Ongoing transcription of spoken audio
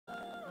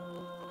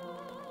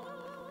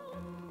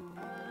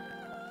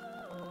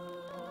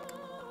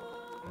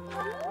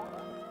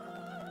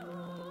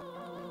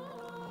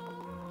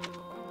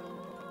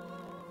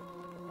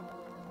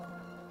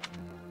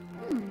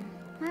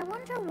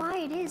know why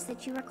it is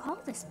that you recall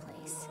this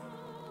place.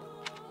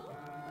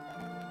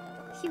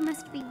 You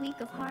must be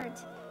weak of heart.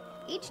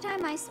 Each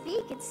time I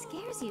speak, it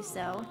scares you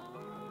so.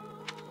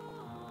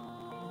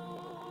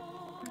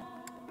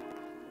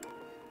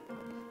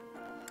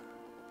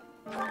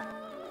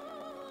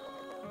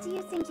 Do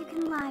you think you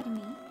can lie to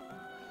me?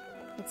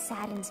 It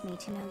saddens me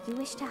to know you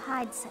wish to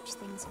hide such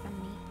things from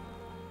me.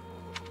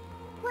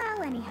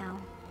 Well, anyhow,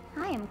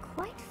 I am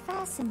quite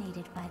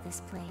fascinated by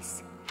this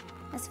place.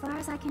 As far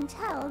as I can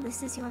tell,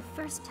 this is your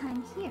first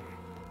time here.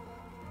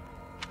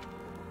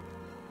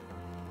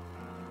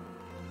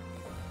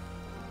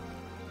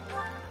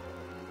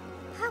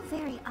 How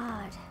very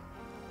odd.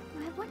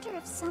 I wonder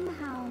if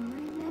somehow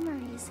my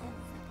memories have...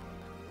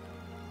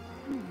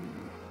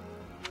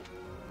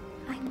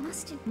 I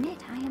must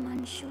admit I am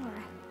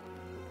unsure.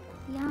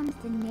 Beyond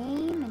the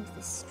name and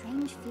this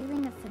strange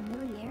feeling of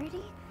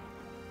familiarity,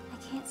 I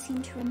can't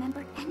seem to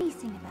remember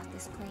anything about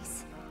this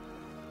place.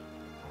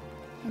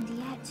 And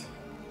yet,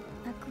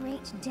 a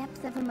great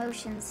depth of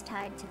emotions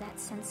tied to that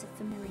sense of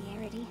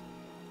familiarity.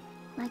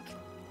 Like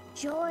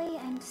joy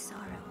and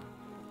sorrow,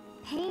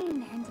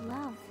 pain and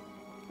love,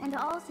 and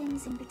all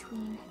things in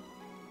between.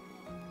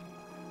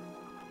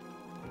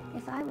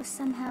 If I was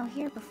somehow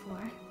here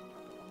before,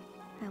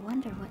 I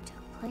wonder what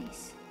took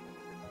place.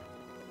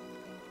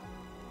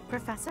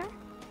 Professor?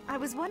 I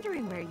was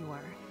wondering where you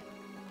were.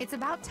 It's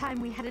about time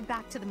we headed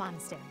back to the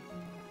monastery.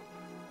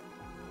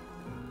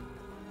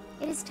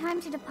 It is time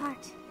to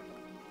depart.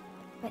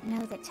 But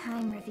know that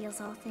time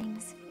reveals all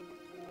things.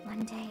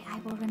 One day I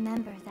will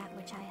remember that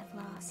which I have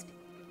lost.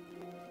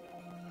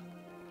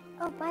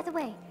 Oh, by the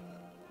way,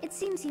 it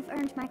seems you've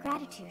earned my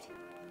gratitude.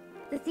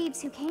 The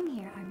thieves who came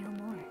here are no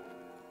more.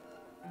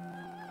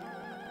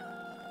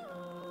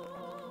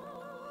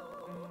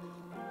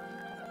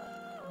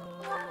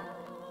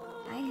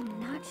 I am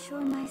not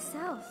sure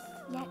myself,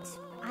 yet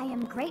I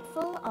am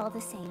grateful all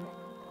the same.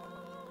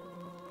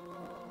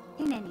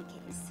 In any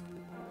case,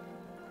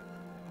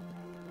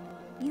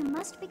 you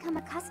must become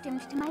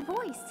accustomed to my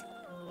voice.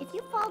 If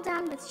you fall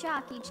down with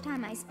shock each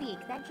time I speak,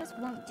 that just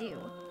won't do.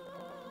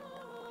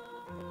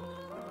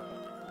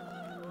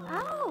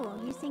 Oh,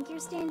 you think you're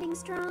standing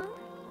strong?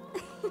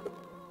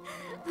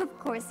 Of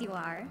course you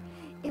are.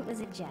 It was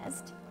a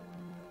jest.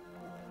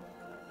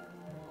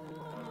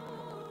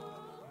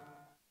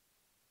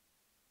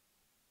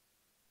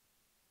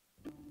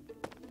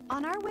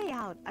 On our way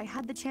out, I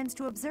had the chance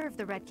to observe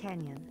the Red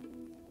Canyon.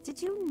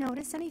 Did you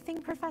notice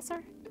anything,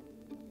 Professor?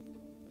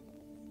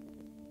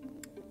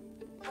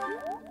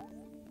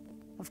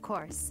 Of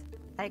course.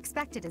 I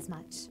expected as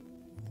much.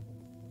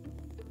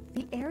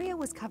 The area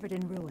was covered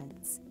in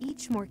ruins,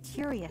 each more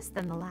curious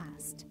than the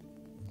last.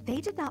 They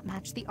did not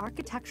match the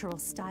architectural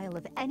style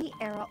of any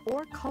era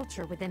or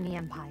culture within the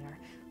Empire,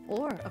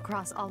 or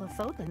across all of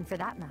Fodlan for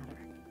that matter.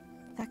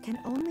 That can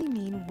only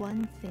mean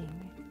one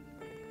thing.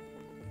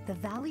 The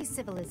Valley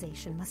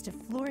civilization must have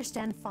flourished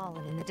and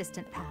fallen in the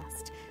distant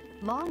past,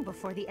 long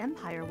before the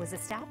Empire was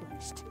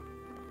established.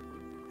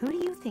 Who do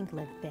you think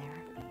lived there?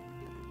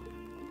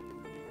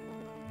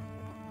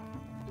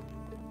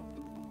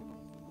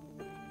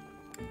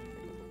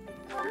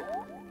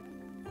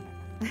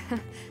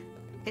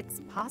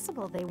 It's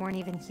possible they weren't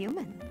even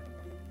human.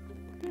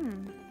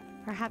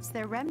 Perhaps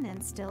their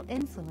remnants still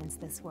influence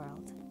this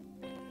world.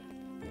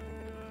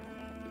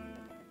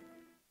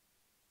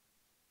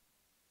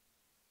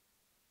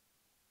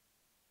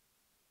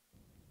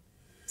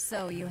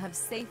 So you have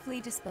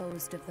safely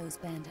disposed of those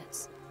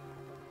bandits.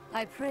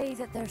 I pray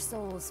that their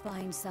souls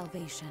find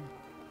salvation.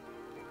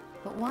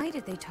 But why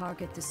did they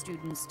target the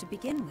students to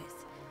begin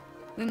with?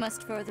 We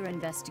must further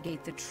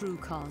investigate the true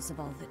cause of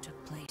all that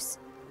took place.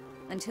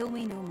 Until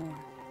we know more,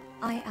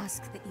 I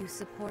ask that you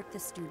support the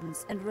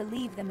students and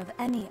relieve them of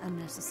any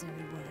unnecessary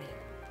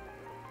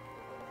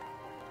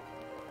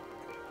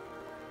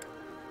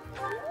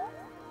worry.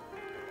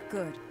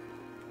 Good.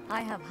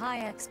 I have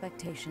high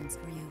expectations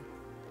for you.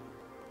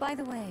 By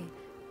the way,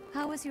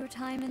 how was your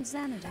time in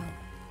Xanadu?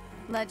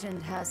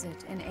 Legend has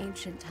it, in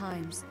ancient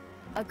times,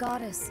 a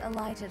goddess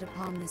alighted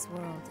upon this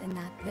world in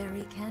that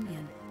very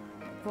canyon.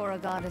 For a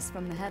goddess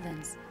from the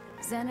heavens,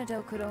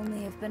 Xanadu could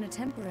only have been a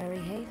temporary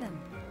haven.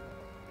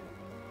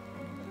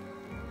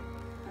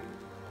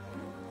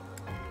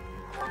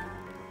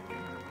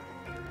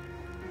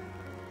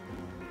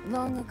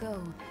 Long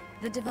ago,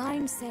 the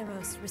divine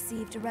Seros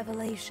received a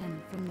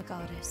revelation from the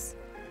goddess,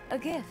 a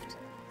gift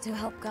to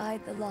help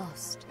guide the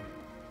lost.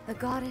 The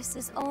goddess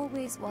is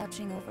always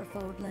watching over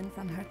Fodlan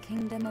from her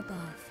kingdom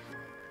above.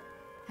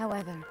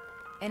 However,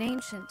 in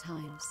ancient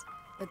times,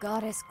 the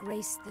goddess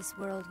graced this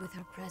world with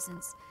her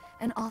presence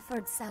and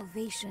offered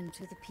salvation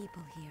to the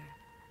people here.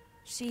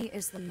 She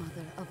is the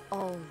mother of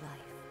all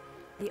life,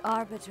 the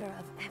arbiter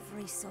of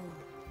every soul.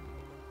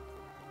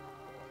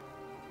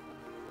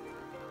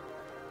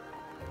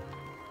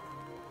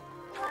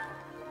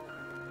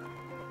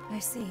 I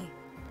see.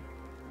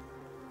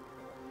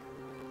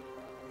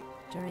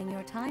 During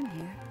your time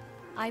here,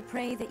 I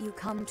pray that you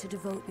come to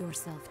devote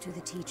yourself to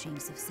the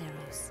teachings of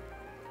Seros.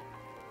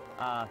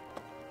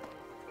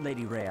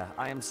 Lady Rhea,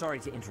 I am sorry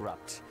to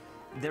interrupt.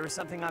 There is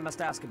something I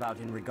must ask about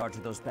in regard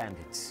to those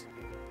bandits.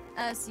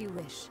 As you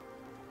wish.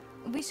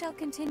 We shall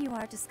continue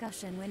our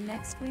discussion when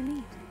next we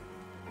meet.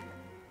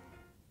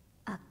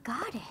 A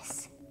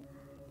goddess?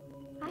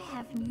 I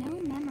have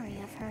no memory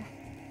of her.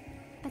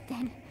 But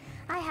then,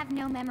 I have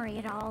no memory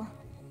at all.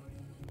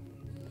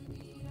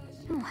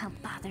 Oh, how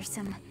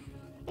bothersome.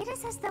 It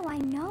is as though I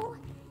know,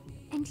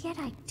 and yet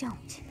I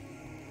don't.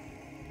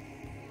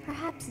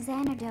 Perhaps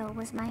Xanadu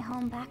was my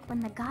home back when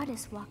the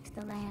goddess walked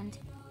the land.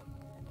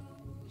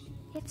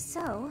 If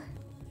so,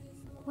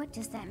 what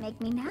does that make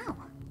me now?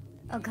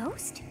 A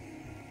ghost?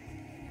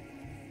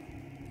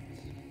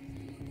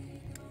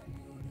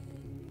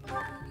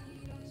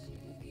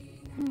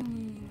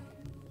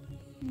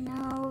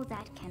 No,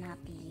 that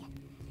cannot be.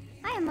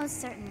 I am most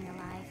certainly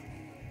alive.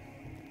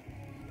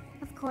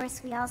 Of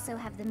course, we also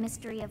have the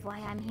mystery of why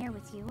I'm here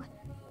with you.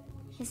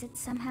 Is it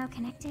somehow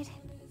connected?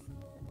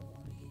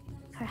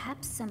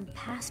 Perhaps some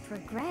past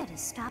regret is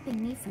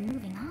stopping me from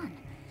moving on,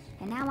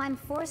 and now I'm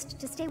forced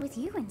to stay with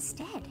you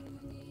instead.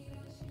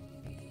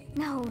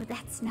 No,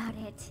 that's not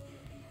it.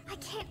 I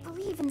can't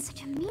believe in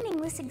such a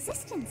meaningless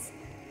existence.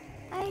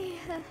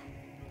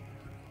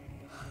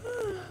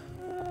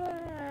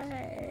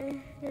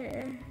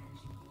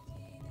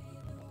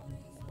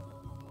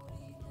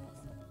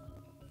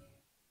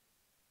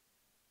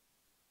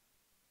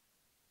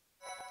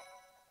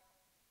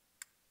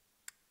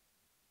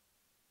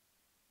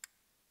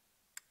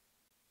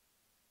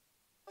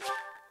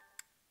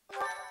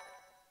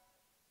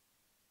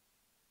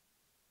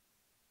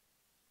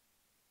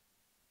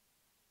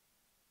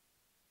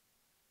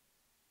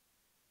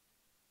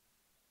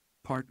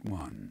 Part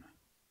 1.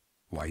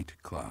 White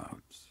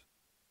Clouds.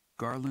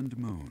 Garland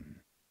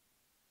Moon.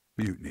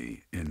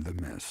 Mutiny in the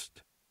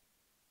Mist.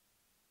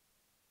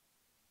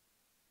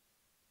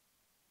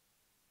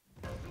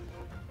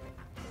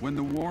 When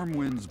the warm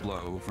winds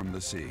blow from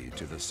the sea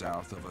to the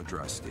south of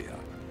Adrestia,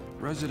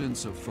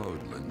 residents of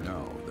Fodlan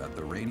know that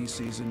the rainy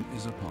season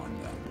is upon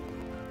them.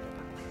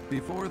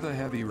 Before the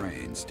heavy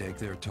rains take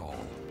their toll,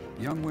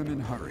 young women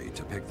hurry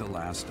to pick the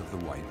last of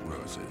the white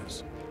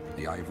roses.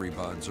 The ivory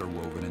buds are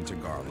woven into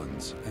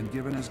garlands and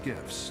given as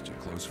gifts to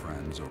close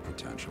friends or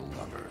potential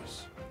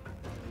lovers.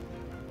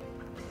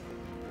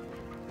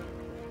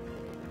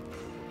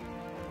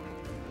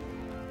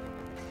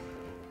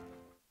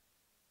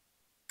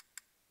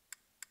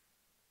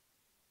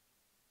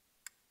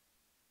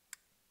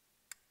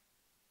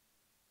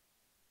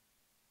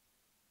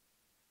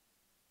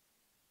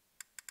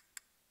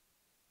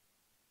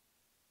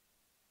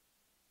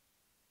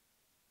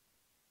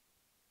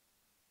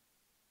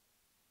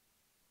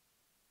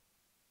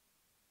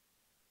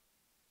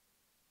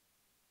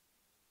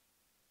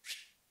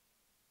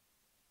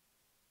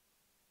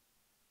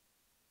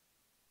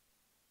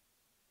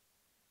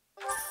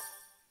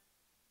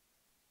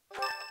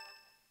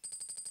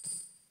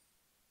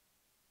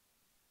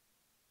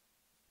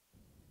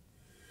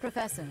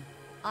 Professor,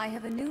 I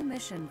have a new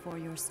mission for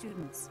your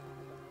students.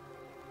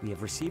 We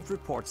have received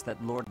reports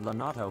that Lord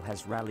Lonato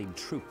has rallied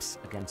troops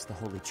against the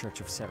Holy Church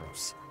of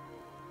Seros.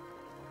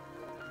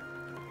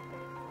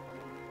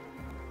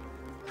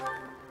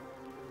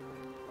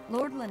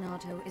 Lord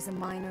Lonato is a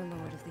minor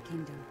lord of the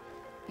kingdom.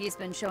 He's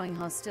been showing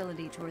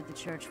hostility toward the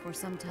church for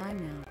some time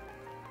now.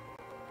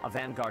 A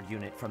vanguard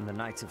unit from the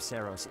Knights of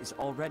Seros is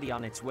already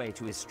on its way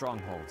to his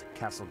stronghold,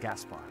 Castle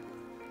Gaspar.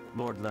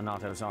 Lord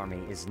Lonato's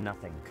army is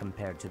nothing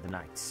compared to the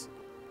Knights.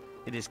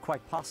 It is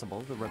quite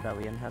possible the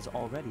rebellion has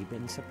already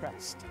been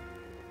suppressed.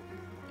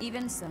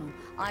 Even so,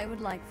 I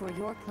would like for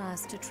your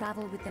class to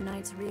travel with the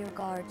Knights' rear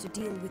guard to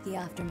deal with the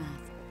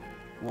aftermath.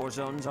 War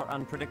zones are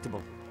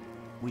unpredictable.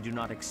 We do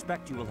not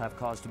expect you will have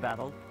cause to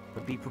battle,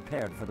 but be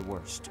prepared for the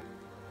worst.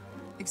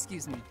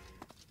 Excuse me.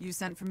 You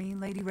sent for me,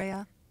 Lady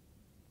Rhea?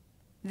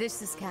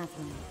 This is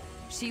Catherine.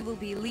 She will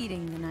be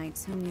leading the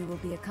Knights whom you will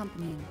be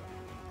accompanying.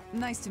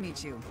 Nice to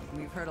meet you.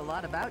 We've heard a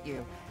lot about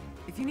you.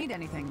 If you need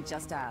anything,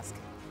 just ask.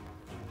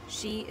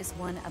 She is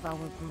one of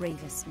our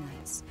bravest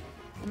knights,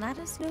 and that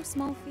is no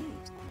small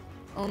feat.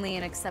 Only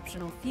an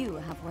exceptional few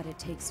have what it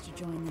takes to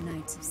join the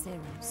Knights of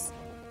Seros.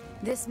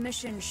 This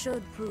mission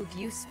should prove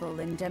useful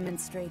in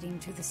demonstrating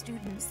to the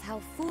students how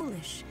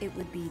foolish it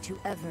would be to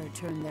ever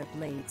turn their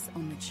blades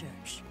on the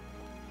Church.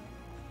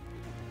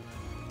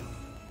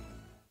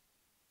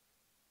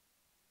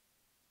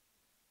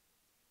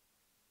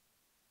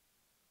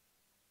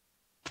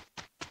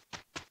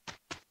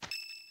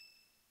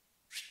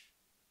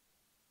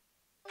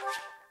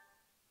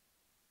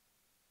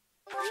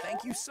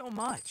 Thank you so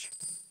much.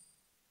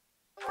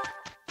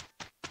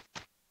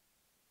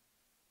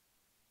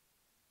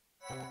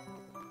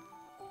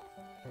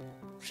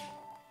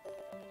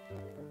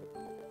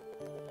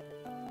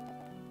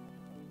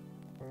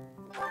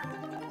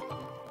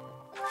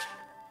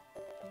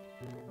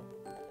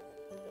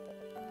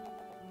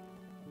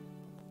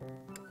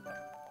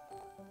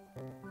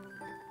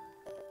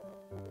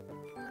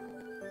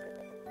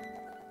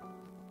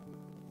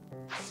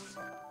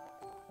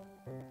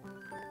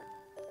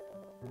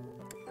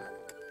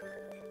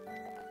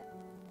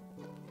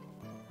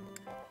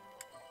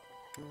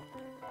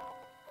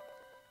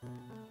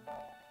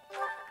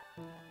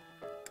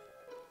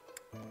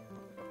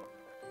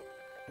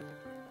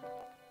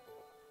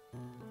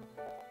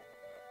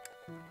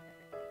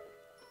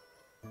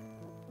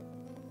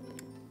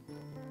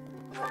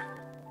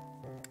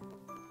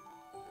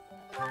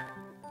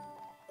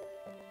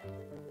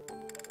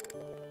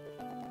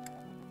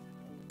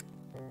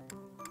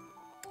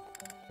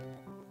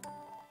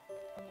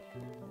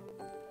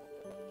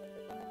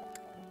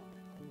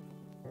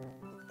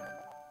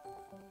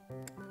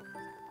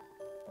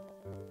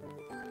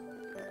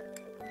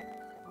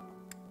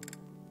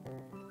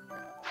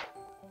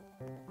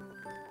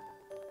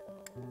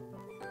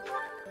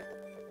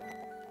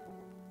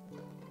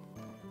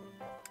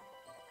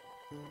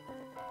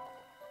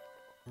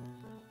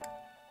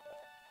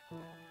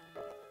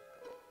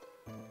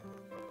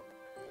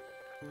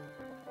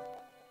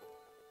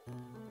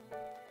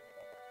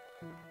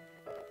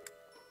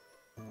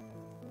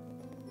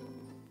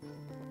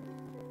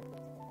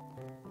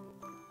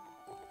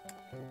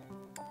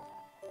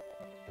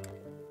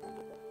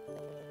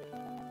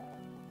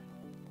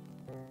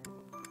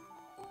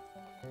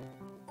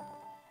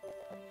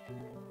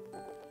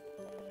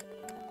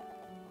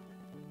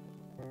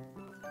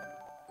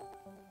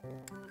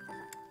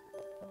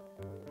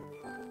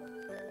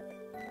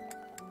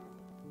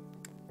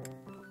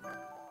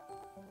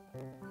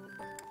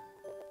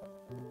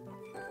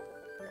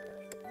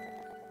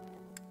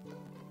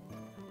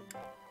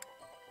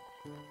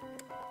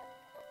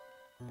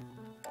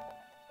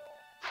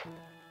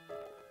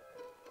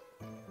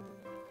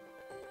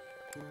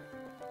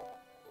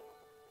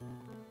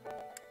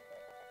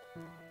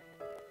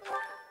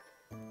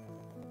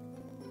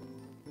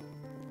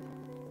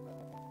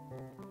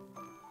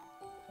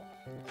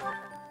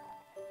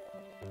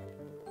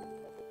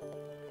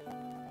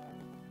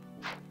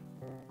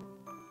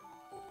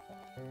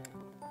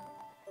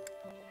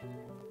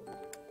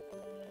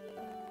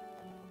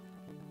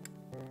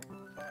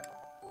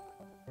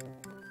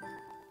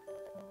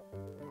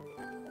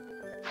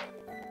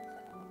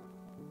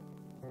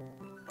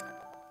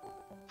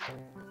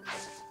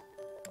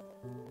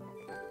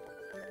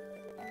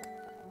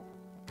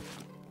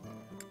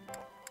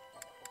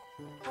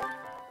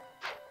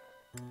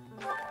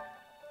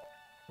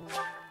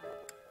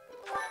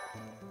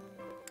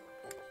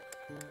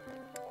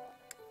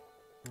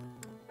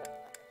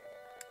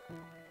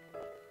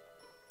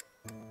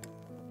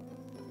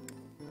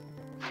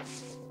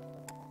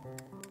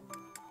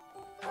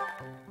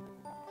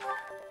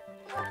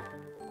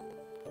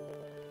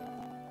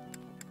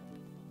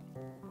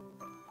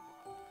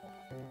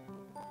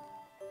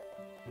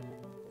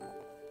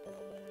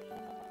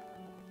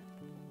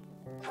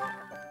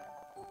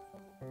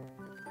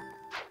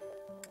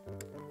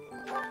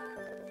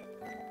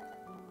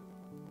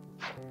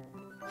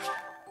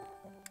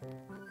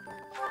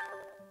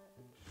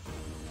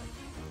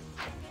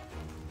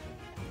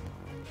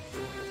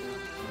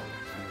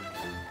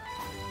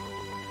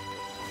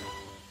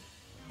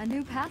 A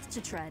new path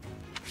to tread.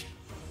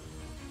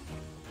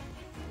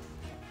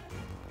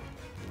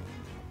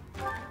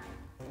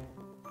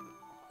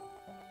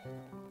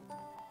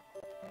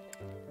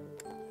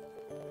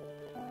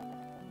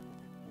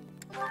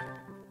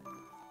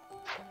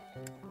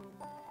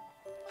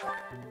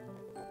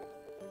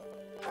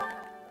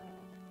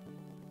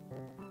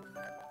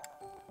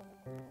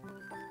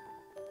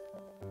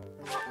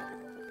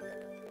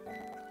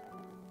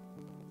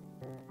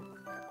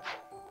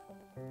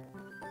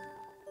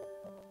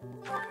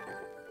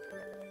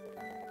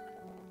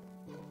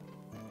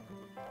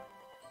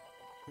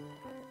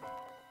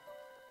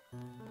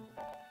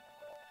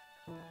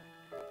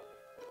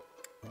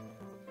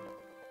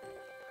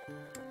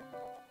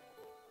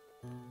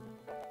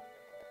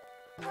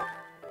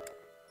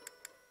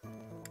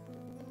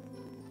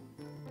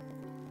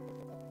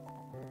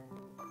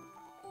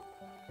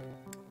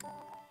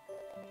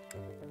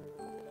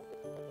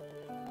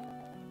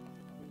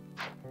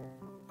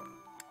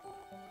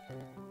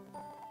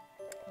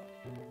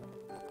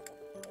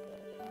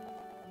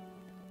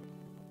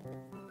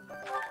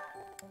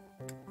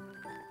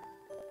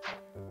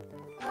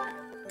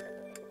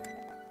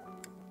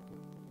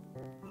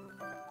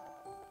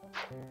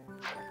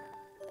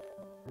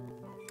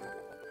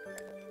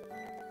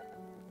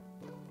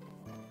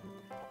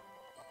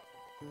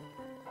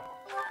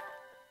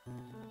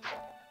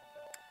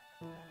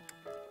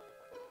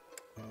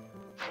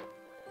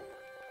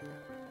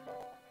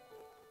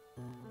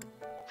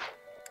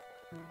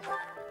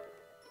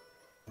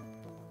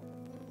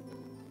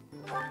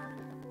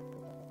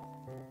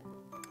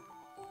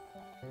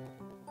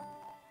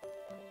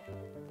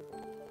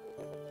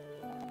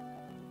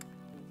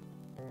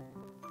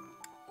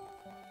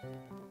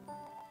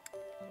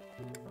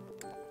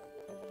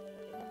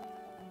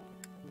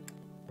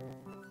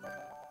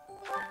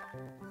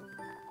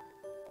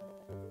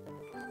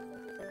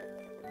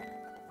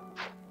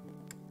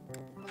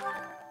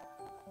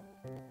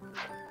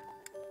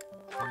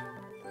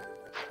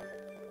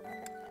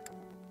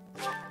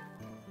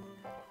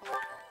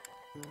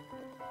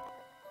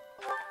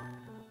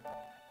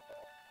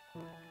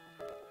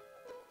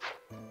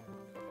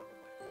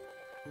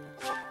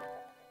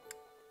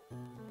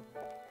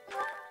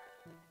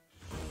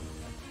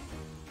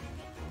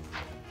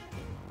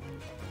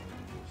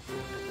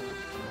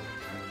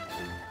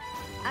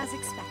 As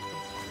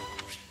expected.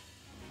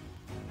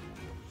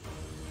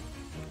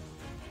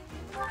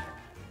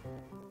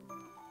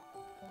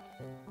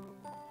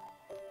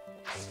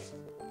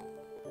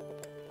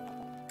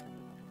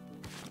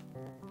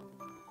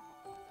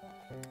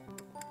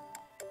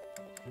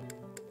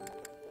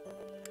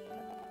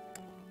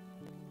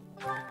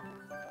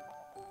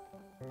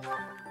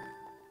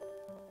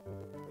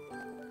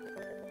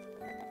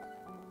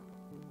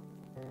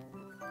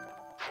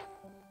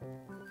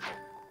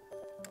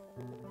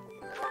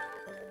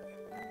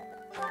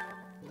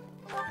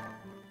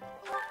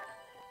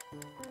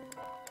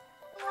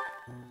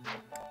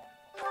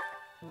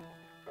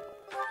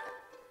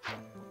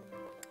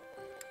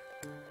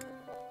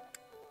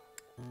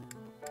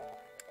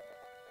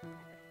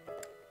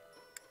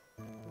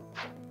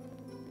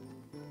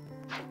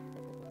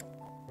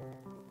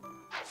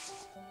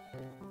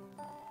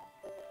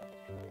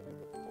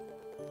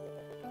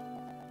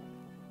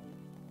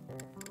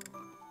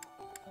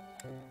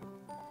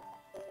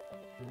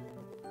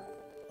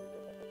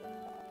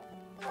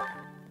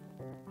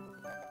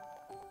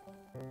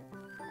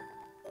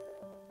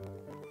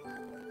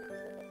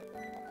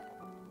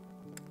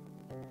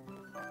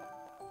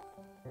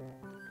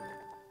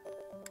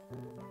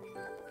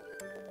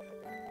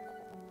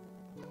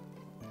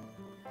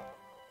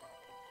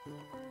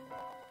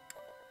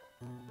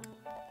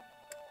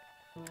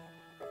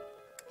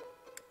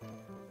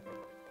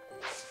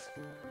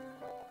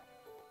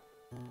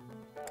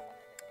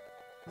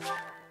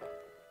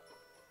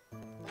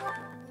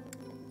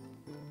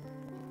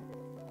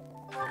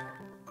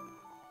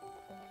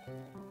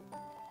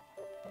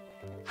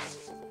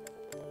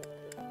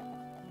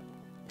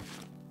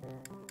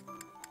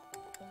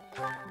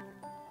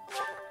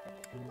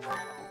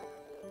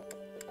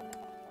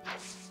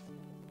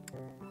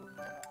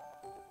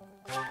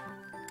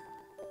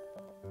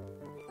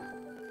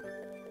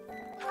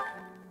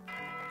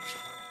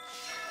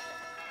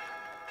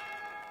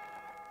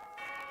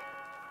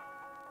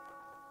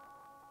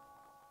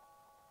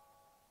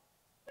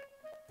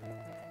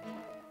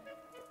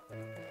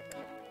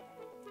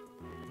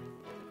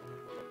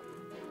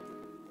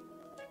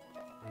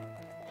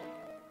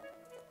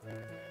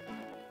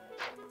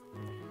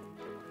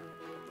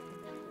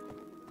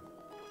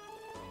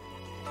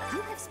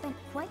 You have spent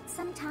quite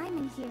some time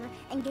in here,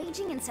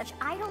 engaging in such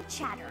idle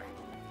chatter.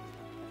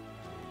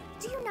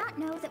 Do you not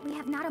know that we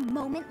have not a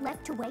moment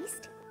left to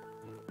waste?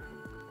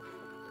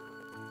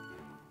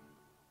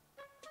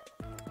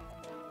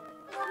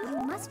 You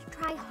must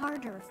try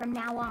harder from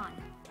now on.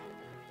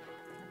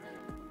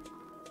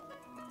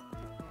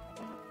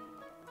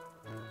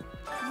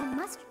 You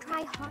must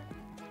try hard.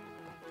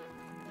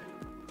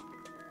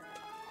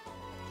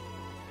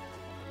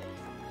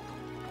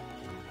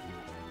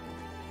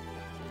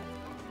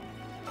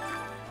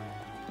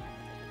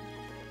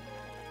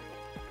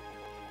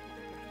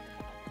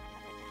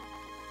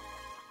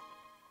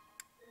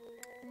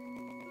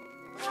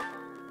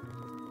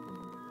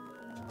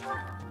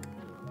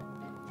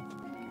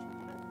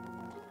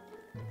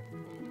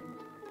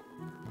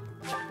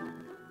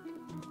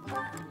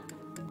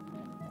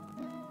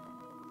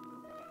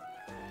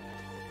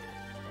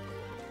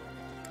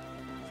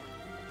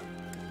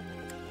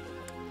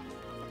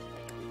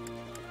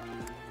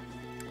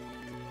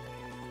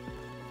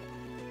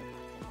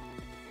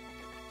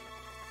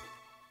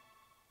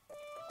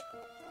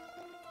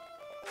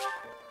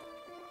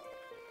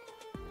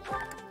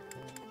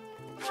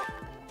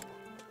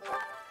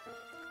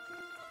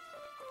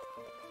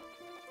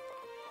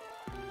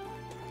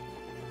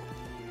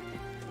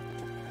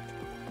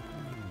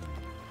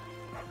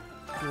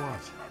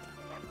 What?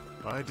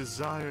 I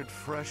desired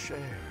fresh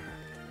air.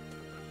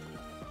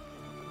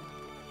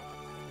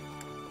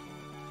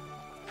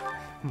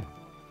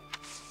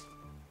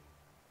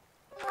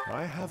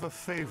 I have a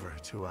favor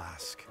to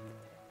ask.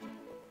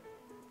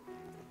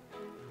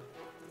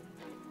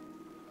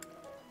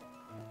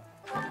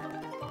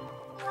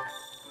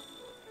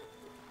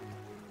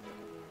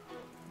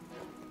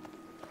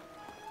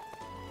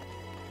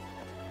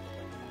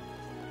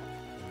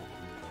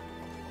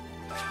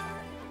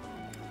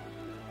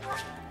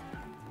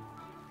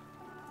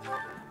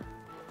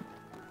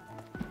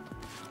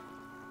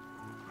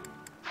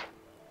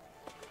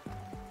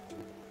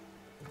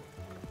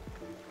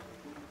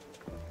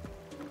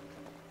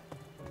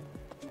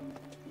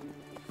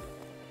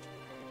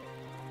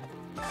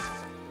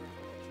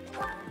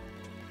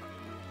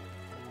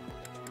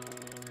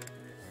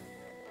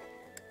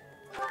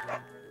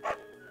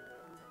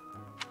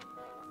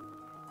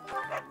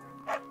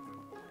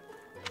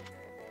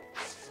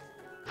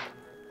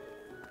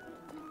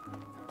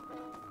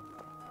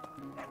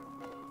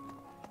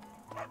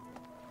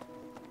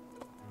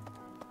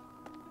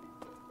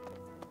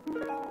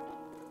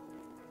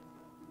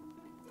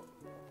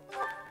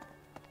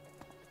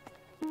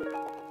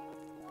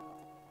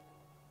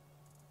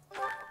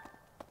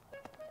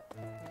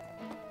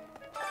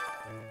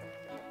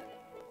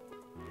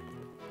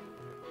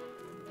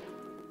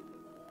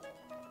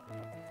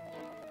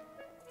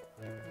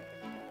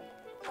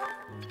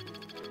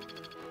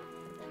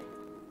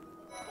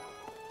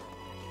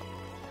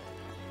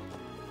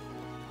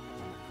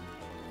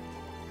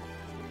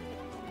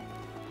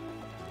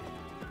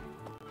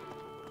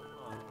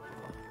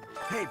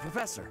 Hey,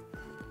 Professor.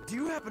 Do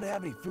you happen to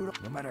have any food?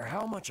 No matter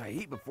how much I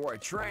eat before I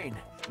train,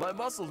 my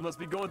muscles must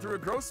be going through a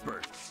growth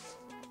spurt.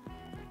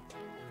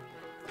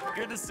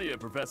 Good to see you,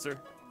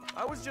 Professor.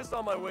 I was just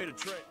on my way to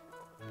train.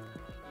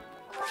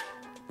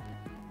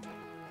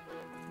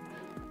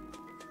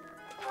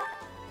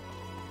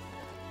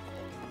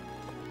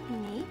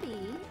 Maybe.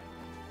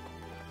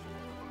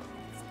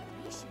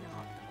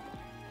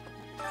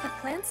 The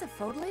plants of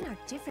Fodlan are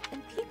different,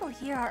 and people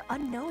here are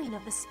unknowing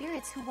of the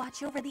spirits who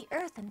watch over the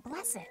earth and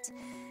bless it.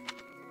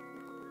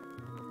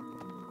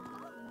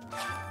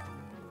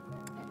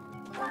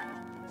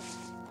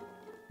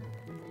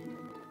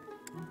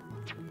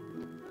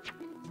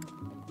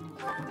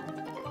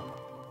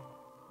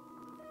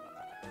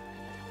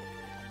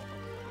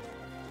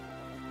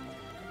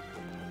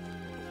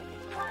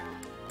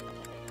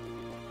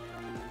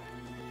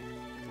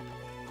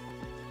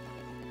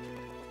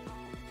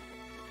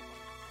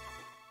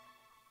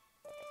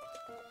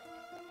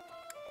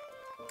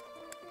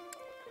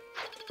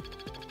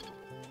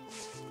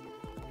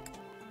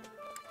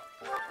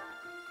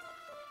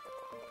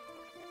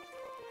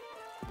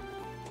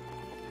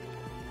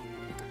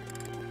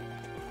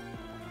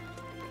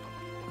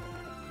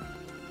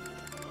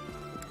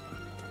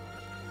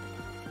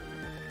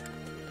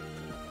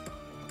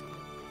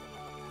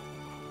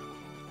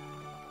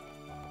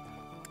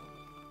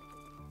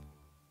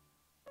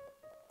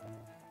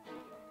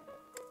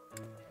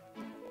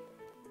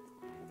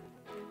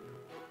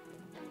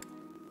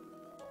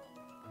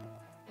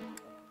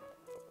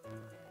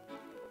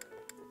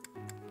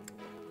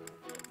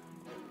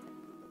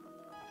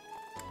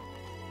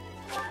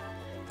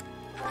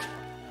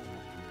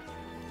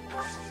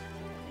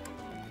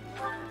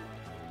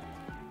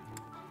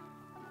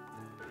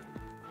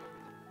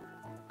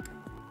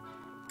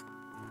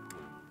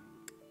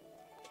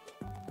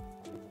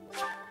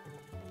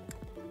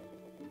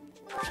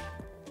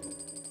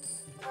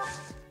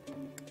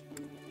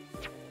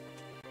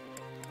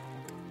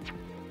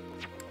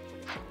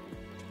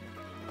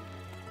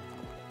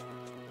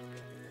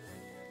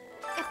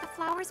 If the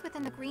flowers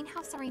within the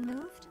greenhouse are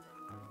removed,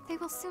 They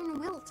will soon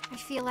wilt. I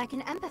feel I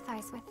can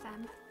empathize with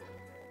them.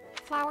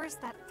 Flowers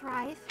that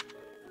thrive.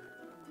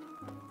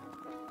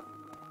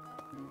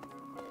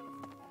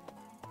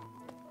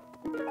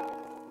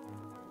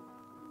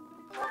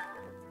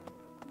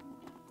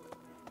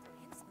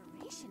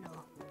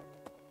 Inspirational.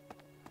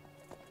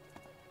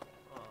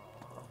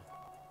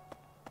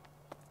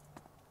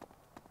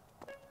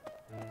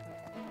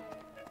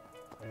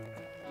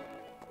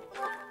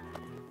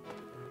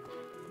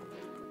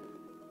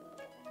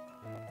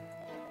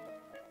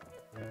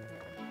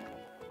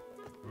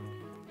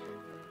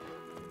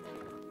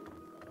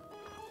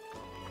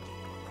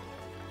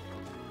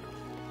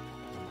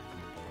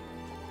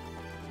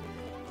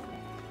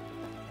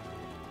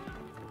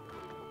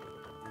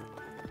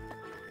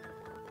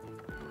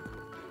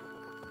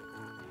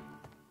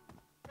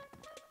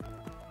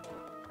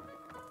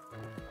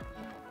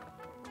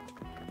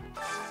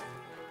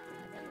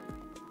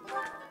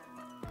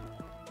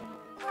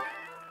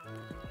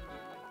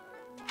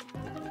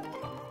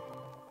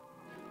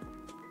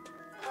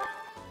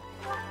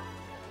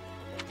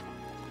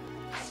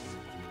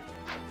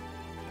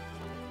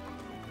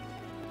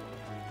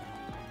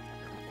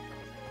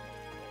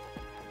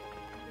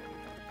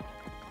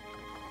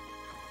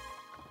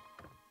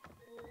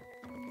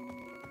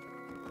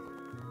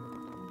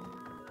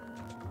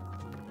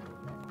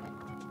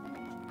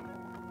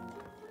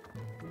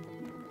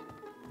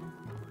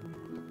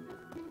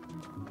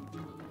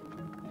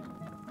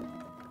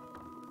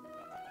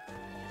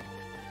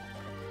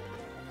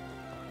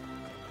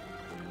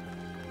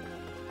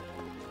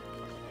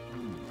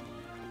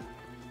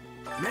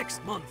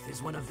 Next month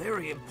is when a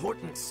very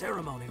important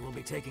ceremony will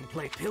be taking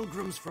place.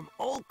 Pilgrims from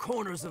all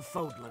corners of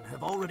Fodlan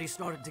have already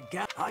started to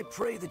gather. I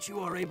pray that you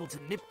are able to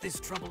nip this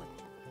trouble.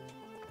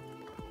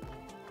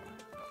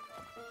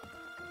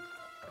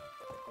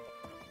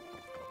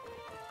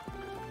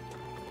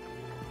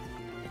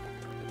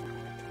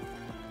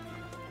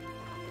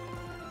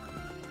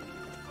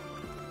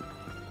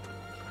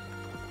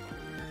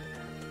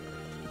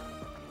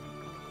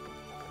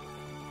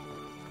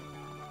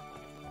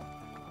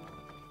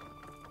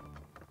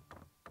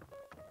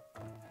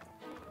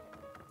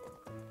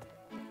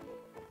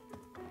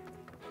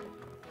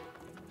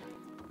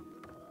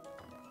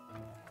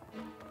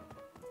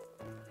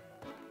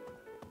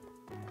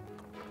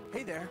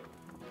 Hey there.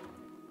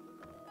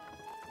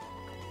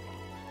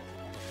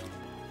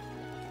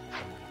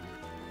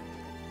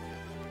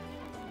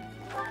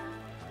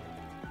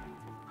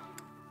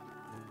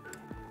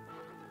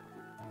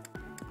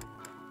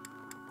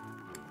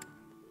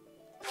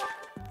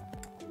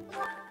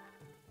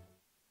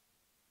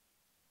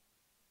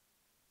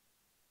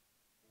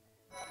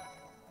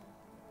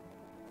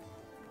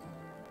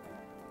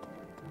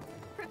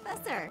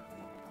 Professor!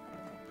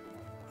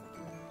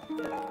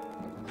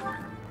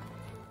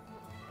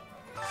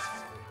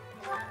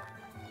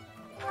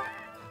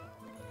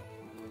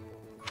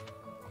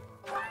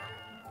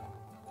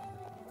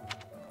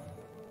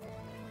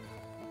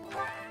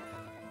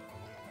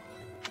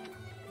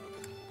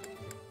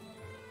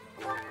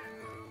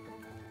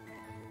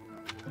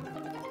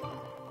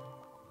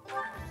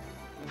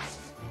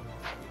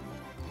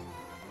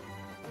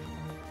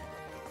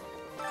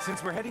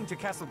 Since we're heading to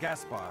Castle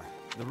Gaspar,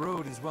 the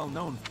road is well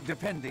known.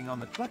 Depending on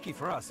the... Lucky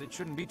for us, it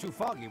shouldn't be too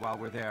foggy while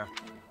we're there.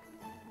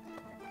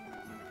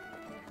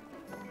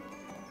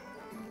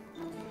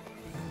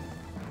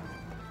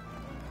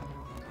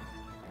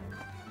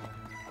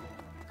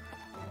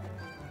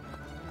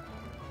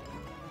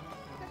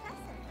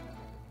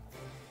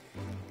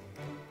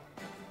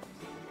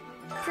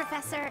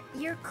 Professor,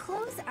 your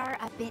clothes are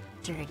a bit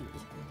dirty.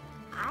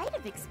 I'd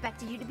have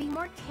expected you to be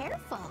more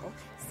careful,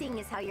 seeing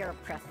as how you're a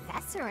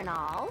professor and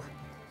all.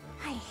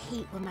 I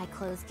hate when my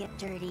clothes get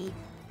dirty.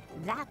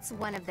 That's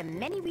one of the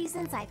many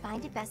reasons I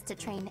find it best to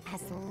train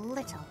as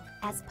little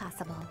as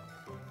possible.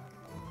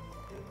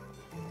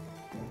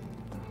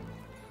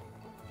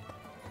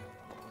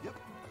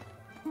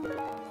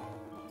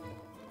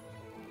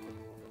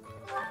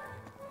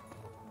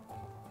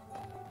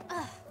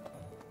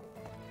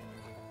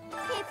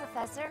 Hey,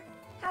 Professor.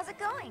 How's it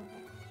going?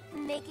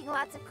 Making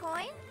lots of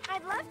coin?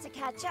 I'd love to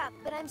catch up,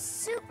 but I'm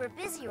super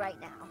busy right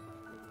now.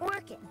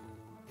 Working.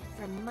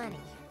 For money.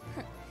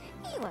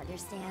 You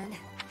understand.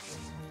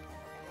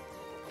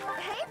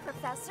 Hey,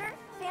 Professor.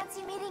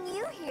 Fancy meeting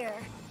you here.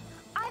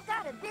 I've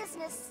got a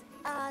business,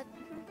 I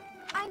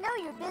know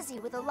you're busy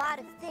with a lot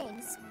of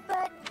things,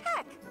 but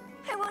heck,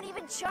 I won't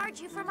even charge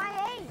you for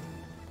my aid.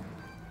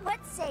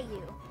 What say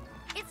you?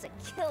 It's a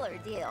killer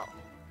deal.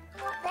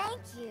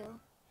 Thank you.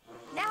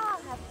 Now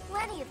I'll have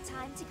plenty of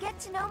time to get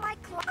to know my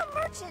client. A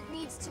merchant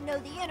needs to know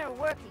the inner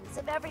workings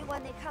of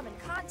everyone they come in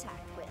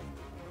contact with.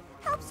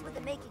 Helps with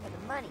the making of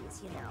the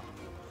monies, you know.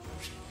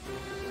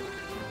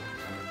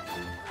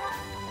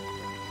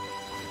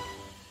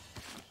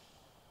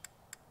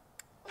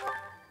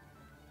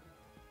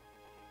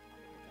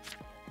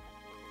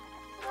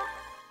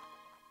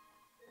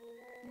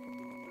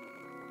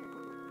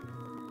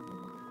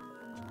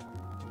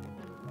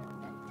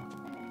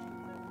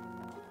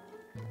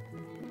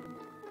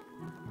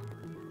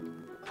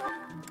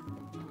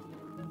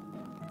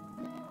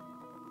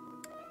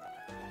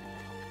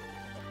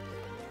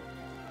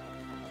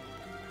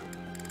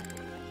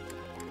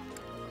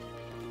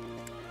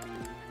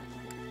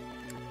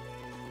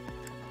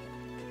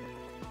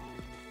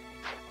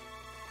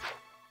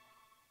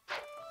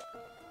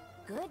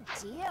 good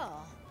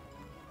deal.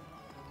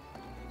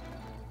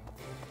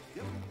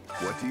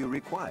 What do you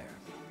require?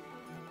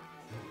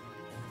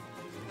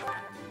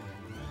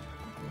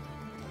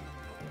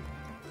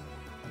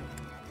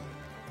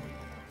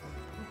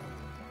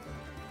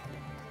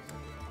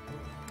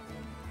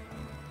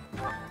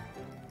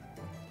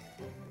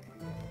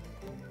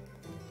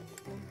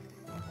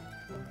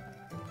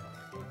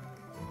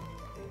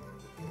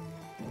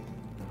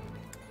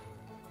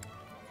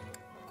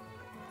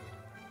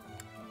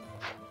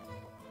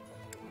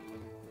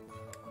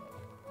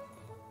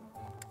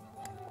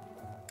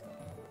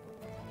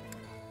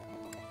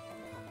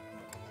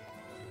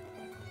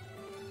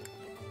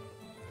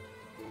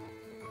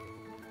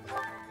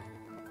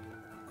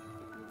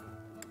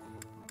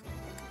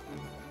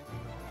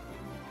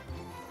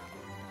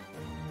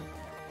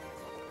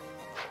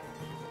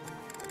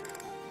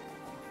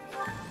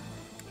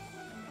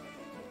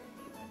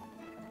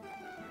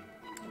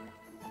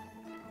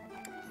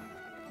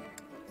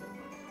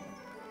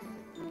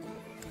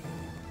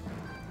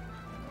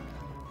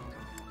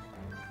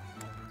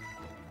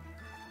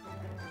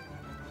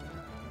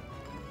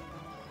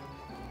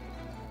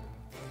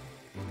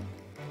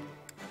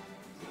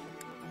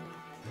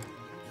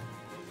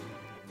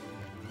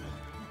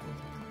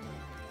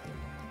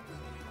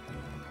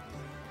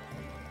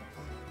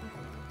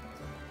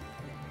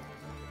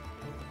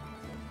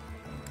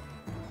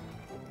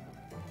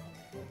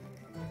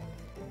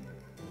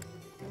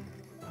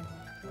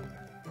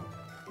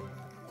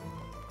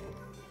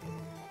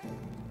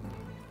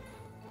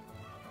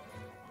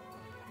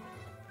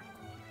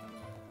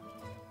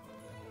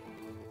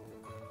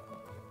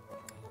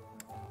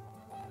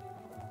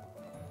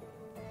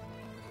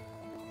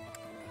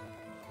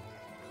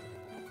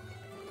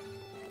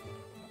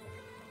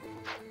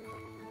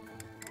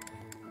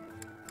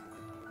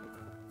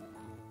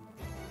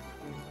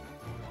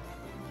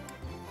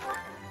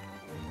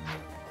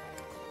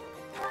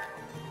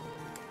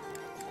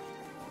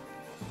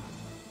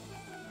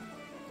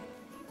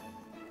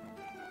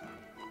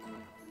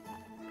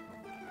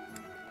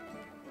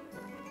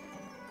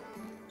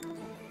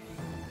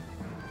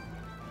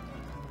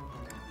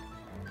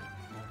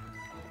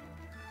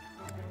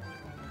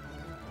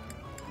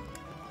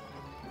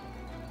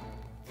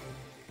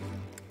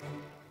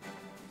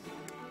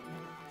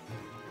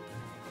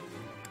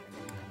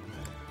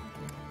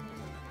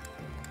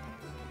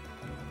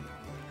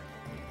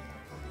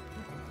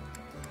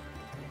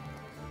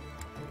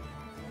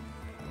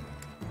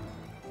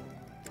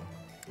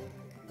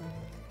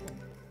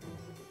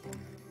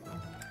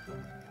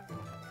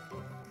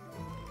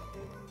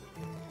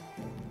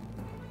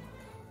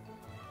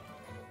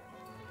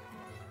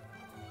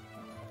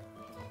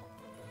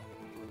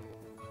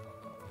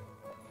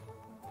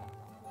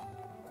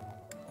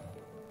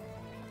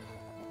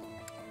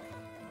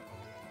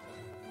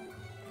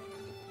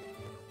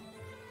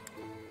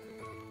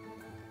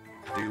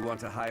 Do you want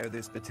to hire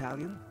this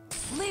battalion?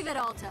 Leave it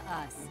all to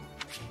us.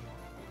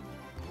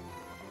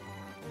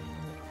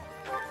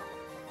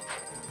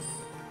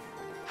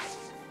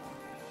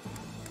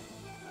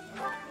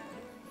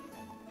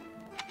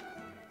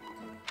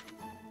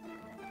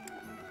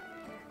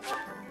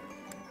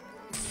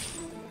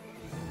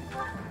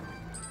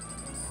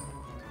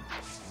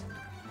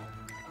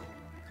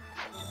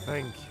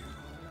 Thank you.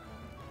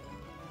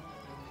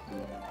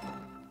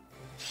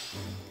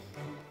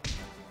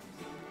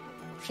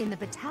 In the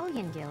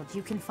Battalion Guild,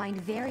 you can find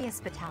various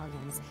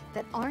battalions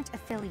that aren't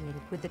affiliated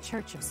with the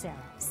Church of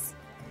Seros.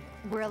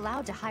 We're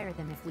allowed to hire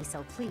them if we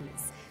so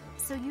please,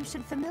 so you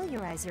should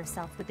familiarize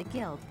yourself with the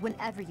guild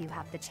whenever you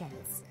have the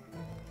chance.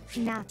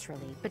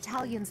 Naturally,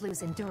 battalions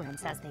lose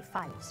endurance as they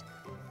fight.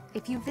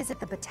 If you visit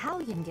the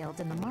Battalion Guild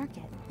in the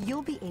market,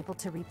 you'll be able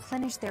to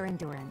replenish their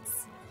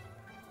endurance.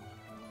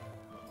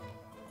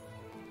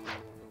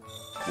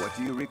 What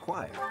do you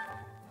require?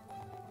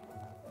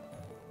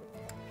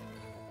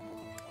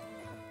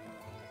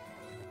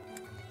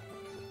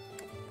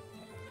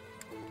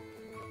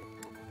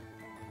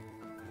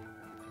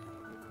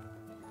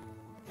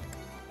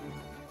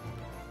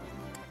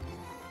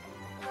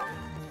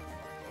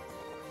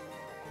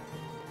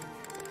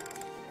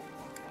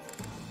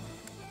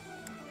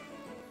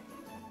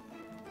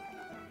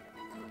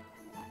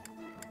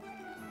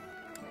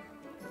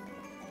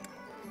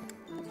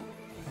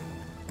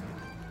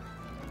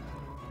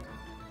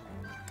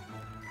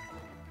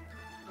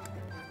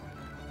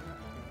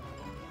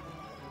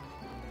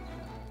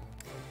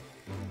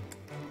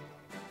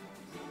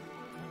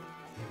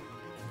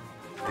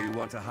 Do you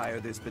want to hire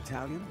this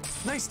battalion?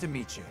 Nice to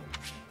meet you.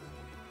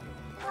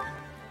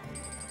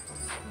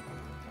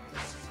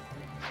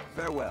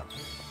 Farewell.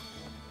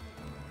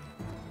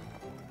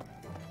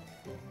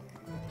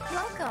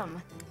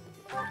 Welcome.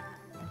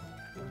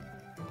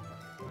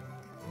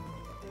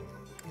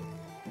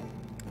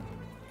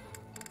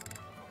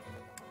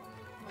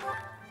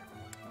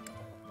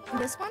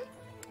 This one?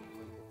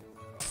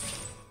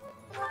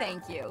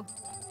 Thank you.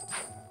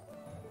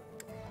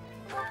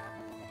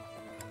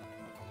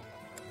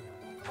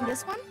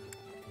 This one?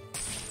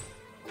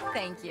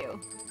 Thank you.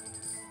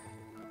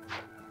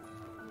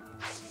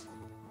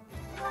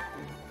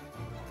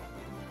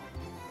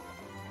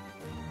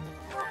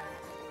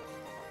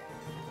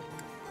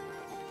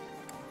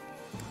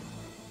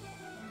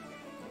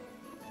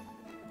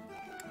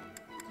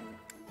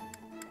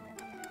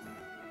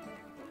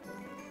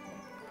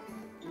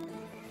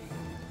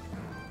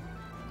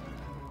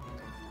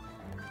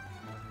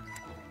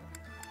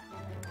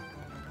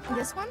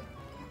 This one?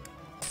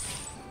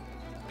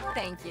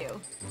 Thank you.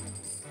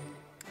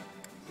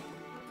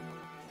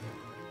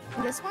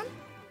 This one?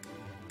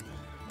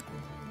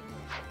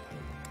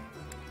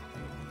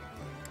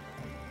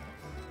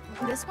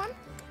 This one?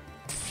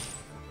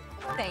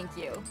 Thank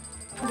you.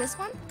 This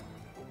one?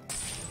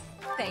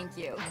 Thank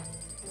you.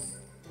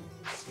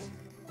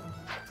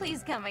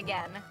 Please come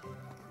again.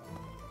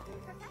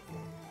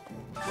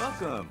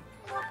 Welcome.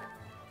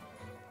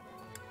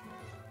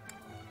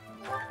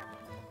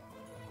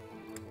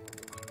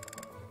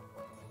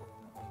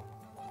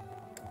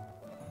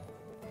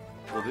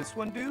 Will this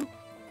one do?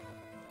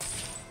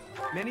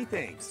 Many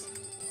thanks.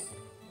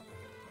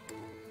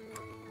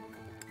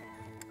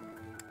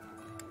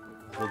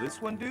 Will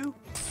this one do?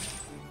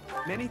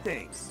 Many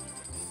thanks.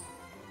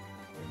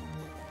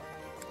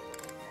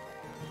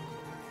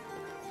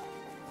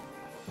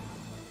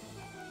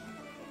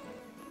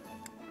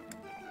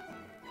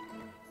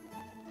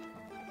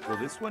 Will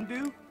this one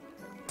do?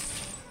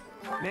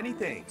 Many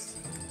thanks.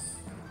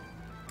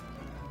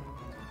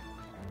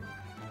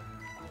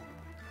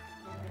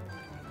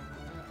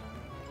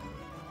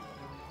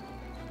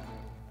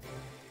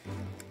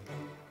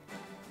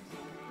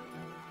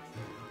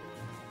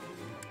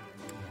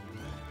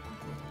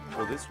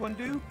 Will this one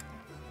do?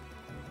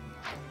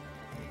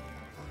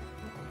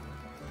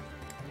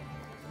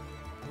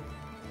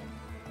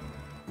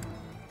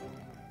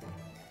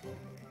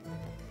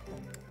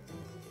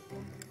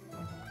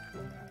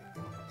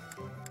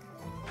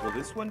 Will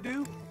this one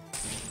do?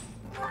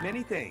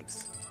 Many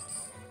thanks.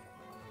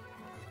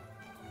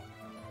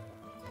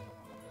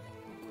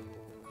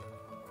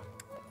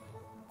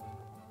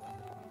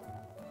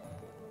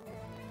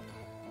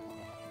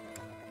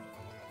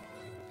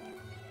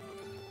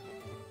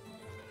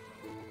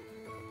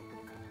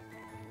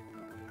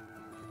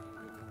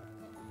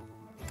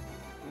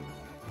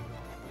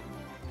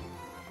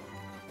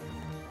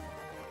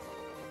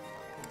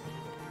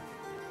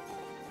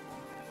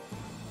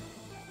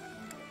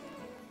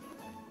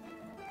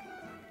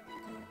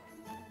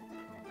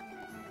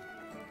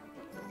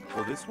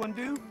 Will this one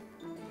do?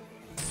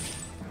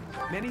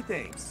 Many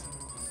thanks.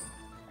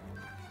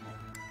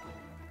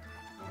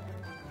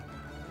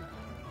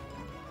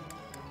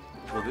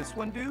 Will this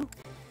one do?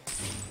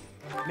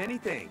 Many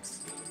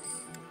thanks.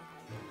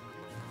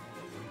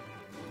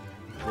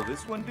 Will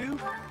this one do?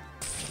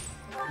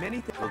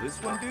 Will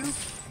this one do?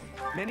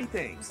 Many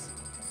thanks.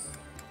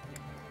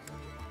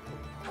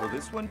 Will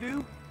this one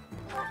do?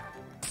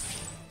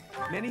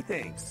 Many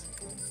thanks.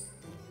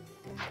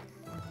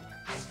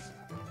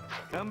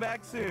 Come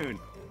back soon.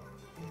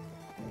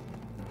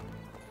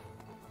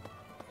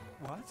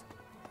 What?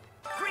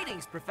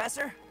 Greetings,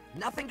 Professor.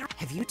 Nothing to...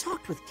 Have you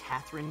talked with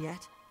Catherine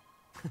yet?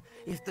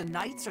 If the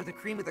knights are the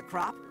cream of the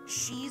crop,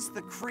 she's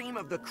the cream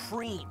of the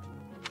cream.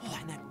 Oh,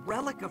 and that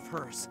relic of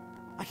hers.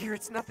 I hear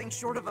it's nothing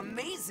short of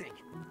amazing.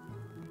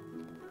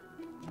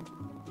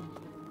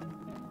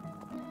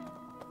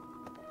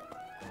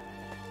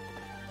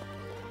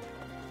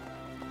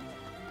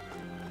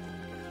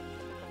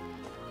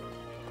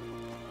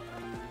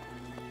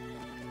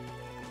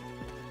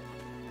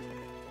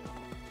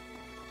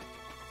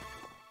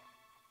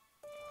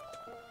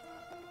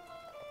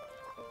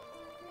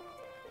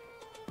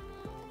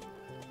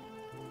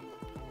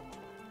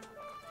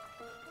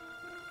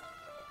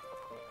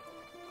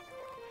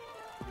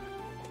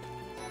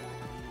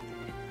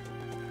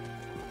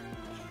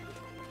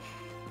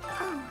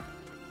 Oh,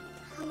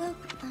 hello.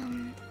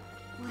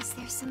 Was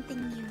there something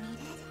you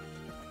needed?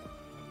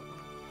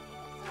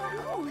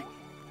 Oh,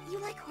 you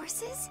like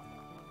horses?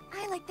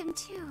 I like them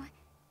too.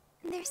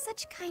 They're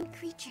such kind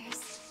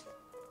creatures.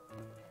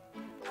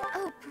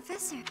 Oh,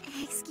 Professor,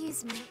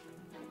 excuse me.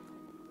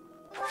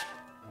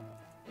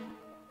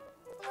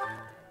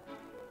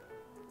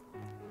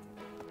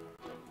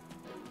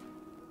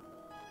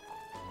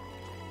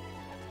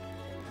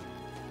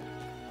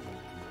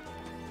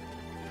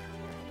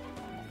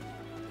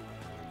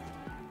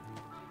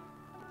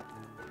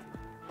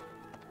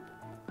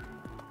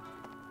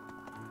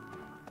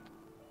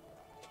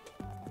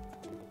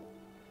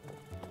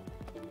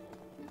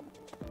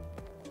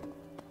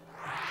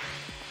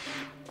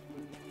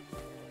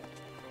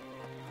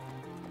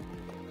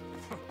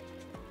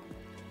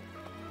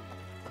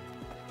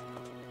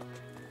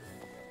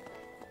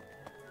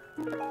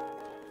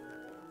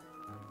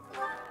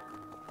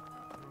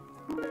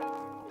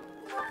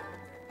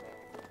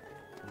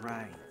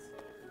 Right.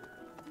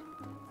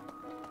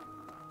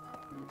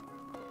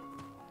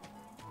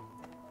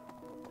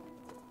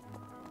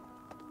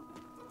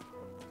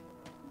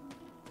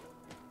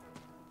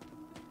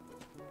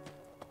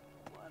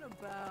 What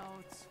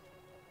about...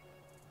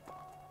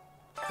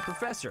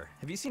 Professor,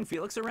 have you seen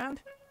Felix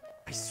around?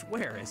 I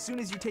swear, as soon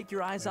as you take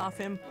your eyes off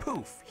him,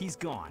 poof, he's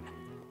gone.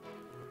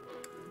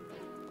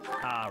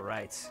 Ah,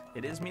 right.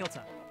 It is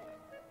mealtime.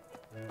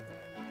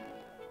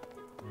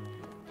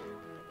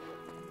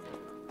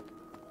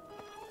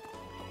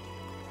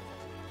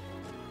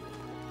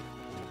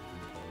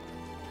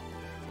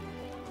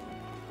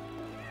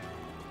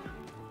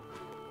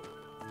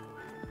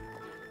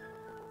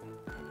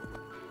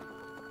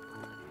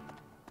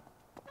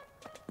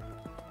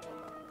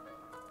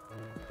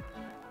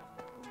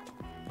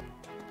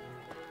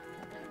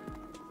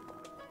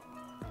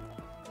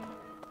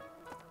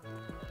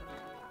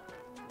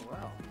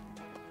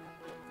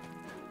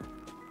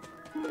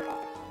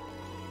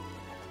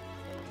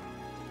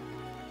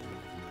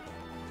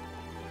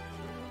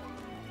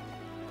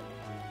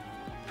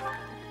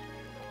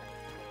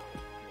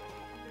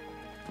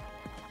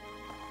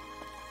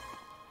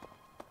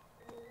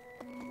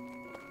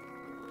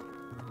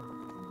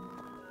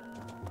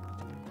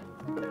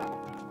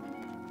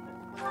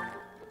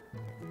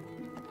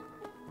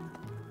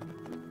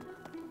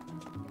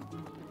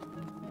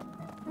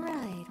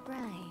 Right,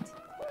 right.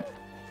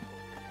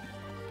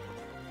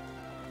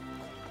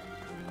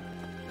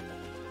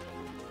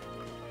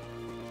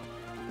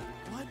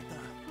 What the?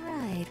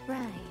 Right,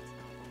 right.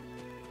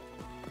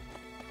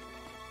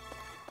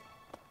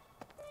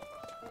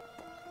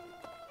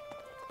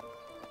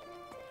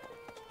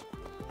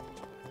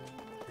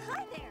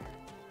 Hi there!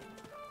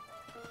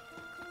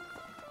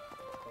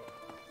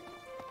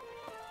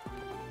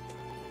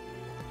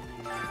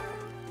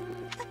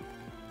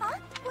 Huh?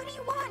 What do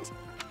you want?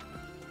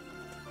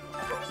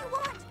 What do you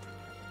want?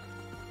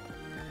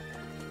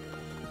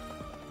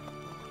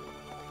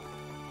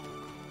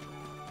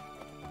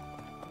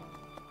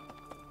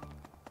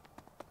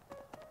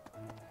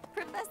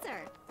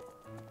 Professor!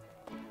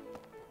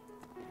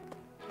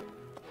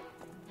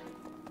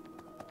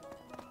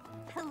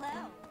 Hello.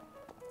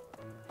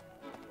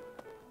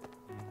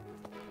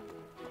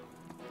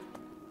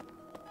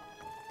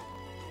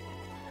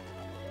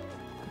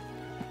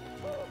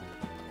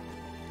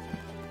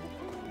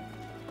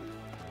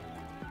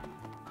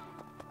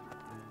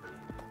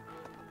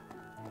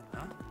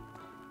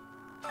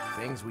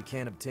 Things we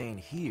can't obtain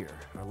here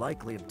are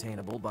likely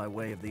obtainable by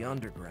way of the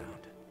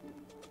underground.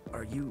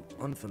 Are you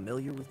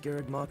unfamiliar with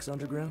Garreg Mach's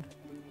underground?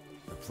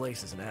 The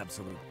place is an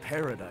absolute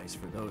paradise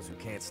for those who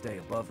can't stay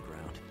above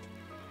ground.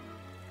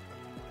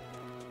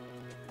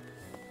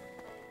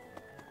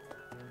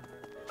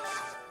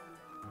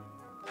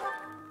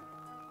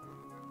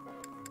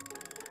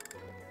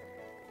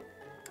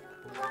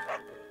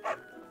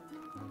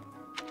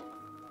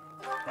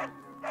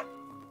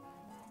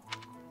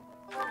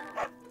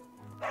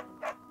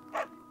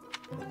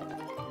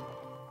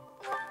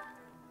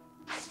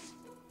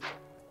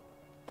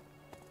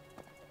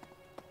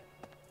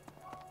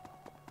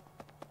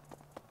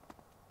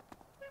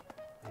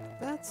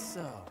 That's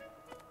so.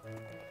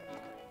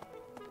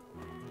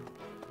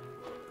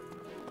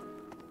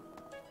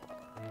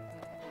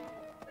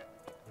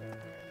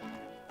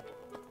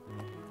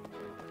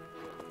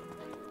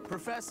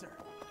 Professor!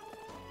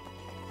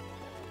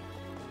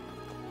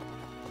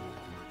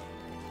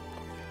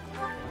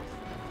 Come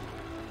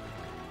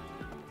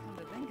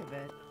to think of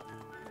it.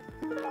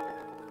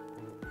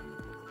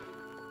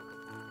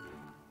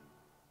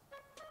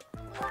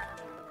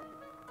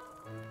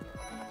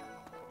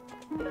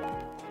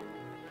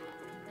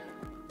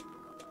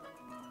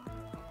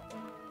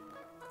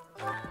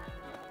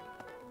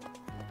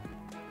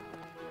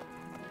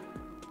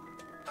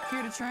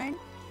 Here to train?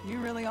 You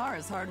really are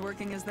as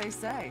hardworking as they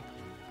say.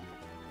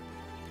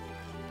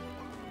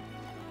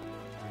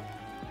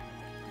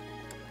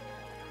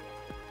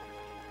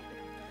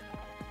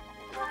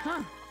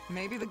 Huh,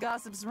 maybe the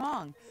gossip's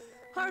wrong.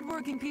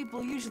 Hardworking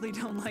people usually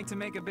don't like to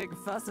make a big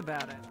fuss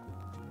about it.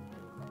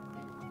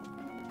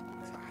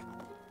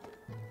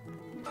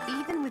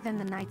 Even within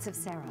the Knights of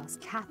Saros,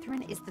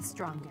 Catherine is the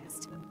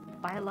strongest,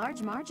 by a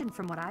large margin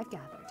from what I've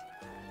gathered.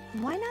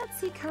 Why not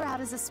seek her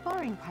out as a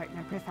sparring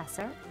partner,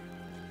 Professor?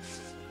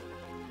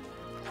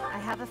 I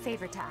have a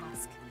favor to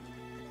ask.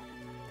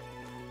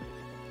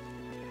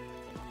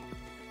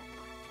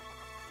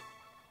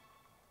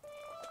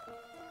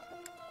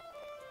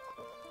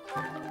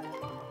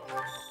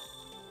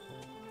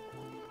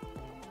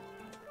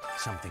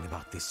 Something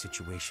about this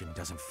situation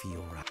doesn't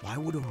feel right. Why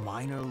would a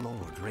minor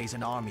lord raise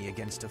an army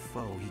against a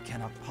foe he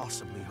cannot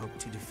possibly hope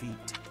to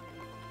defeat?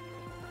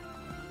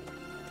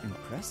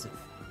 Impressive.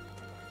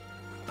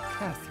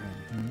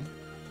 Catherine,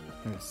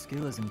 Her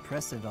skill is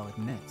impressive, I'll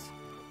admit.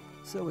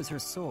 So is her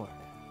sword.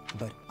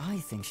 But I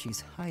think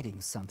she's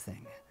hiding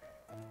something.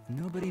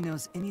 Nobody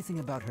knows anything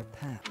about her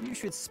past. You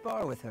should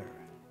spar with her.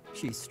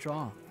 She's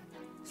strong.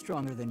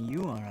 Stronger than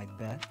you are, I'd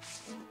bet.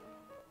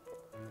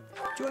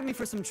 Join me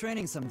for some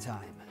training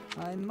sometime.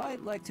 I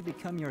might like to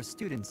become your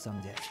student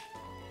someday.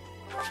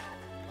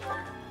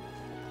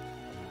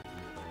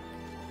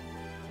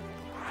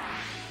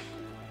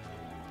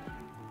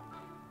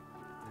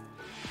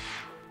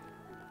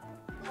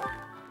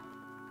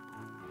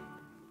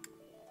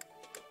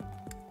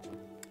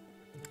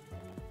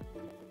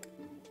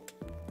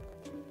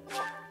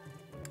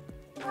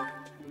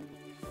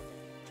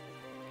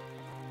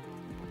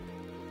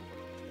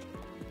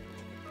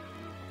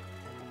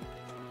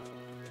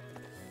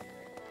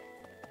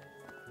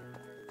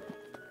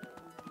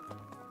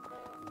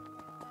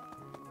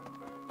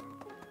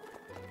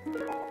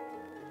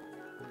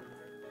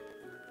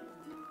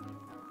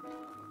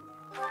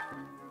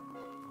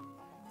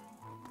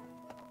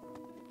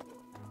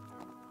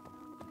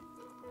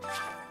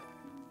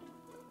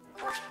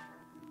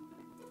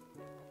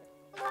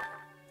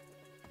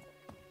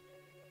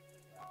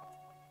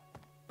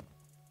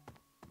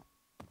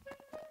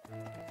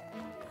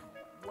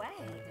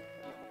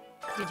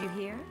 Did you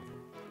hear?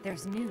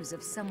 There's news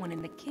of someone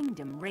in the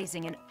kingdom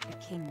raising an... The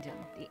kingdom,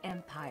 the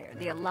empire,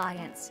 the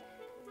alliance.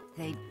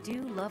 They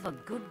do love a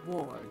good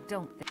war,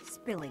 don't they?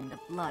 Spilling the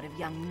blood of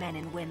young men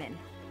and women.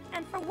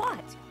 And for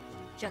what?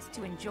 Just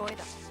to enjoy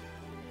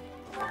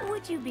them.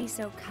 Would you be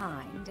so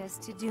kind as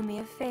to do me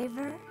a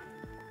favor?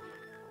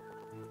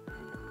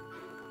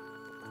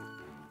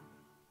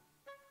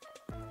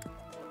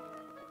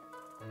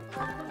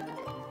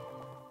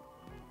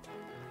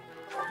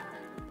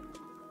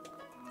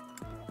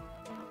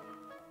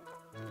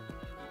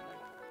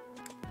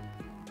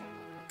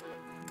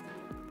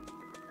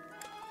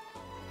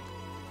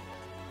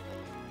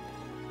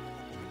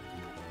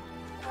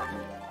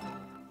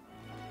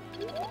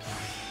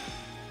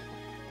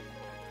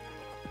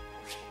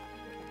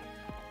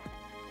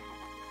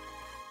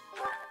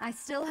 I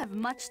still have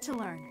much to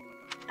learn.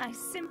 I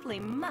simply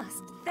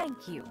must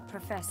thank you,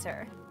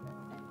 Professor.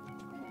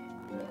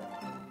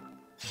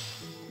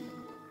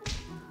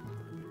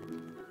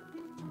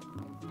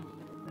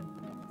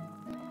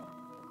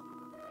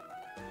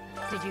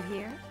 Did you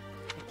hear?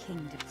 The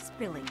kingdom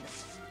spilling.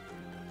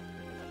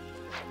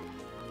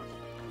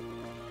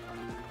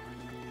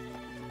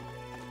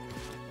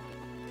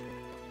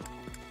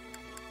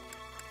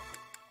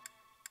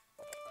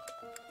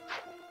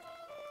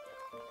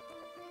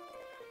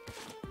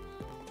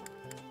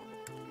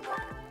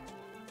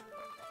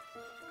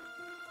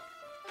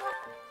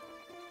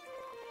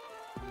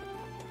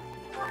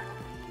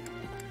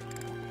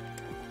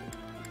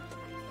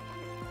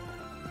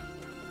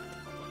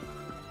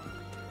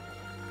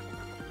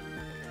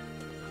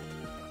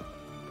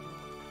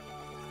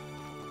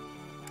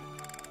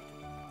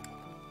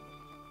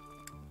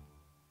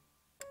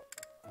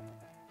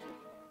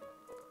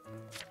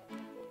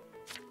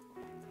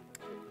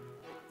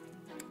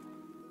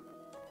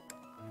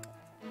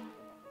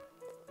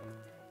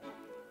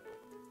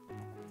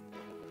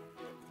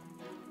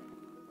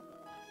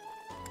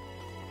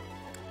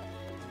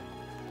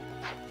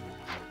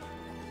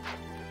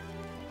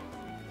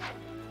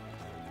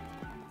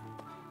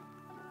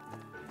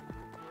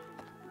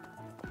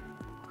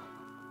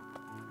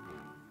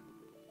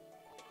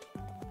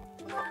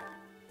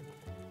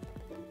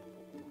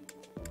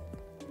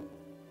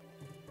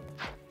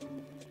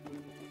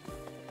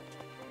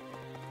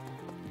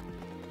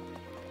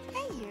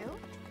 Hey, you.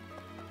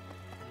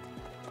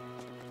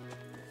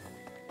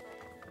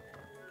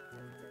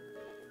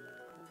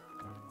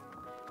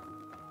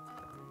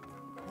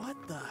 What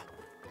the?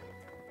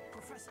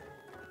 Professor?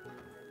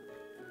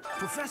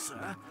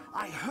 Professor,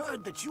 I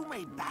heard that you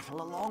made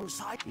battle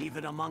alongside.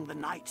 Even among the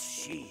knights,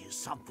 she is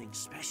something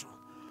special.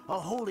 A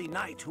holy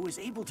knight who is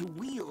able to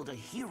wield a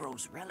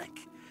hero's relic.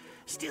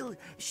 Still,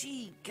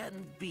 she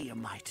can be a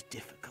mite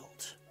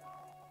difficult.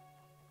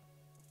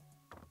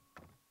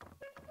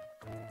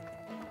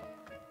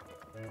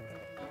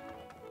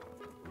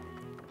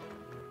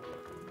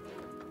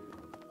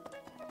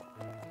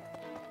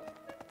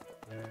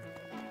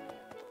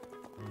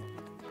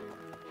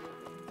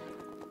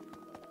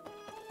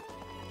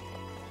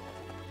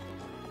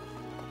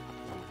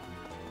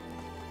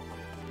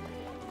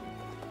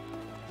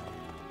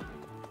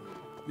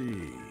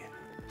 The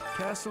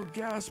Castle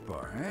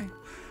Gaspar, eh?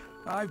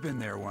 I've been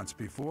there once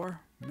before,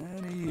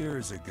 many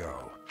years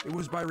ago. It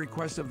was by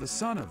request of the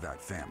son of that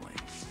family.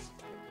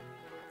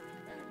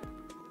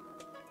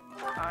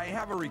 I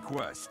have a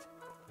request.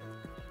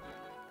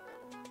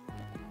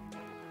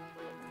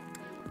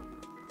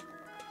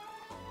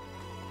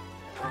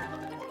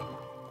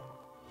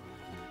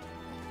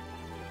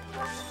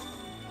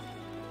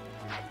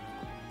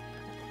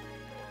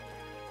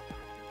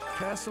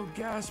 Castle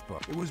Gaspar.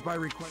 It was by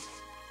request.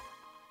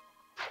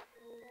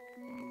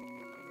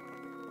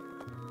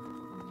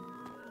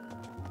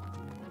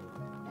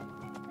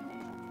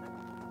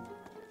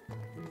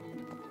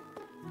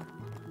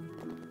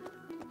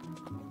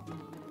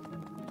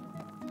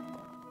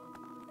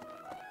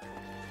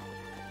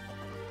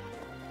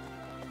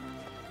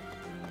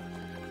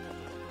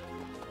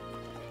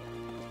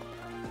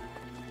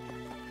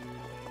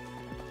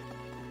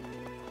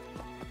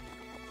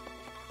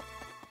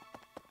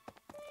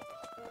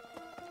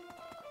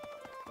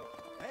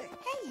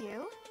 Hey,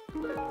 you.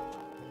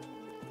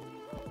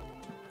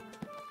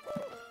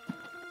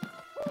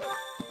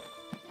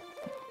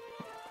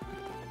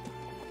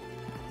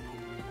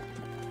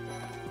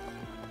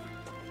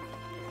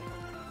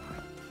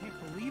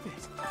 Can't believe it.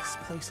 This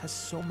place has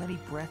so many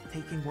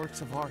breathtaking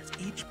works of art.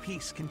 Each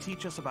piece can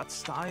teach us about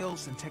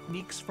styles and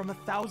techniques from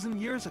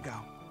 1,000 years ago.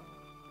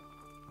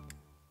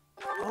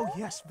 Oh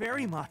yes,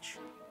 very much.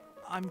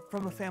 I'm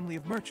from a family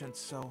of merchants,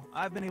 so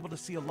I've been able to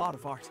see a lot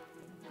of art.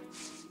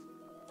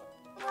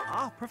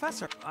 Ah,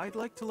 Professor, I'd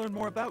like to learn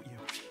more about you.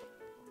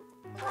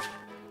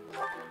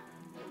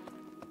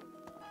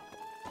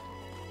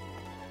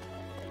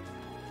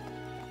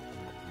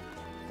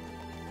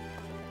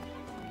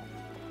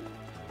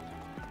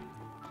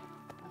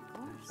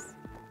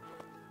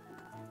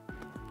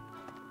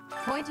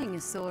 Pointing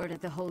a sword at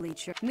the Holy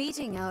Church,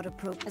 meting out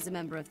as a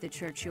member of the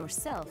Church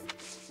yourself.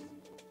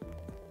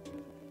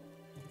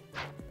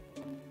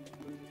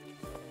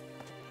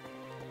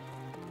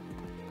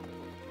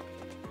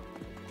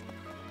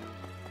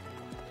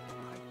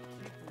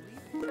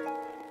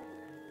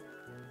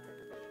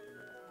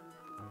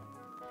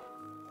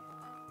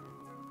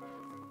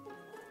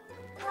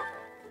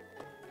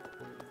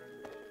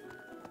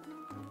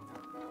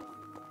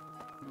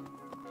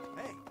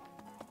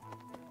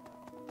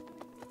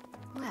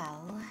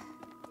 Well...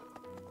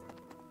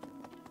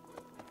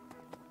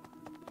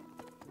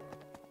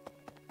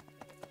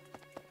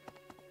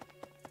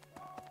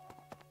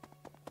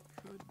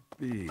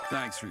 speed.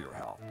 Thanks for your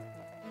help.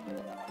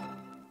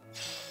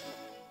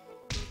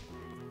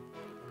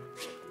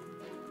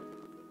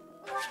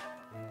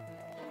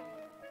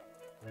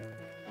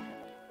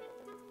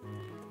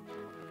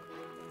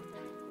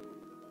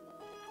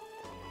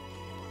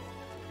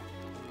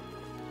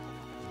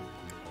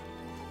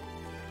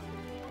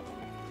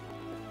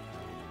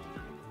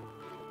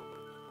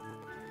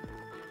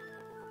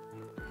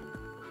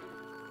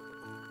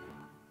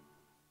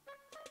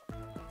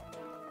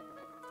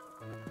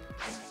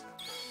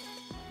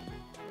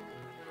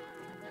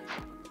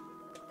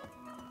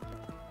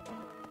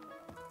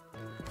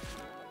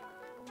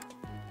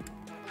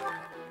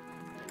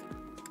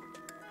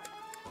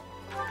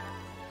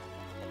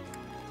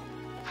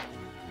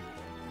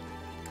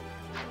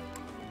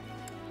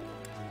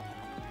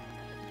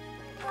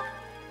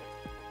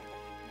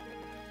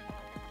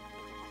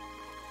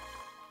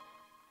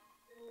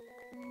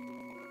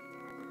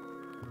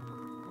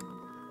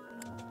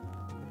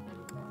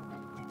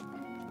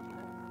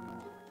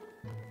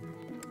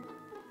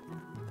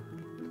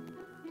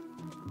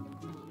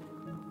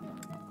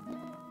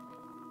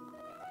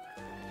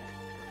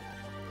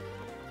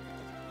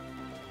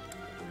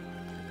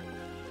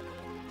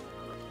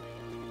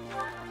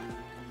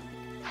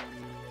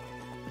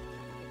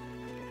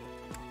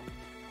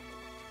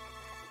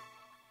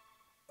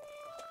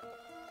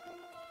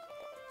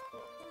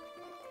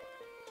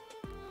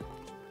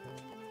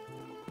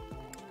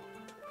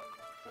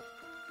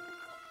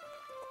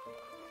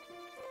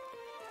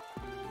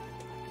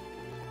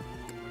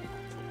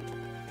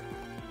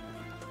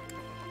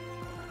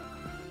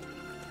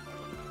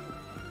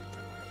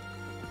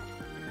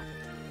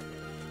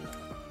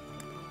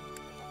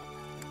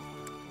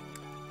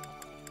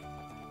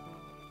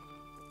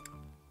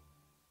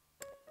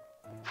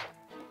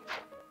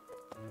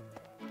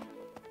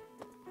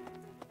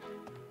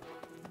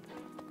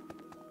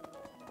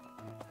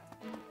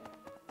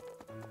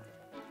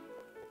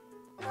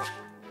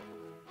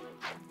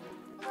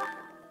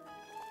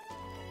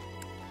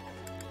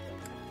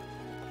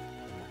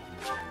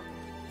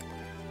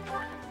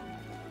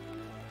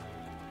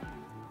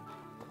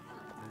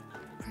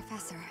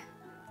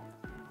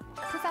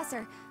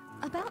 Professor,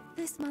 about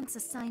this month's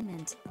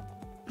assignment,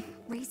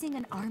 raising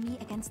an army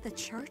against the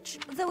church?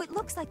 Though it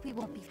looks like we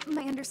won't be...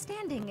 My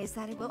understanding is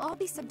that it will all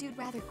be subdued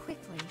rather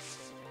quickly.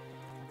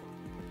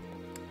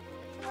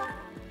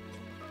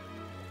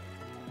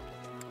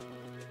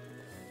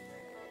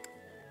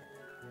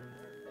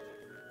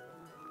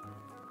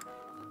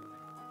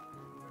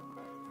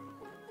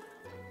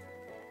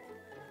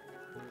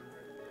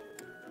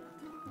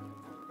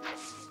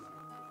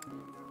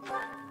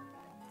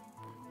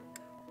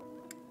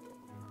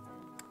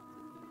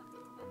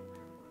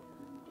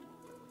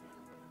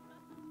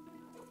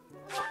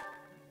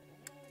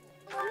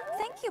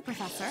 Thank you,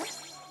 Professor.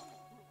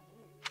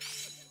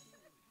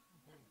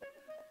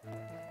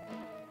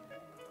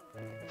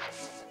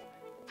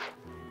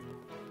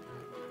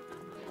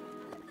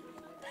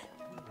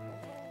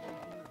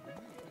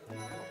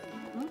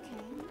 Okay.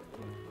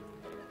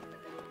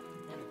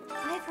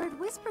 I've heard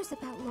whispers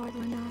about Lord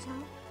Lenato.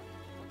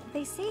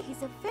 They say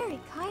he's a very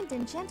kind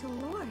and gentle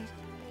lord.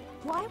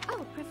 Why?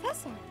 Oh,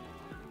 Professor.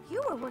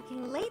 You were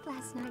working late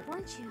last night,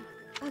 weren't you?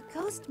 A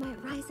ghost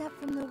might rise up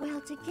from the well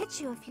to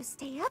get you if you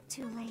stay up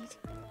too late.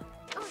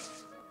 Oh.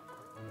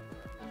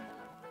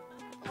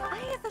 I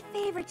have a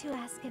favor to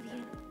ask of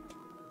you.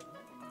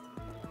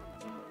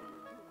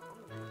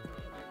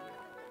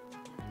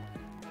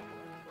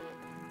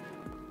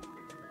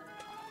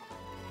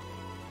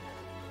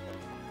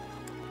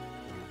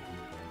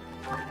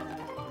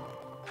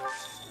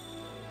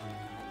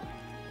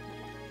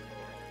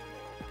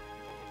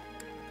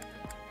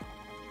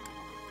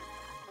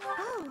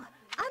 Oh,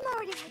 I'm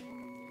already...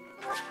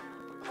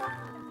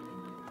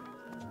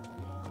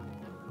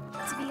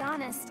 To be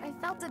honest, I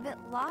felt a bit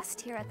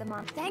lost here at the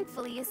Mont.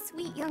 Thankfully, a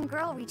sweet young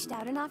girl reached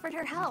out and offered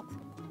her help.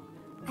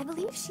 I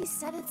believe she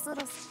said it's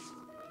little...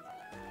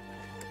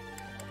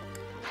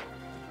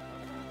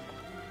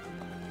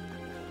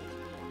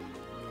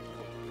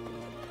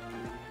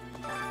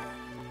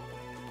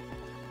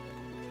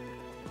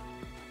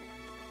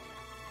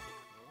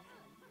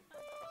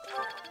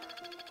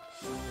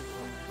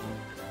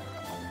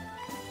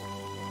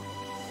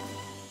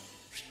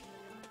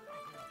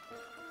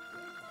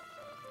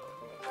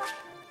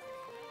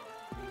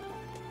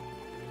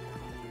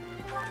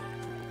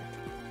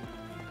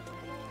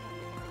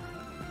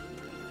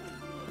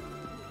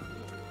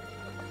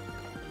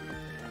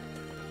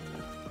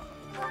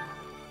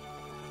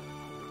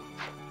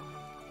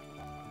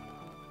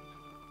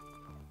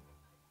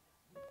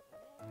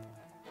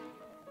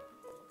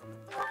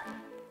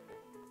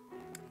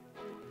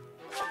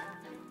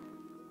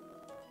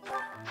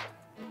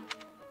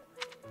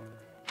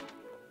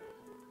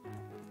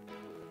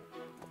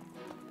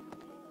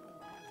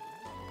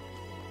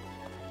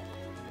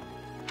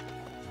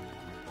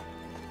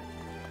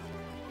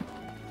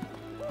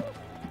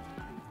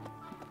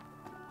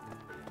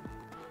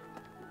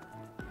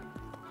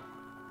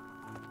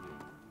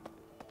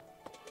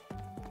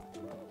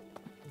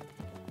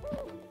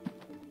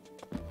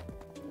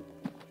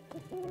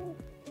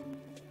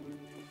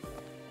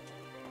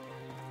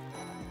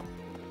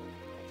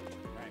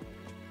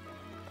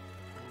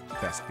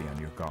 best be on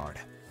your guard.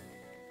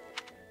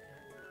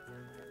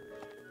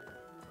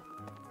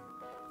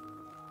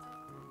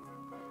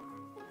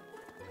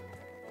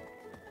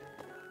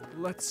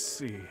 Let's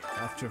see.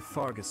 After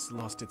Fargus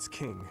lost its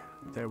king,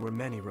 there were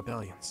many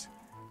rebellions.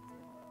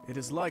 It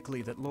is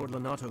likely that Lord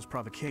Lonato's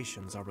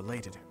provocations are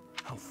related.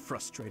 How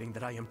frustrating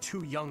that I am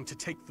too young to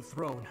take the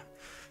throne,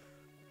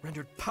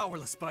 rendered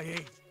powerless by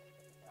age.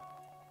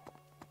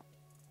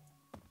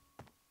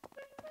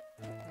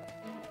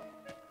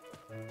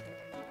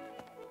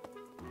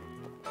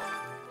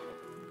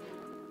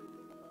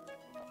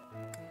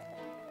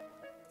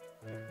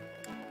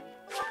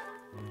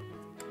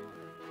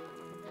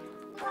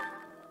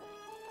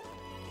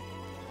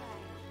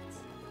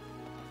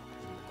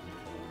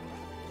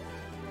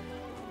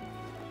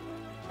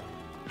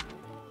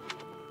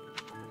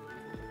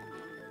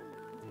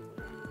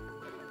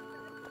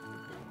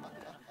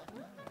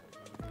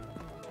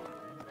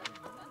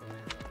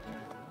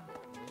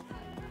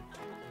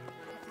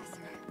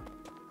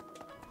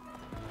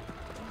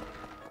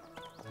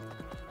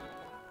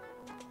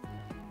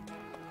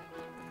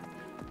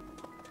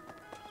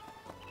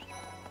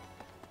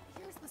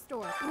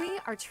 We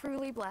are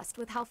truly blessed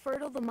with how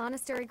fertile the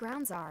monastery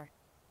grounds are.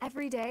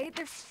 Every day,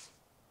 there's...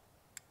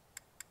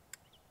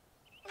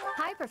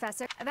 Hi,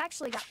 Professor. I've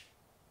actually got...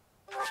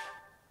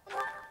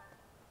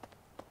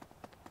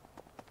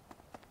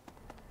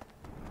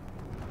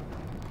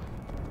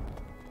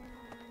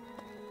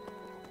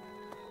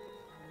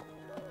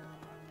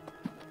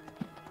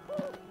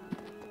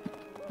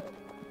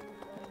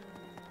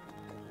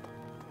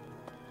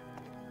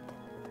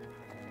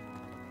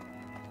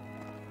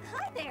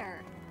 Hi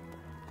there!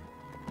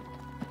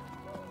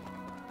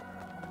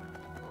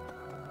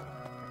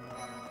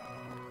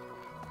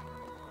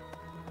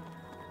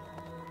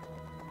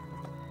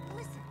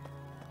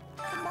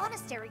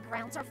 Monastery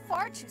grounds are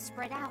far too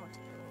spread out.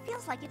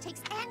 Feels like it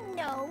takes... And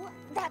no,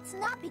 that's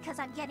not because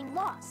I'm getting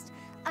lost.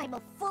 I'm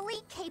a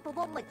fully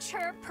capable,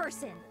 mature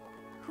person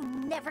who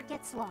never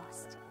gets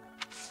lost.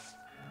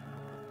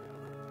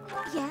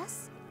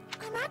 Yes?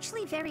 I'm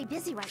actually very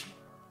busy right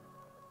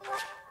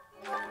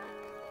now.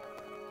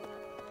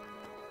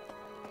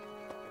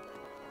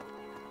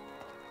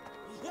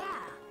 Yeah.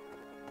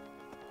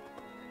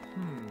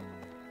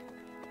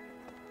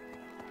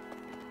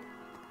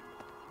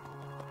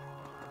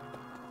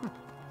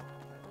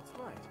 That's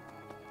right.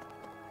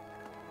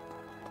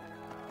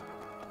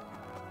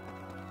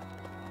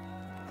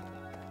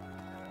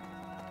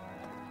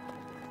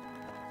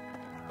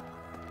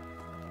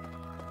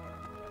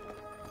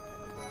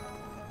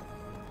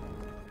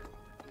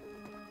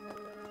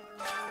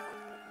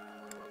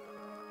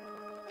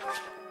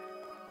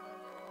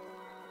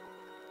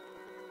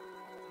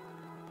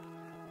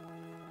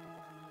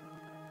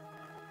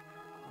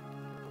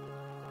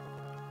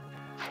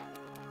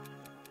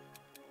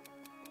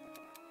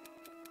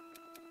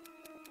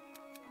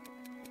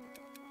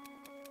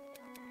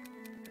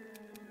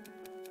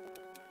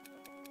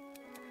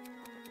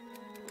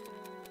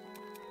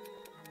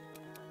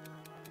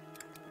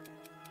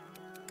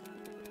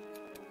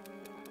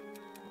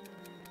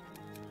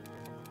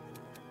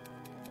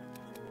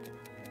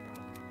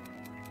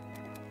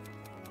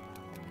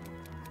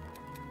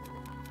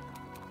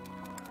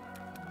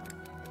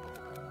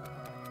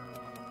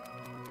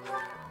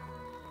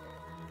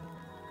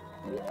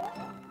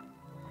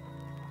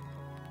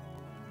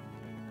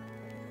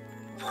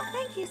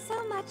 Thank you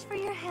so much for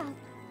your help.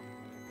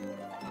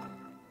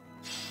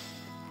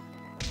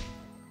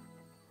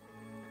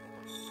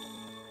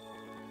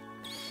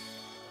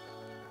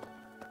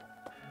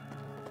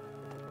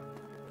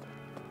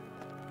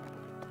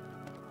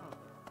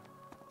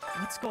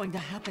 What's going to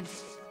happen?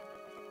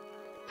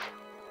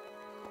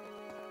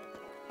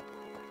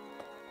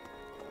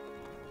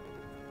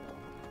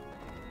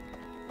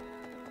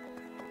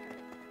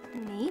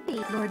 Maybe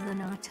Lord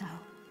Lonato.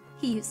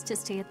 He used to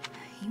stay at...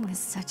 He was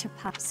such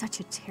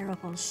a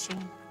terrible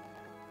shame.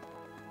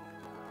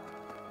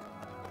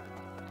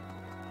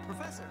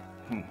 Professor!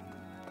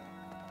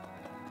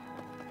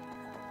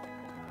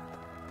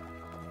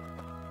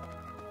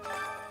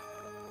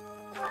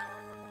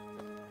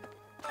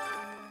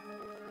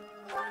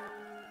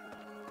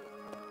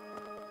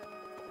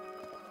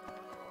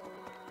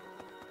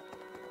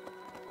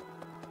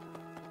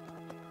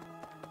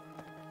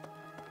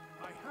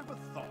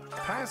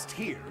 Past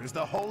here is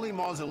the Holy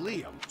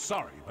Mausoleum.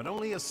 Sorry, but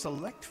only a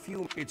select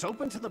few... It's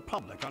open to the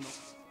public on...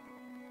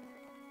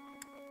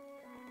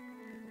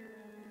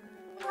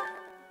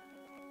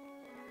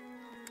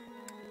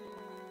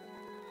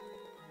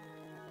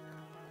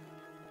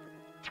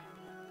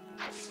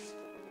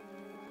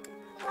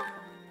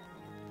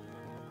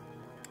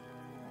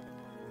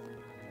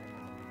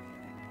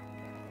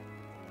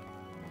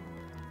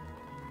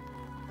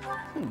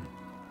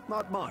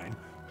 Not mine.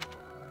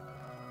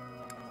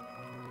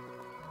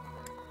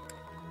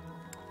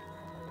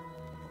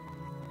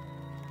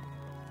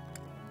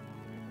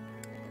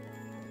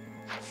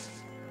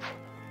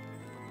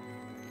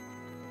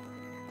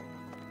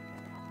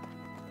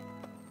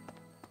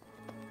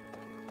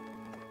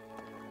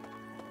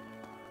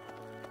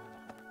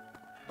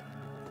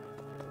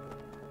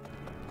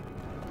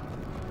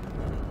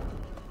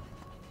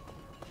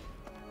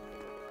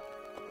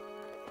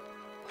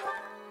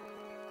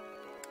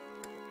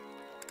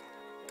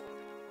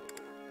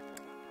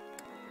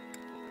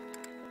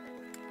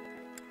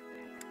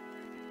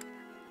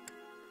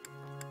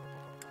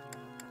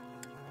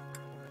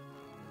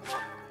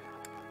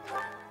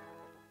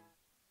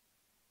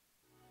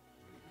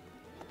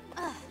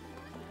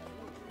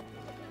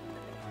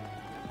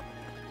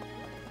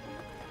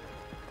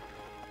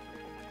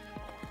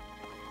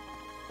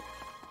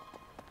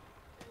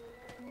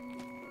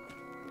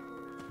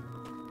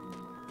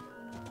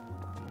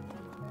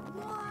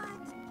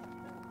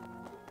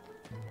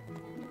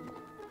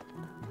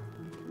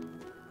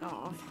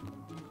 Oh.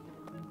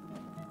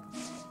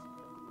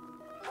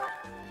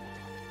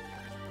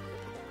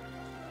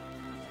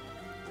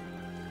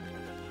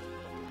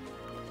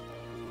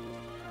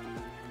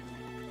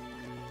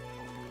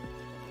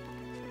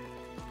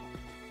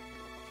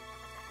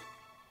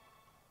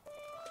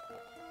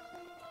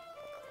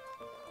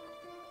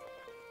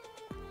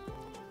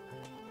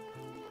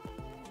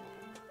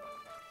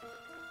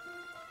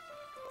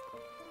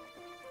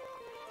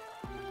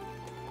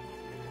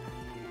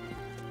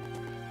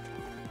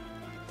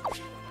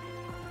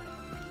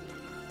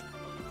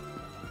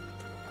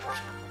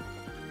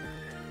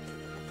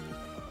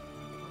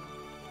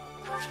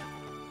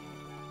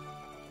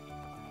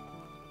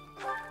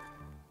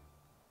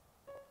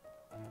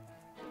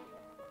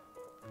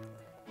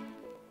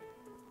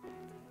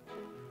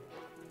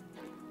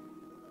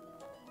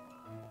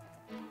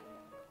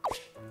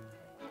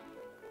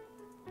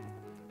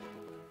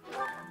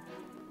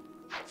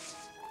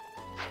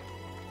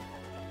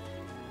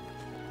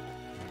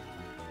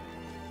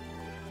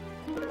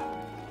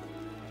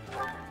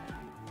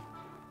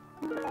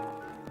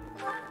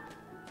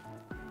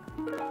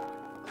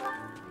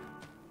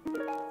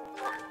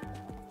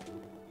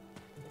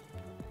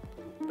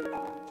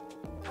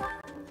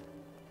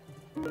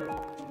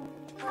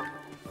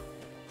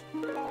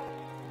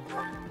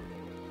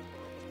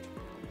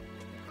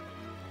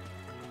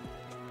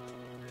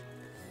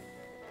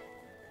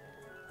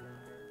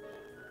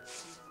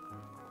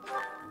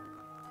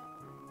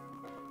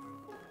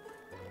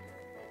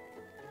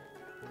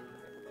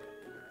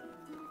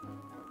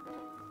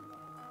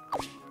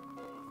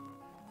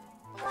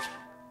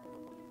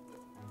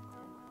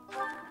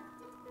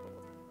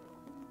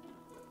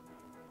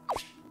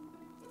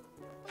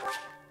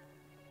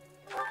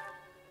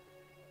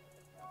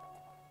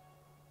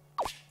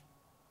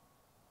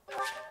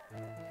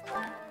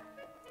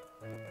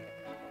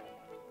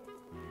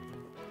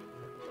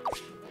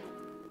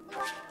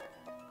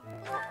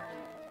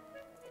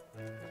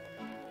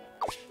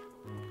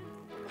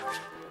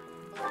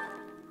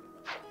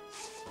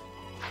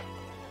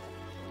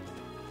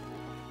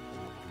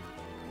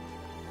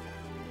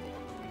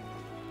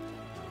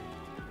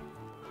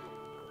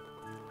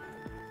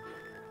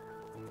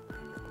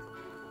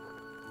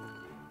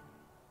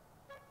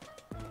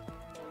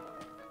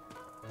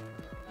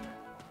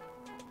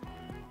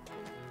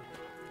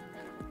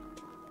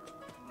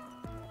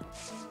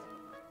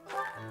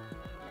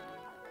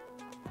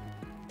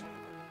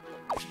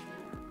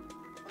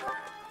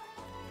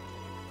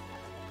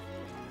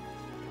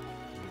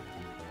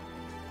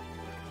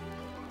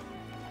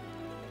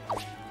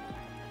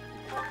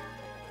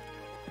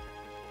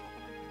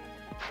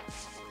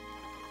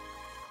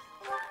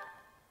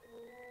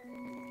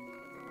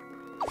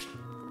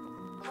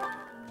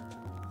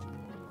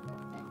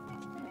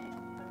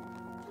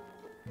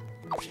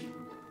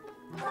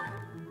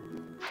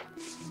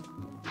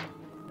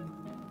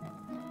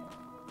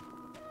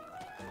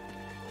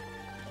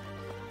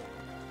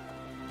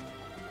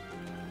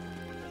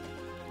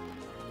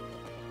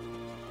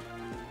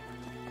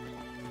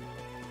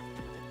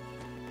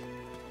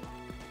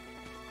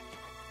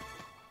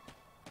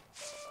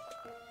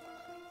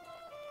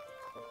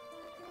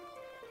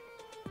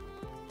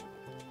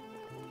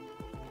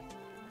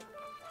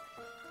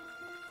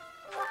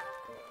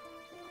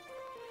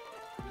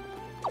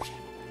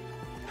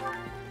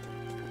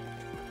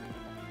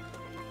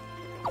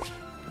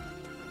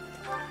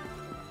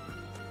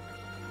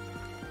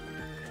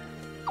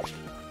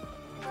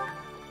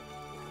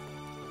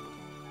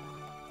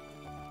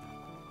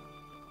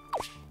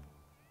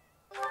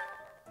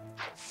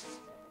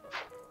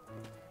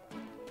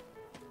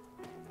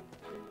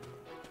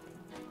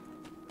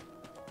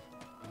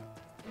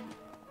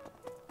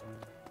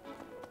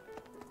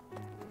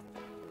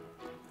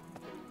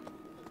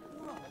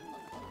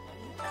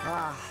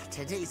 Ah,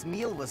 today's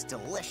meal was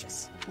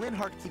delicious.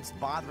 Linhart keeps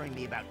bothering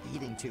me about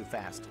eating too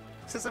fast.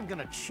 Says I'm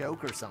gonna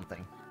choke or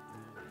something.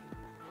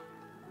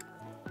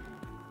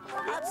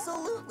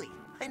 Absolutely!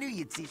 I knew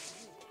you'd see.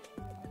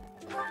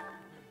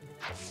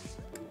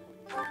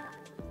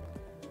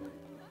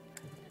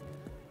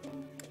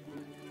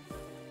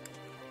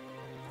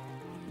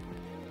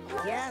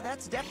 Yeah,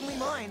 that's definitely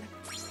mine.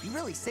 You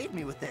really saved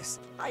me with this.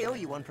 I owe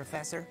you one,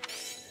 Professor.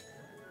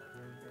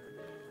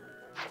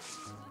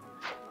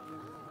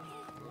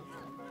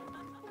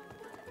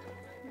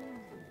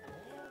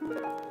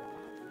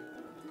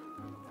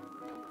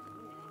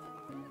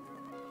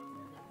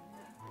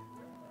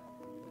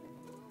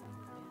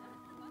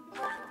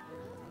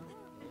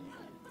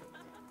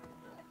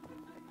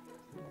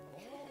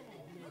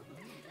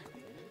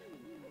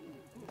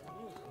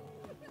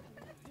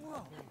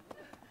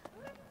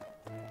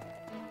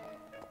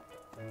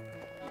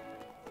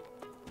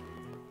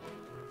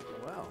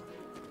 Well,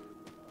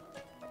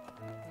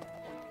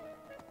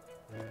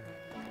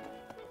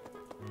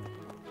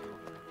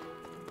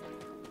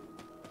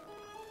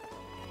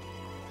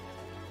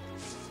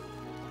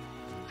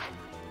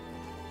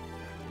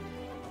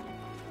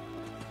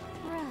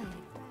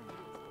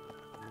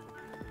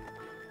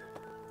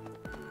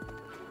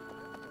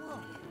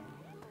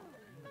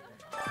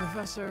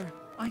 Professor,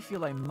 I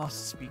feel I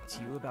must speak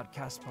to you about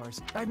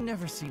Gaspar's. I've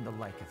never seen the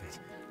like of it.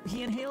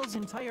 He inhales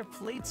entire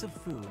plates of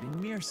food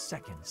in mere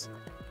seconds.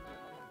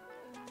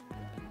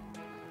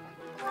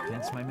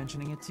 Hence my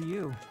mentioning it to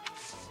you.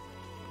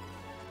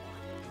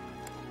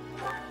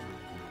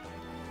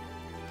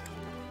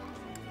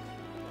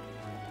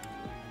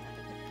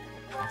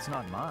 It's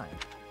not mine.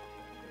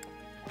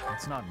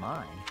 It's not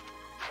mine.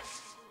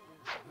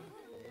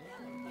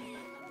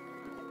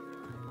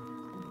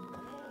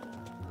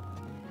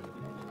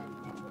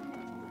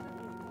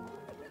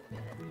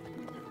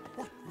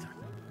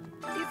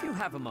 If you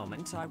have a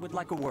moment, I would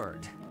like a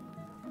word.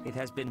 It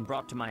has been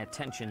brought to my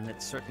attention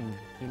that certain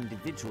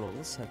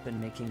individuals have been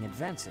making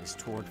advances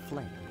toward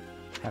Flame.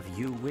 Have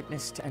you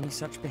witnessed any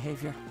such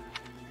behavior?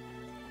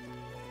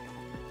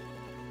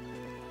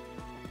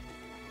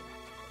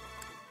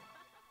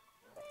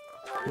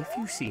 If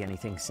you see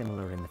anything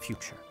similar in the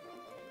future,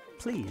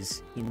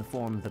 please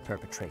inform the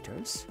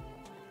perpetrators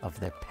of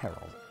their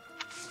peril.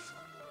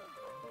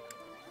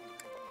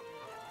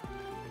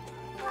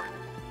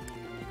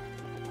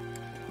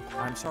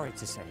 I'm sorry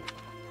to say.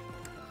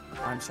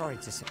 I'm sorry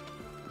to say.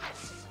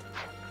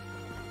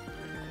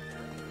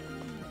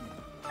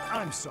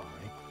 I'm sorry,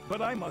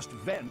 but I must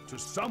vent to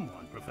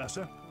someone,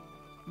 Professor.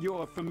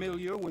 You're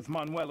familiar with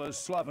Manuela's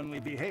slovenly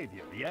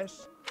behavior,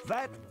 yes?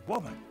 That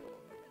woman!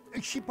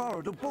 She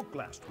borrowed a book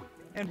last week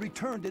and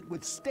returned it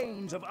with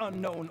stains of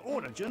unknown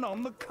origin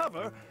on the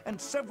cover and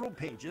several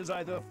pages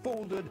either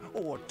folded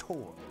or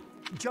torn.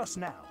 Just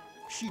now,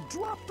 she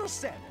dropped a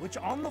sandwich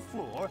on the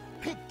floor,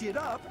 picked it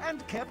up,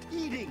 and kept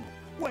eating.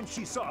 When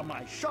she saw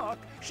my shock,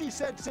 she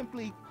said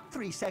simply,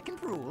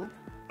 3-second rule.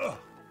 Ugh.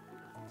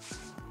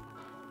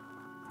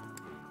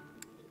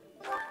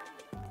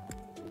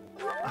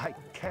 I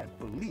can't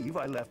believe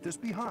I left this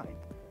behind.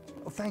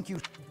 Oh, thank you.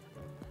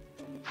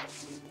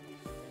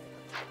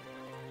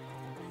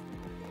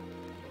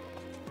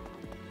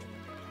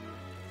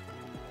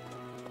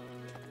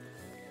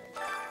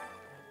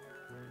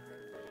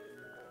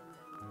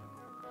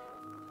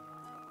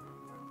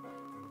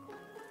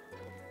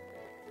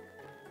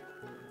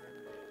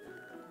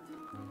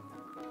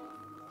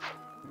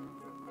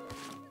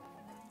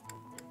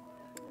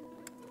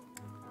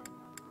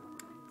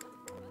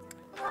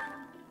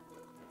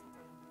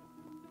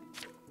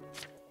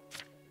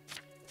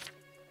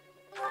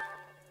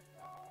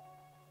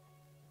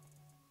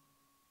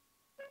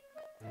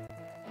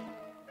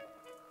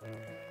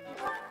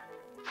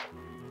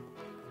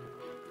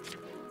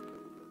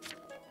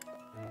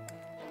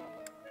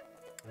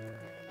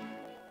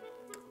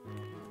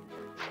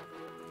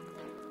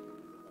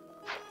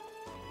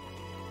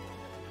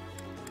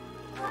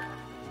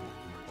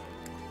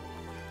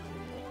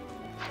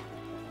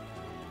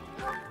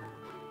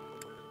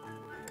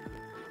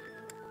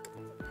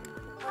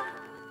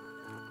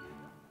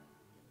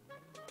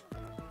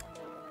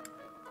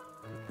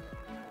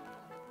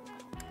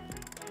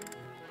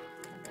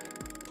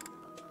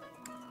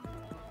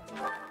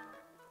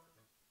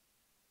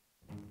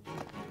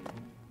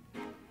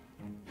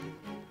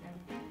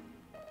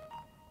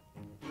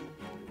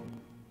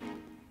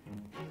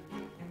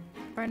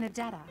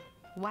 Bernadetta,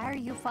 why are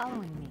you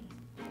following me?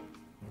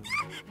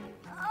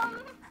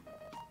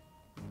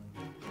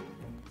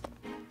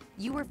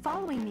 You were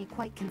following me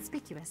quite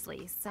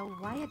conspicuously, so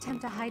why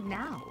attempt to hide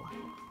now?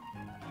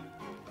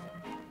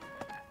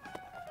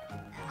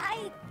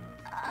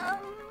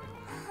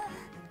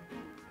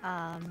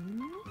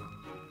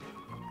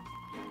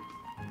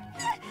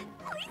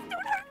 Please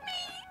don't hurt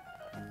me!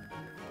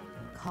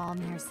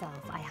 Calm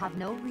yourself. I have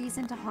no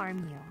reason to harm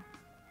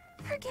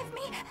you. Forgive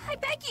me, I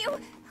beg you!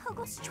 I'll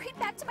go straight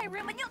back to my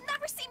room and you'll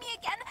never see me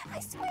again, I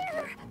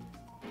swear!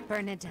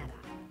 Bernadetta.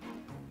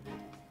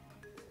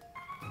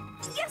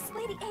 Yes,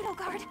 Lady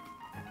Edelgard!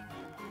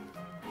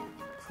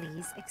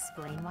 Please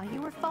explain why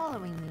you were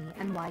following me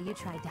and why you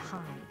tried to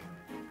hide.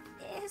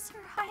 Is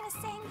Her Highness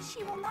saying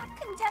she will not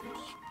condemn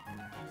me?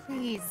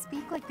 Please,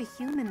 speak like the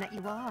human that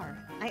you are.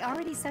 I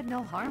already said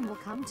no harm will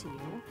come to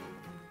you.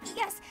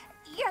 Yes,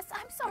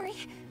 I'm sorry.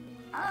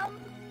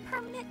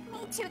 Permit me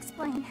to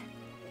explain.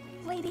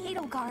 Lady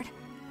Edelgard,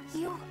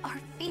 you are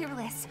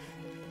fearless.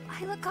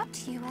 I look up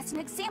to you as an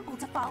example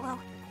to follow.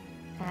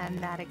 And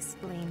that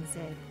explains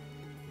it.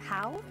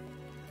 How?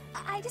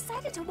 I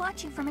decided to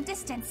watch you from a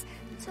distance,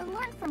 to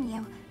learn from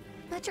you.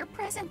 But your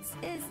presence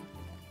is,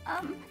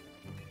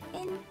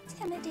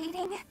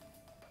 intimidating.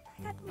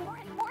 I got more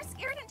and more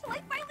scared until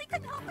I finally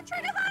couldn't help but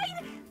try to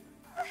hide.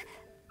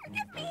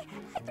 Forgive me,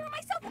 I threw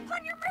myself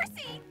upon your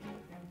mercy.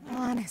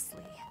 Honestly.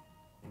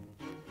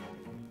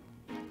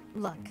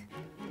 Look,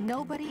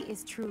 nobody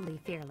is truly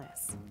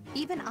fearless.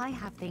 Even I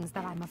have things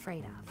that I'm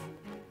afraid of.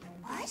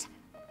 What?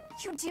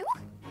 You do?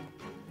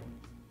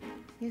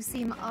 You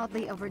seem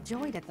oddly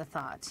overjoyed at the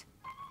thought.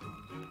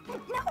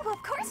 No,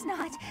 of course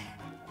not.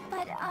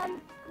 But,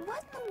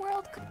 what in the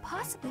world could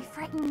possibly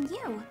frighten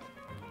you?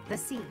 The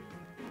sea.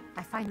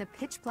 I find the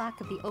pitch black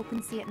of the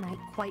open sea at night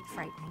quite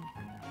frightening.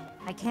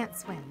 I can't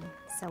swim,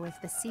 so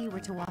if the sea were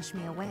to wash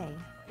me away,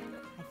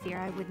 I fear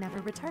I would never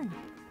return.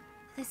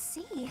 The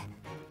sea?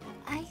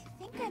 I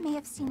think think I may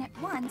have seen it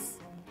once.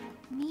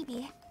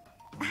 Maybe.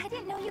 I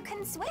didn't know you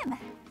couldn't swim.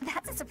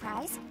 That's a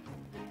surprise.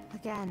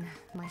 Again,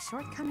 my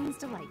shortcomings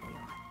delight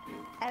you.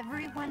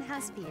 Everyone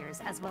has fears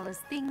as well as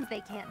things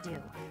they can't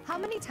do. How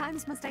many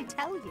times must I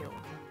tell you?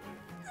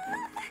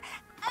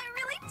 I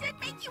really did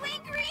make you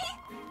angry!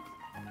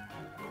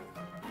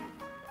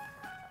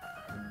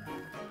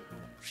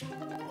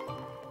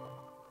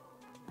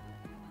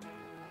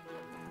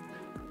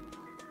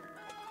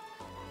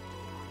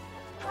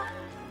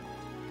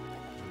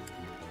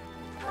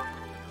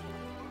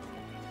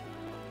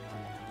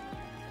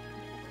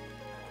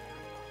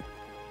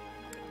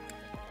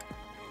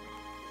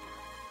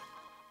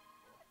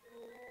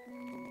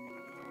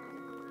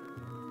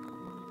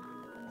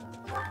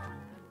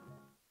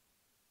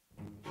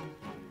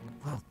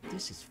 Well,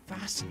 this is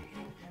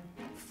fascinating.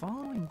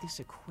 Following this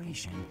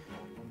equation...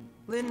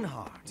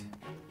 Linhardt.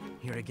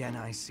 Here again,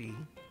 I see.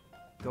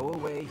 Go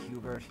away,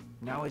 Hubert.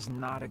 Now is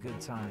not a good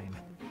time.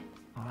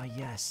 Ah,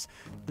 yes.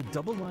 The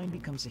double line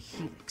becomes a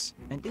helix,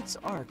 and its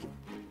arc...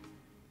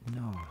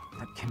 No,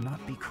 that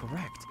cannot be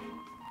correct.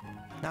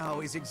 Now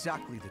is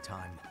exactly the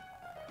time.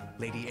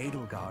 Lady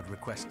Edelgard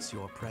requests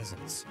your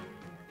presence.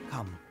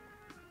 Come.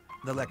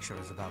 The lecture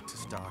is about to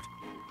start.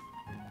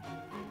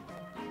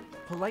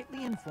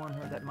 Politely inform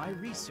her that my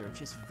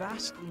research is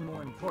vastly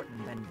more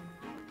important than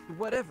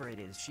whatever it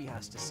is she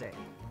has to say.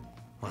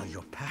 While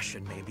your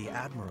passion may be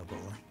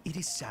admirable, it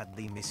is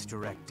sadly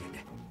misdirected.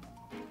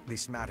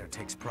 This matter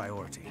takes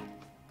priority.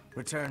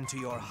 Return to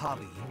your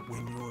hobby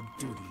when your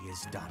duty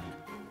is done.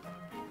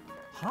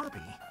 Hobby?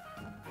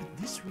 But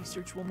this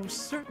research will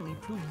most certainly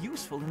prove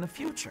useful in the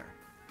future.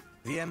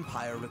 The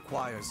Empire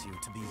requires you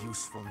to be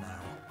useful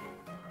now.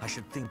 I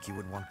should think you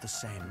would want the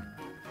same.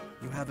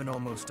 You have an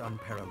almost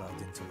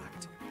unparalleled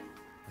intellect,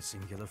 a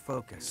singular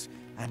focus,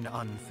 and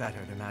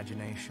unfettered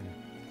imagination.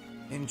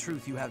 In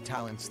truth, you have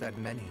talents that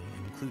many,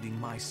 including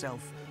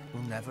myself,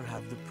 will never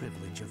have the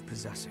privilege of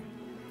possessing.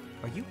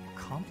 Are you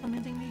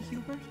complimenting me,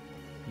 Hubert?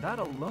 That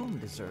alone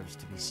deserves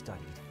to be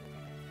studied.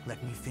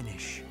 Let me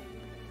finish.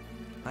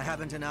 I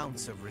haven't an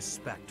ounce of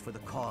respect for the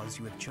cause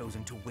you have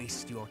chosen to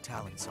waste your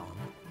talents on,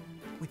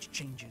 which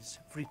changes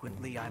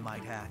frequently, I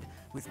might add,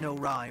 with no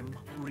rhyme,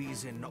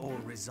 reason, or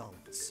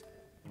results.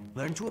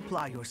 Learn to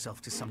apply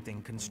yourself to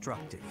something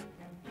constructive.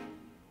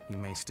 You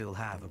may still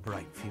have a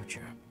bright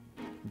future.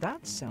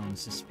 That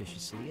sounds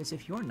suspiciously as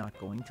if you're not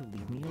going to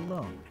leave me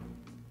alone.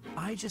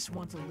 I just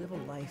want to live a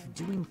life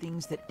doing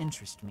things that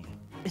interest me.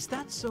 Is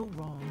that so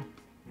wrong?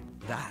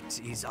 That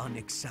is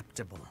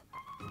unacceptable,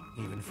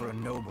 even for a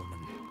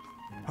nobleman.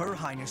 Her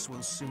Highness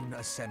will soon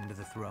ascend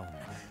the throne.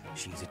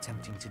 She's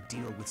attempting to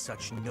deal with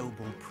such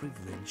noble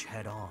privilege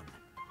head-on.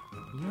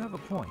 You have a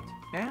point,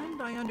 and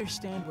I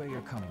understand where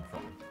you're coming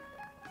from.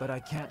 But I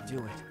can't do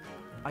it.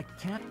 I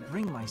can't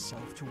bring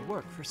myself to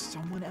work for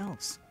someone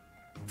else.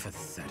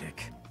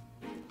 Pathetic.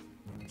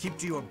 Keep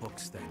to your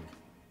books, then.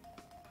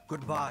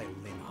 Goodbye,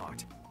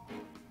 Linhardt.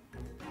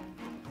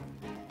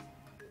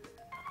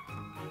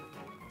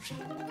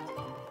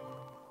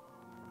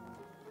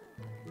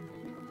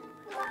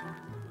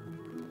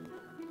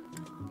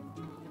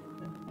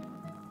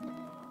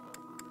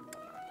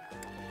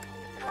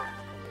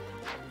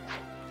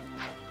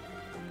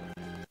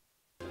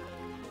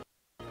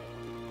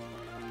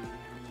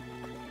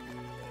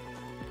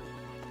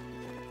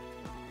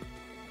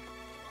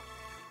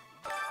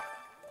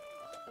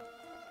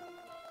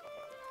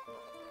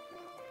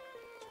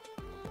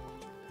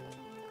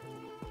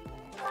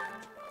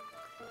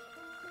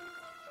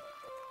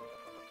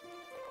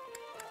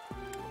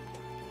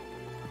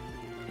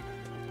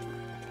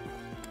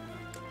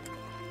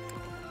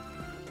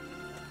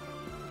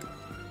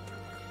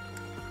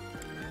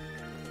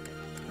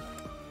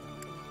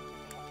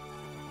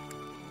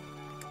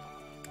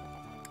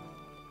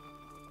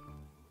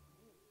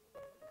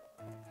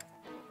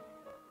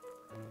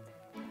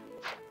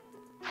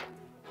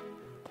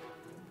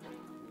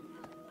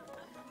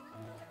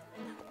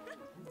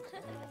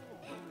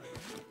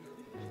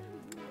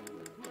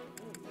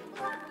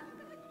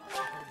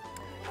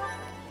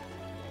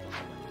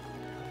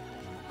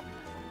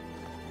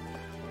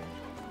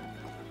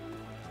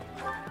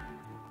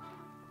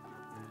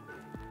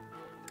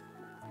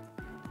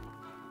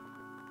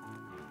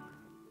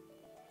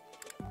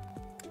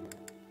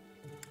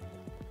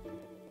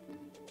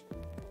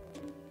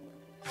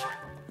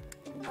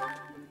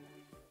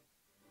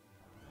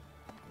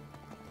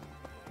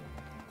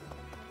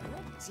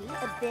 Deep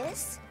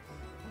abyss?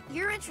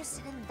 You're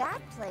interested in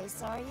that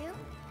place, are you?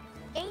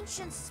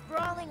 Ancient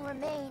sprawling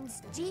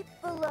remains deep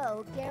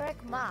below Garrick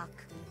Mach.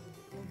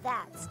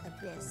 That's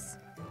abyss.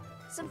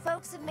 Some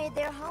folks have made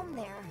their home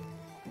there.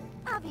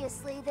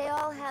 Obviously, they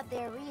all have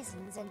their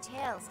reasons and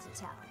tales to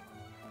tell.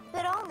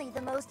 But only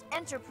the most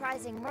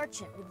enterprising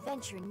merchant would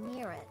venture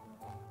near it.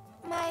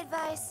 My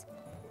advice?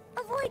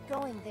 Avoid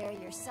going there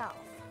yourself.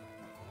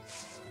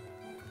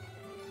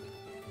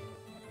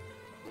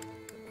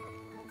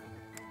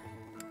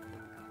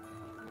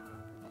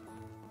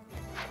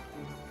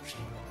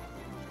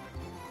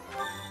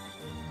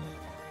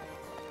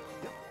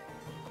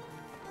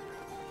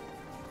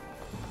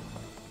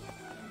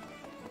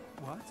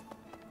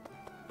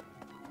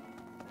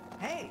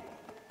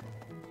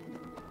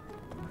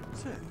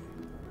 Say,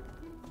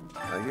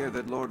 I hear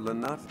that Lord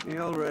Lanat, he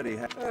already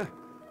ha-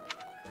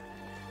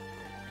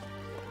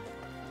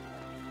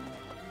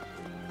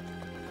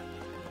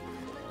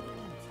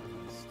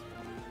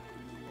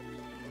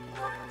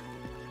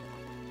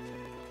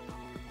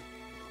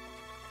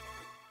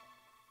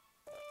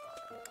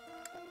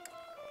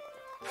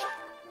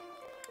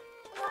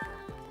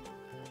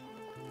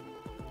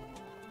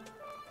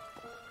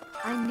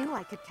 I knew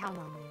I could count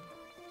on you.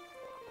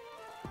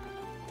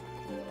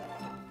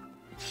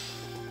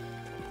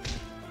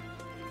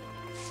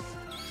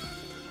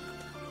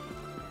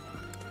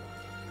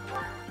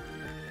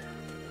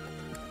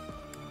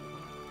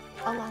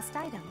 A lost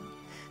item.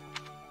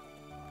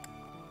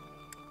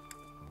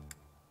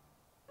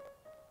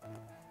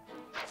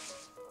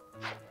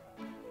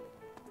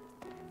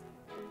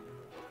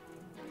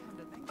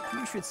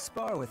 You should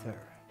spar with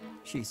her.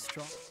 She's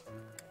strong.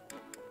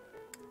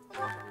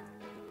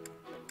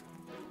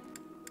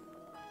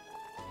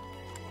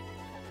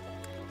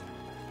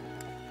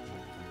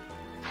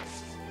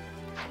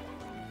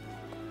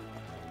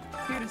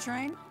 Here to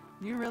train?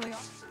 You really are.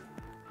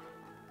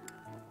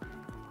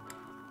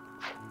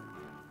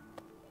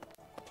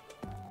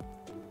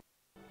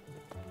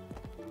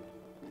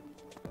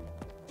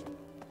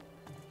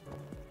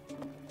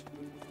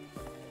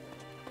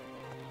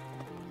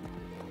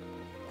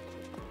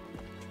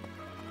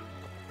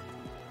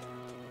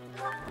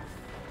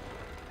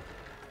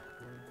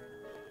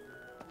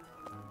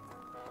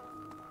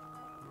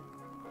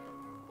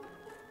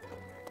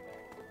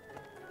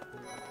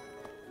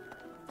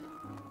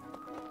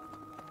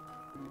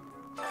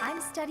 I'm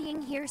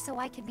studying here so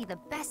I can be the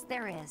best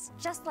there is,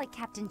 just like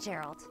Captain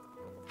Gerald.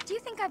 Do you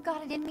think I've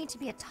got it in me to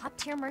be a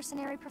top-tier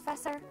mercenary,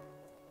 Professor?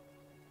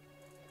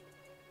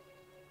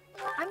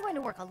 I'm going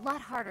to work a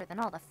lot harder than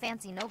all the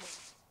fancy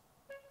nobles.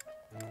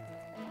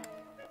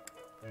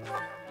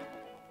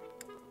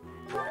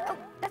 Oh,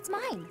 that's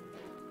mine!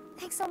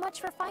 Thanks so much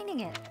for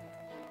finding it.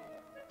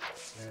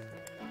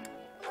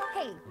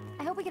 Hey,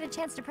 I hope we get a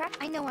chance to practice.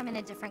 I know I'm in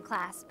a different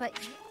class, but...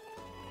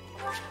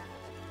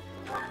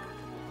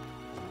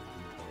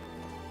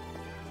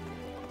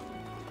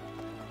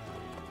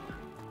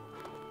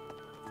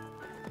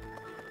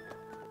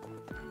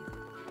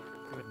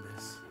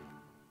 Goodness.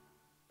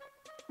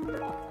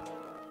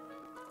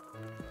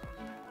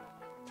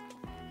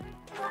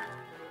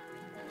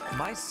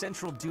 My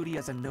central duty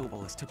as a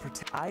noble is to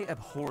protect. I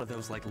abhor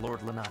those like Lord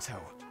Lanato,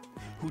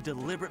 who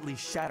deliberately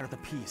shatter the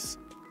peace.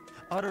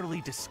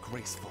 Utterly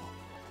disgraceful.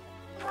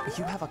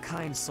 You have a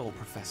kind soul,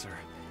 Professor.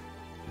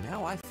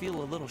 Now I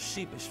feel a little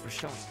sheepish for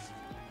showing.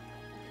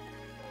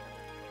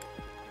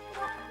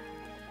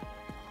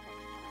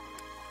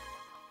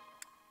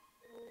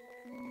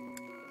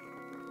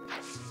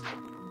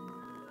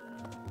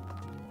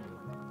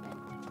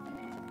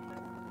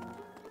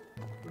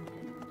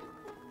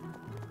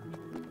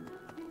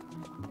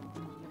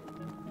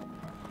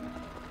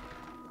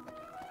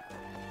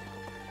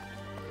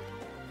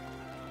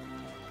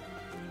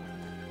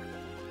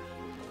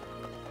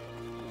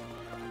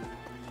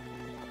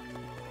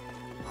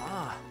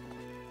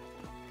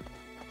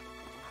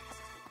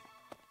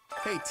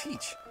 Hey,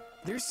 Teach.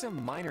 There's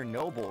some minor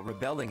noble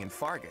rebelling in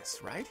Fargus,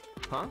 right?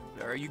 Huh?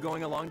 Are you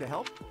going along to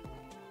help?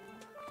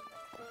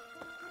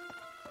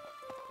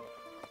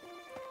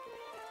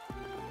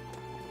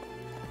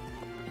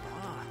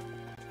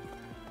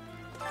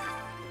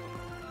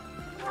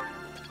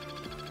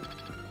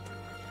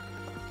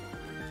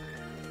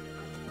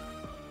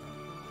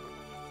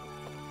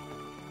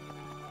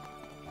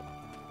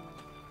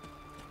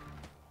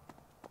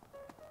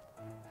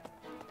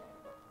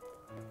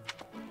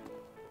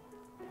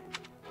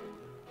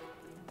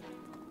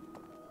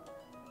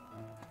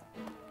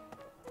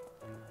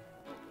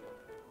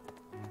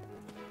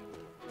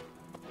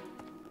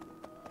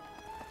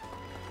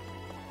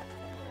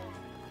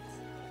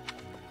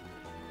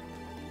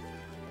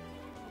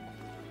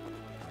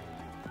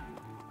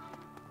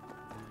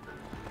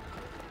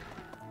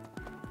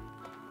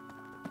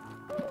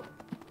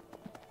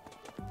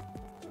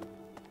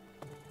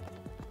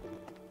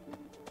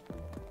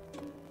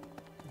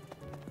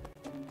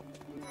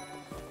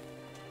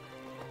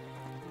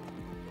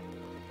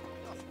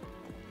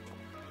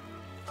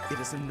 It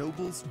is a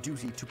noble's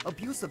duty to...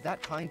 Abuse of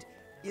that kind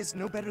is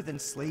no better than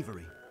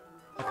slavery.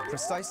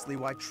 Precisely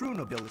why true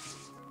nobility...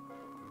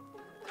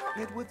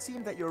 It would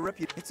seem that your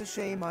reputation... It's a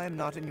shame I am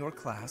not in your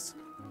class,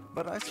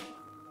 but I...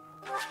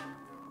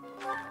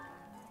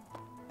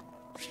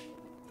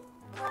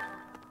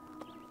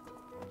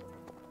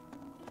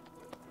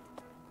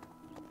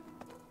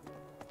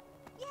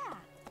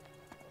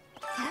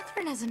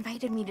 Catherine has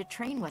invited me to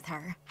train with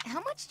her.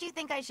 How much do you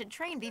think I should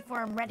train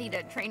before I'm ready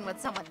to train with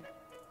someone?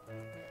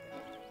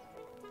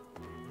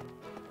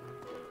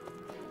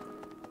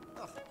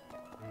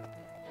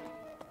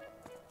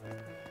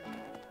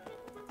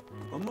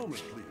 A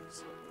moment,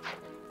 please.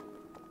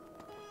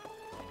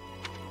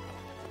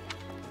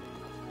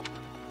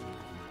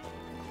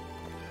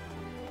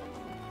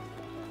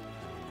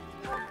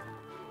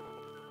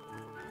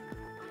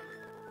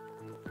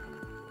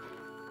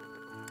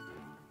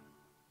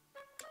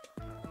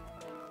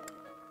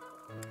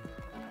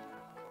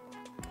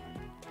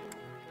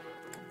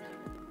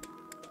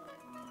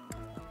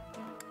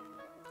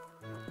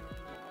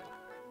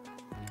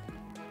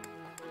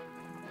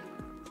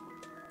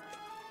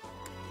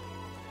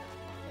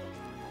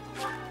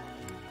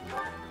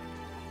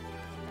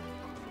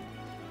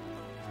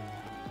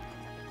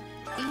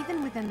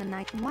 Even within the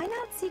night, why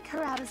not seek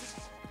her out as...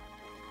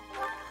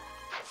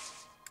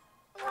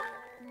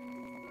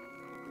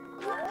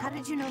 How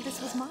did you know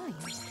this was mine?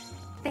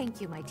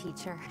 Thank you, my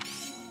teacher.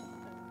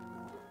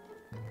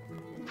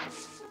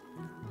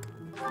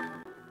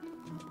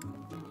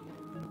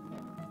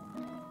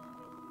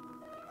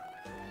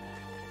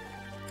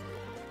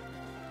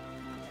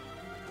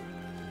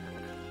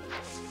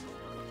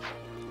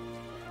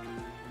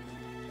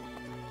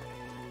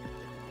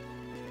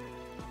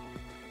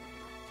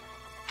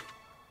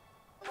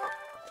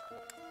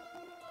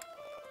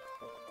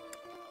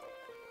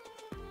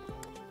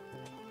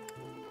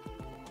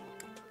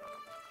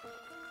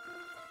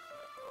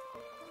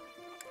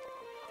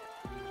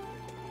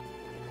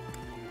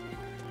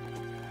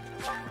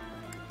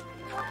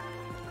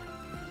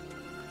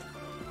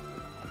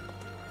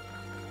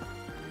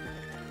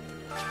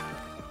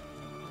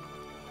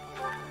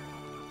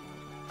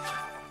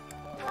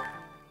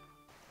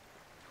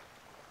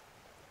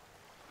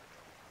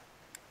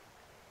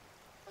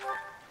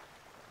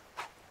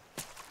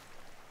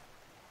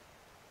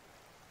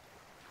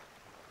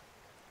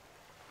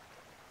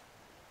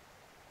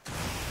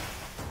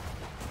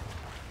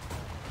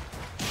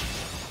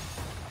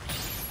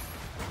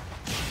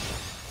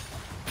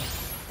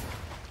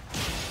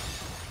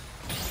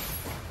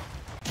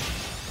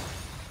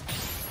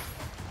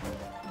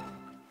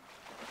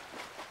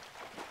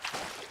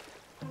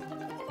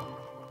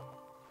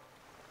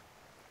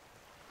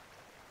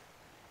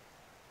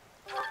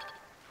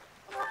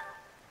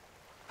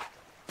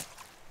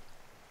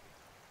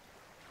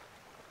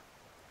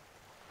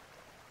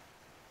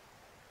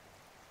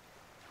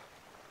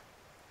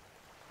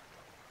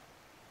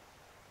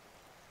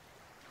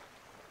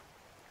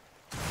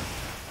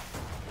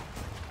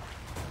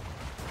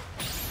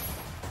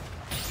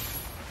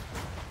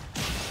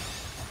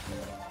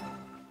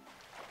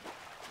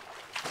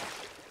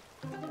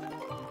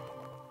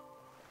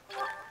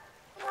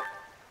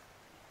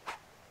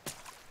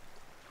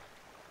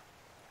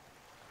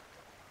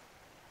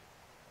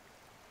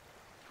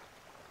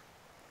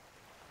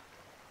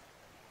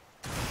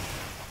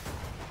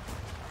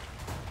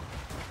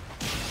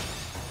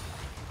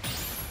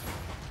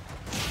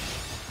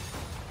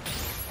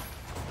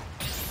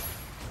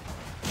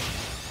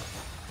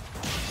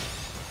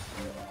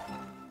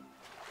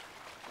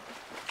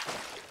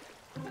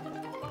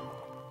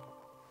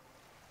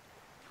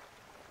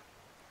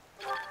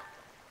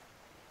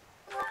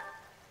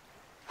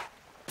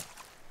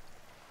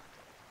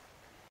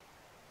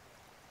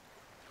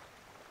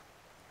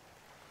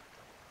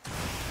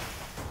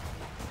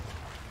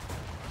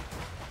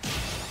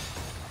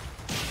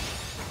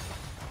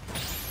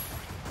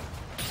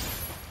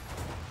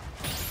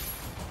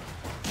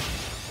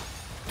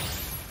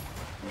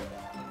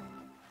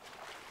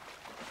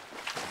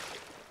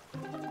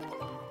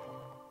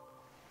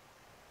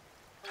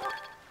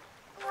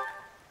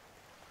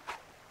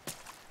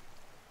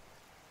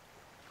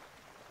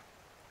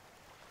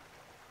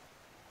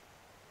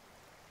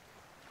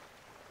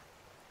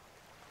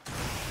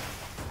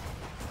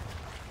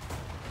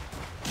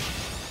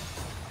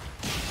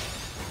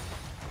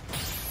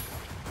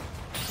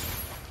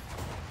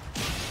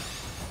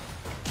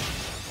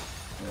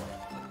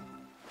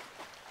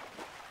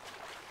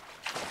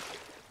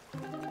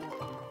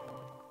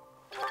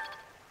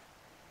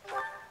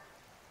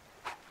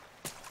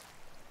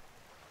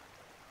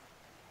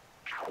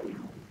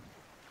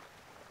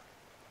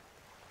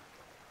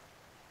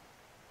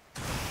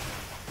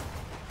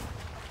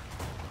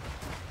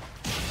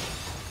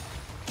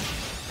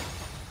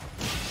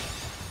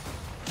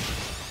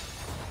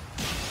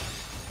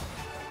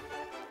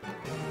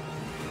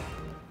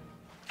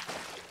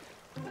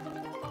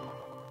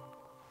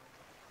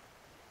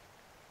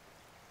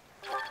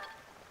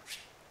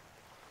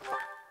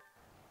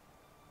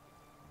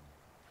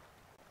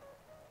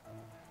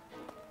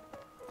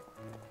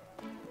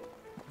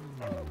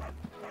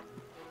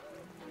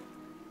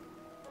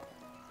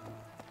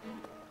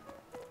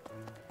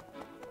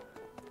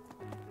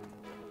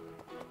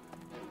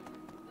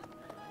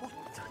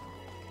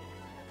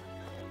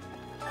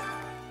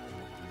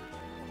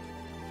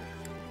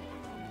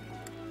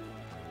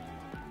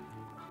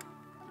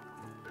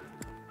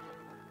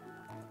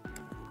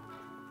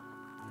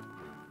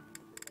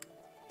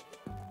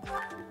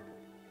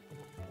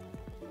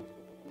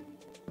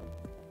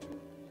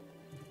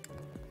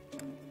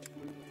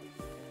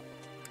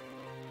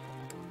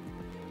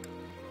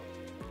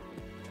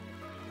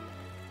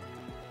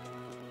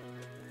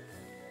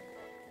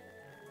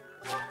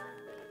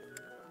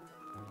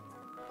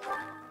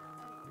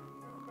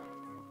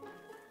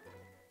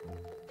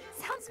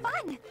 Sounds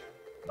fun!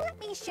 Let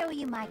me show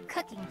you my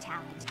cooking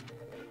talent.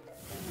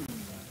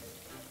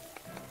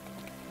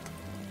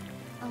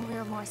 A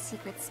little more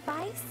secret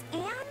spice,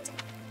 and...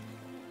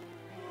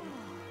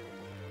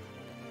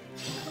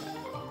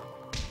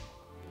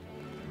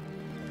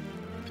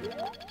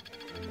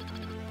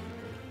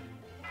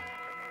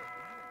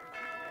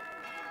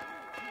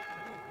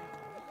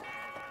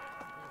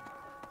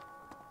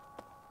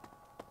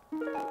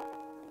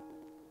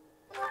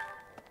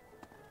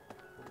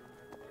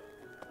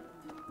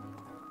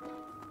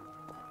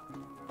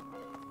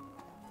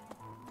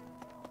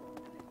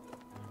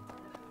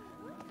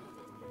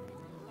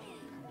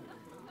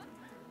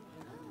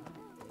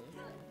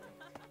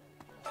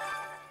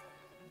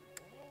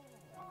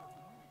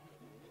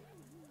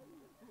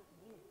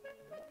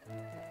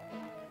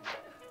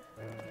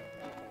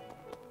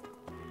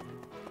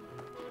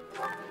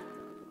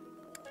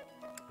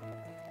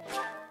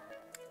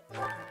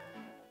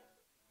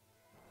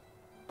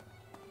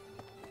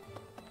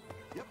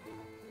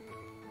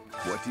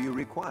 What do you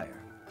require?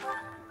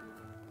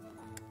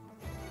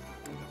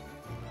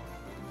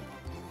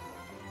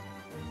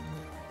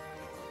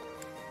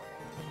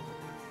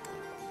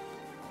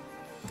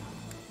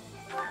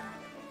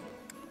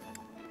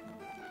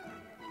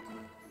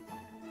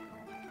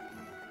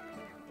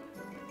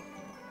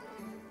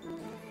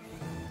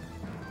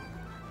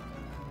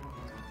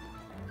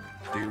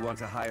 Do you want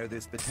to hire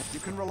this battalion? You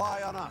can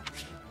rely on us.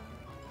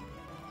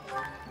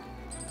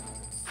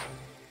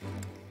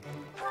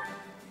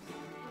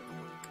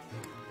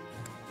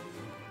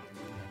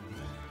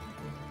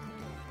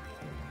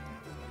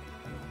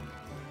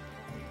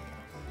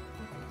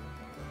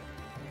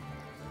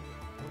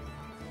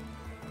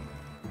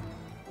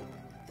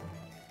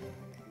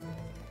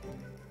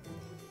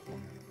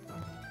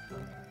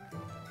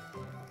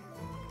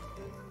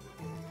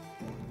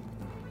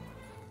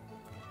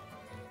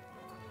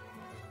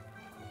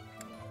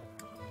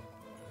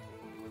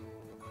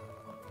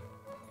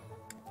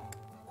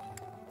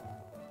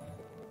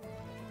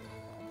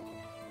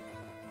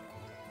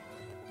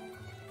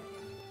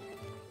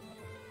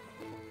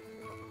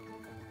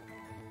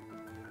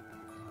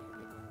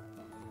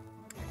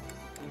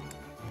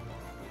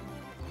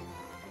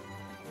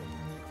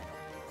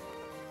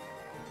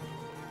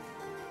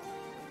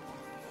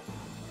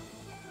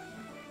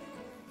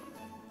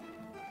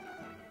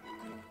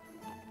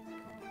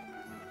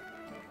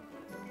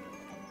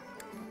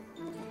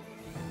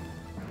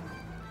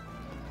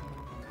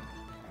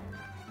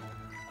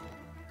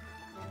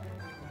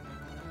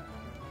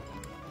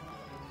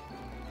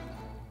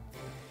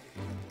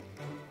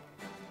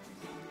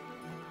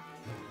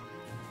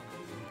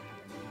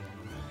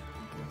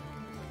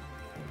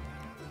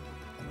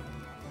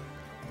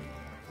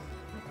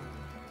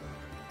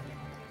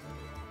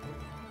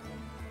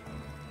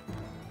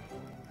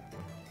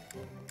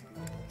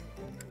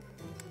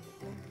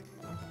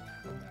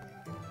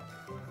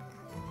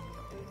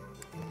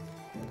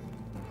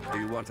 Do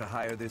you want to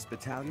hire this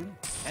battalion?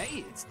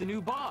 Hey, it's the new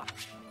boss.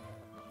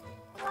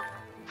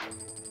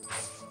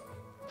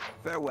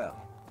 Farewell.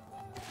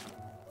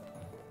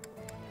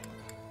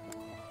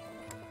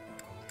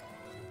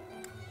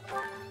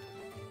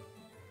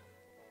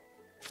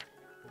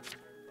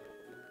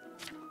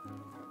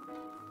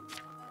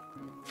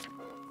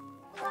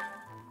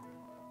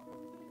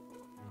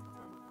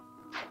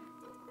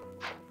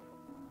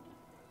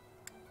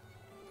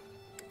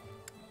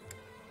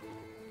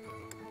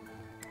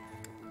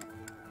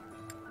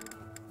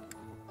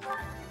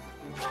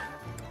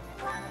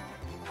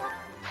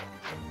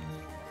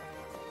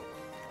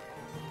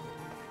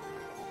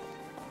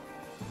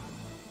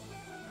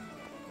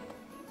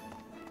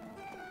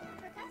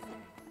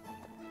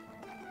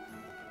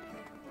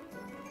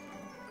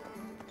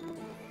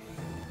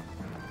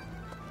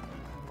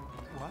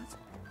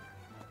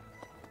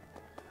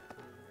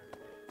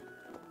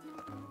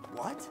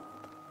 What?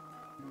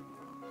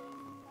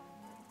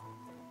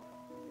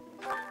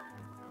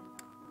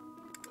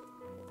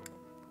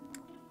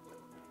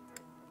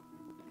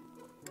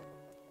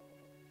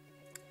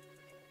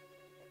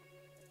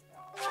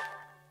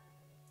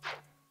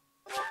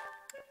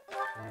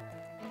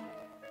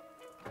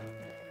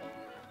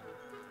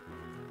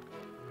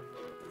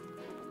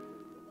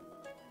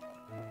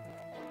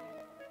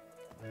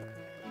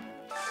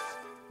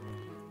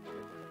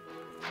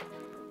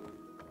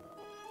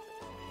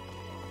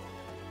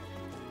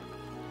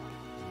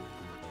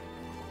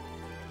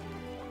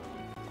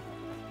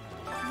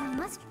 You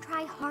must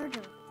try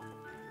harder.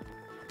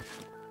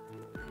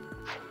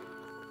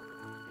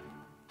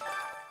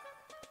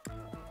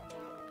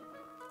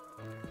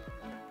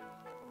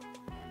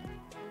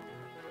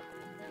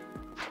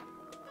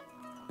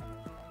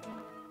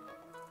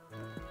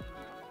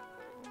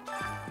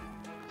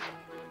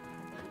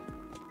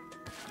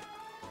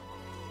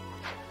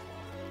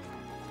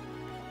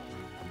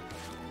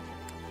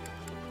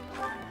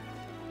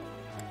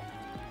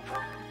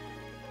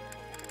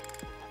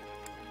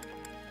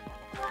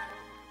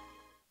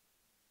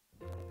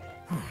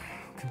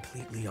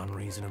 Completely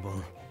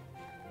unreasonable.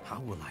 How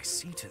will I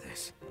see to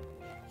this?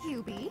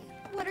 Hubie,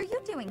 what are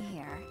you doing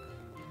here?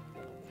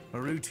 A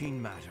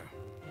routine matter.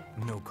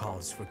 No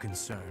cause for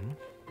concern.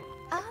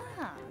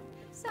 Ah,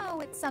 so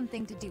it's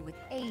something to do with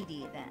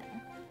 80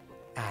 then.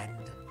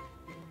 And?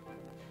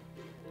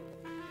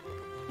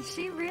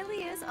 She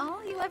really is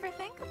all you ever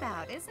think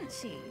about, isn't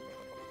she?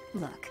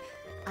 Look,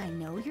 I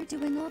know you're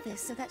doing all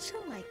this so that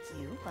she'll like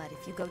you, but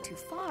if you go too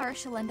far,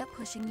 she'll end up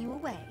pushing you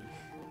away.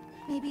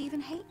 Maybe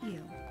even hate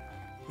you.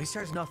 This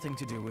has nothing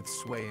to do with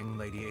swaying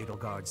Lady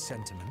Edelgard's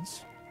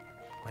sentiments.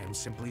 I am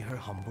simply her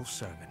humble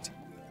servant.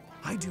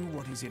 I do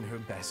what is in her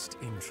best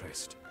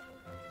interest.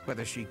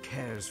 Whether she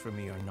cares for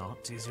me or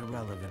not is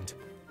irrelevant.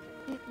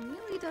 It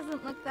really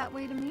doesn't look that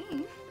way to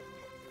me.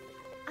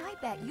 I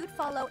bet you'd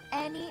follow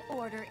any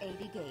order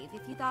Ada gave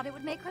if you thought it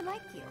would make her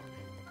like you.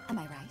 Am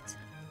I right?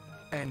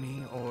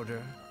 Any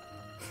order?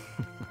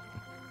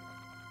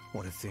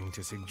 What a thing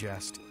to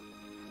suggest.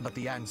 But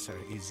the answer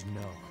is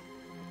no.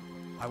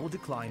 I will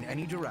decline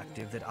any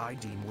directive that I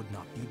deem would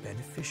not be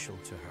beneficial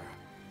to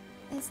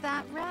her. Is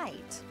that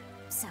right?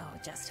 So,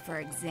 just for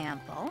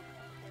example,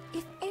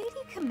 if Adi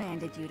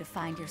commanded you to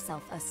find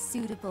yourself a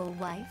suitable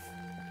wife,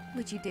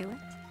 would you do it?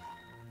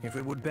 If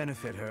it would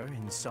benefit her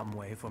in some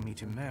way for me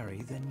to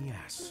marry, then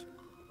yes,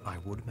 I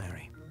would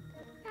marry.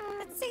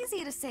 It's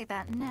easy to say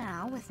that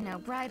now, with no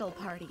bridal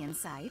party in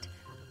sight.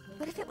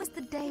 But if it was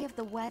the day of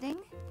the wedding?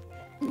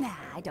 Nah,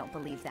 I don't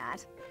believe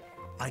that.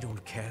 I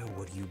don't care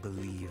what you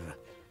believe.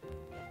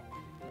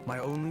 My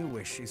only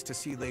wish is to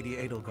see Lady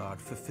Edelgard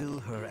fulfill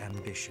her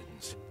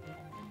ambitions.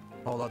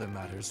 All other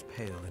matters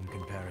pale in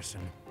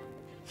comparison.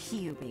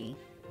 Hubie,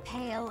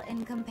 pale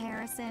in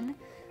comparison?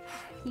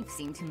 You've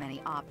seen too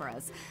many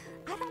operas.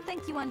 I don't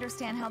think you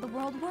understand how the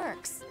world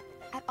works.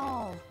 At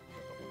all.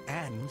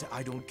 And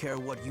I don't care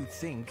what you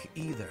think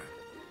either.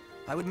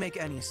 I would make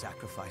any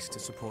sacrifice to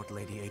support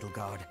Lady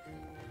Edelgard.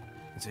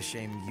 It's a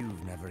shame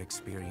you've never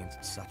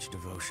experienced such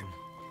devotion.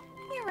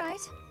 You're right.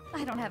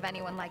 I don't have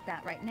anyone like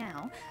that right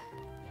now.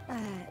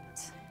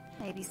 But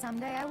maybe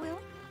someday I will.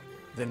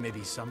 Then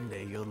maybe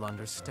someday you'll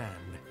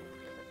understand.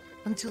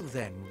 Until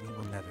then, we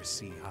will never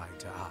see eye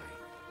to eye.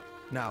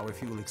 Now,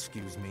 if you'll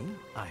excuse me,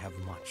 I have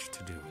much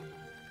to do.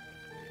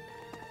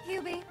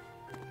 Hubie,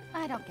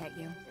 I don't get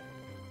you.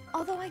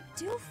 Although I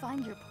do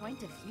find your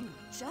point of view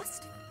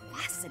just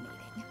fascinating.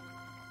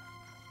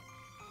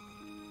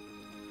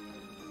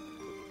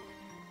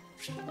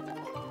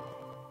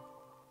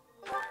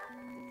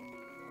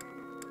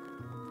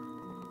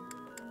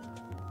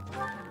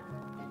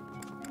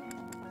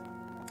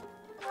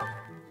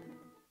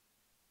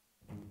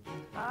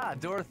 Ah,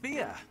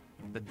 Dorothea!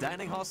 The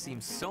dining hall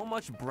seems so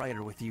much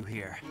brighter with you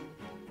here.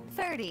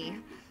 30.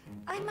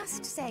 I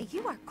must say,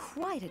 you are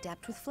quite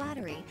adept with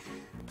flattery.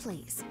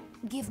 Please,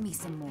 give me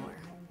some more.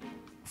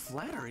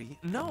 Flattery?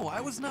 No,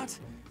 I was not...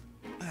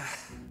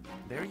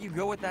 There you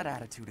go with that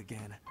attitude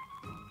again.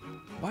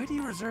 Why do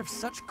you reserve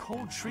such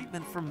cold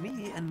treatment for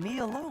me and me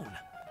alone?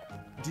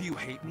 Do you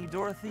hate me,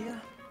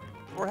 Dorothea?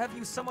 Or have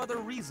you some other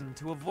reason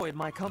to avoid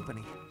my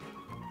company?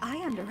 I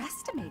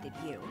underestimated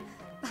you.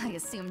 I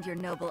assumed your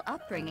noble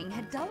upbringing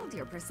had dulled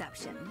your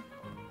perception.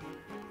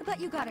 But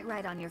you got it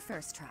right on your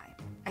first try.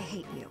 I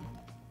hate you.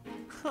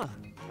 Huh,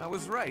 I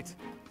was right.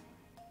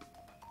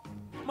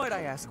 Might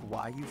I ask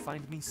why you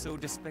find me so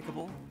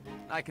despicable?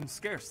 I can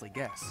scarcely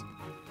guess.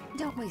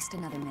 Don't waste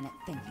another minute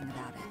thinking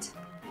about it.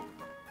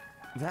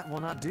 That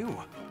will not do.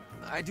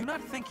 I do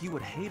not think you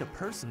would hate a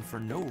person for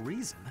no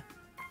reason.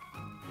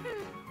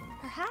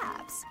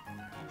 Perhaps.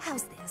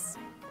 How's this?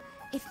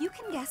 If you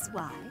can guess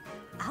why,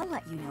 I'll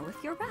let you know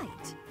if you're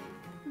right.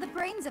 The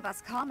brains of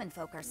us common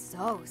folk are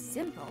so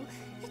simple,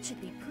 it should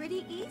be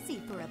pretty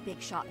easy for a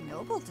big shot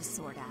noble to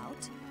sort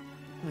out.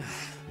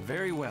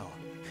 Very well.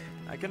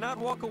 I cannot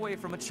walk away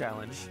from a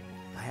challenge.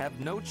 I have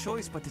no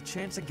choice but to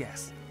chance a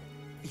guess.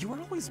 You are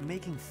always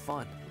making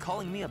fun,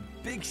 calling me a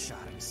big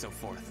shot and so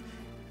forth.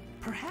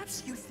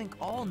 Perhaps you think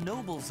all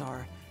nobles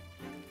are...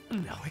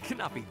 No, it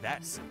cannot be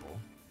that simple.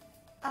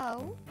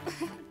 Oh?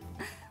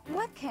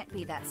 What can't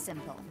be that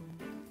simple?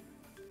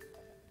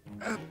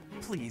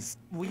 Please,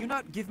 will you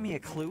not give me a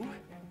clue?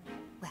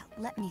 Well,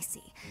 let me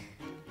see.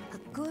 A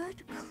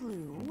good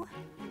clue...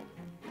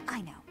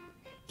 I know.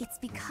 It's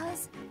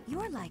because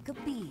you're like a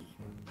bee.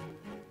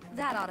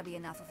 That ought to be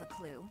enough of a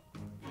clue.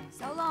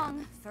 So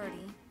long,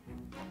 Ferdy.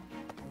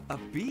 A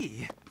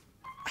bee?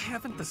 I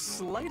haven't the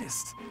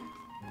slightest.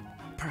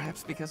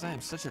 Perhaps because I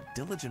am such a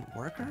diligent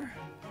worker?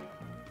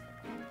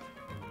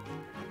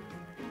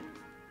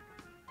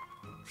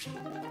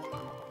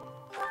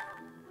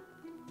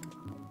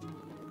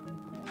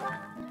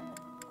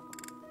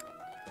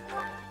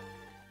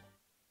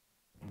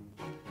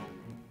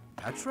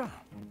 Petra.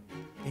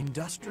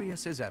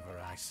 Industrious as ever,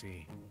 I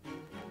see.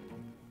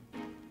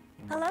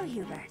 Hello,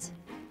 Hubert.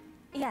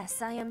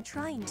 Yes, I am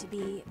trying to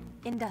be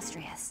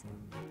industrious.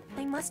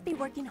 I must be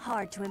working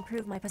hard to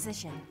improve my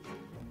position.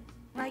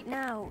 Right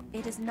now,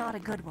 it is not a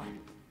good one.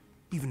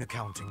 Even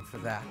accounting for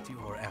that,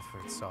 your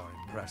efforts are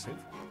impressive.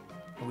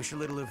 I wish a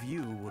little of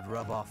you would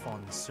rub off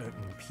on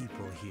certain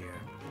people here.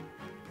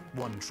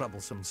 One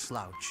troublesome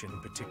slouch in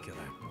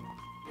particular.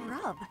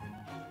 Rub?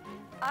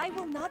 I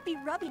will not be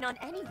rubbing on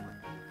anyone.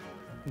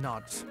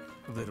 Not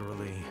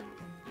literally.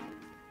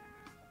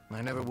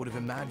 I never would have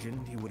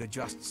imagined you would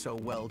adjust so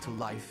well to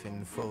life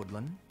in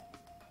Fodlan.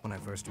 When I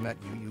first met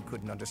you, you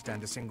couldn't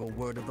understand a single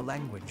word of the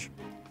language.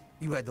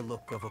 You had the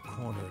look of a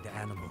cornered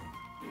animal.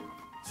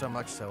 So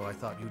much so, I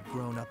thought you'd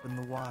grown up in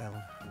the wild.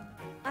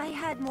 I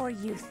had more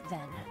youth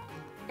then,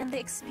 and the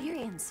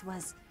experience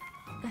was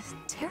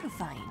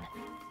terrifying.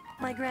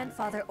 My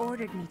grandfather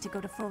ordered me to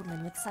go to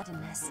Fodlan with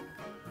suddenness.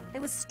 I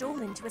was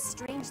stolen to a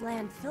strange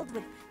land filled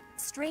with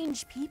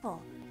strange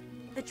people.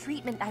 The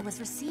treatment I was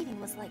receiving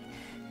was like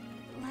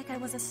I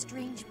was a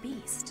strange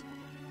beast.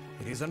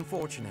 It is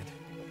unfortunate,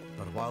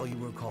 but while you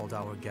were called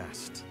our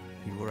guest,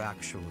 you were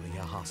actually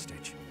a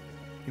hostage.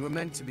 You were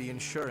meant to be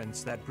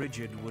insurance that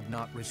Brigid would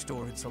not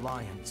restore its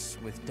alliance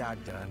with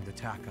Dagda and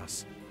attack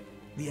us.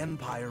 The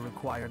Empire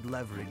required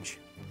leverage,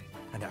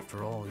 and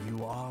after all,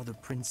 you are the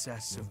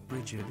Princess of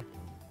Brigid.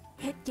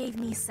 It gave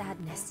me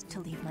sadness to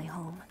leave my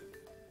home,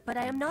 but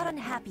I am not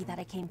unhappy that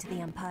I came to the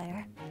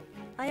Empire.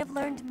 I have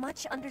learned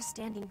much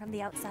understanding from the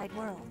outside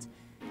world.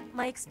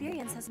 My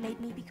experience has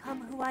made me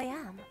become who I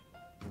am.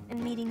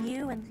 And meeting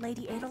you and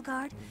Lady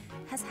Edelgard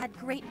has had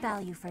great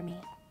value for me.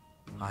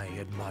 I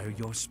admire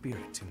your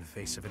spirit in the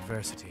face of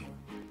adversity.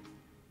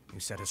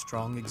 You set a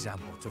strong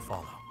example to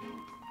follow.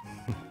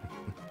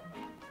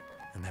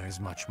 And there is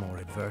much more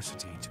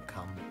adversity to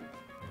come.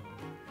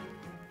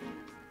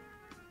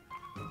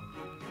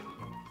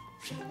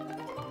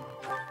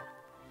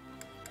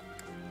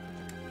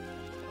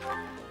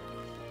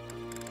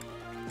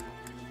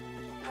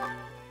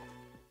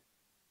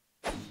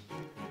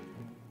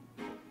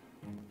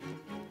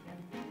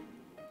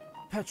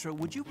 Petra,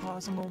 would you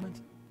pause a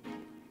moment?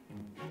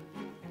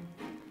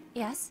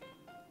 Yes?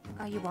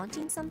 Are you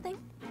wanting something?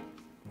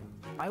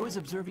 I was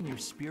observing your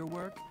spear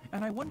work,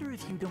 and I wonder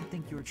if you don't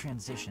think your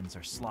transitions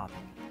are sloppy.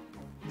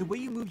 The way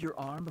you move your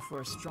arm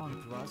before a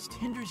strong thrust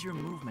hinders your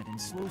movement and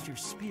slows your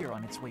spear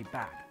on its way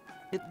back.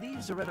 It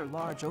leaves a rather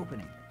large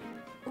opening.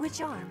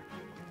 Which arm?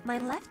 My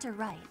left or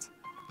right?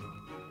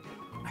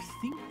 I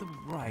think the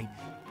right...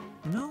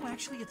 No,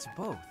 actually it's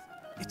both.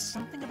 It's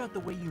something about the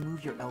way you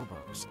move your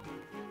elbows.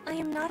 I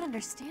am not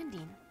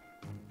understanding.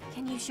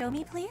 Can you show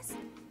me, please?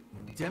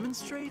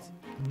 Demonstrate?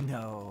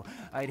 No,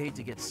 I'd hate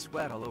to get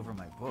sweat all over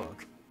my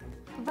book.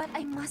 But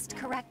I must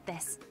correct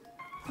this.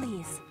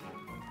 Please.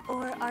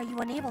 Or are you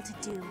unable to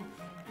do,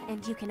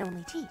 and you can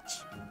only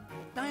teach?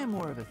 I am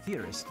more of a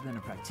theorist than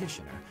a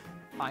practitioner.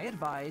 I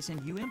advise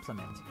and you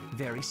implement.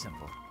 Very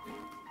simple.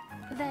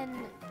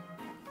 Then,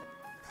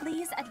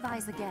 please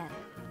advise again.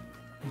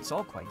 It's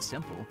all quite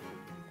simple.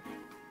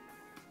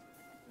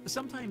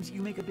 Sometimes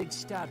you make a big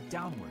stab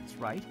downwards,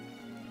 right?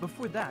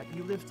 Before that,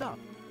 you lift up.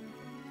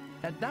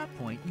 At that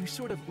point, you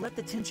sort of let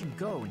the tension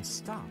go and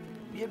stop.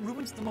 It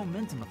ruins the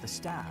momentum of the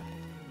stab.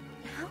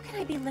 How can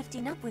I be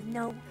lifting up with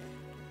no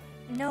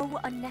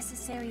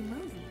unnecessary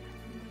moving?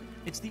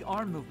 It's the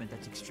arm movement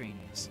that's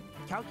extraneous.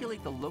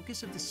 Calculate the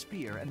locus of the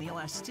spear and the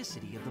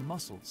elasticity of the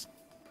muscles.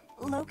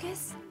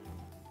 Locus?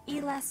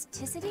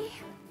 Elasticity?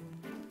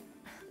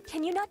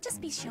 Can you not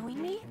just be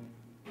showing me?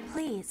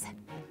 Please.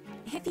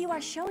 If you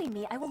are showing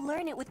me, I will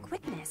learn it with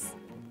quickness.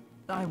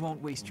 I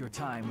won't waste your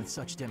time with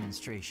such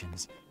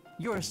demonstrations.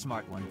 You're a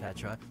smart one,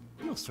 Petra.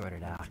 You'll sort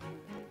it out.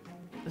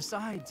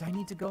 Besides, I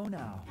need to go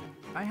now.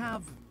 I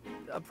have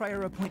a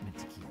prior appointment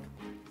to keep.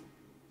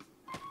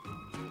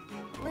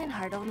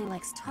 Linhardt only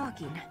likes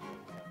talking.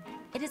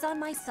 It is on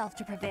myself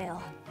to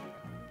prevail.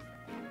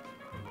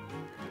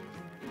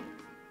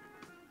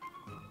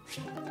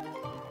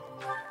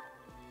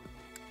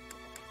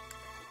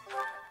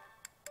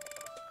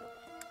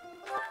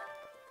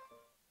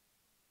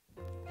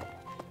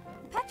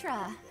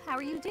 Petra, how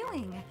are you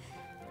doing?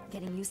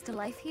 Getting used to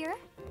life here?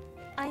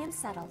 I am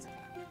settled.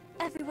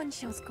 Everyone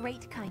shows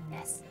great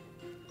kindness.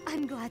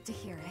 I'm glad to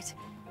hear it.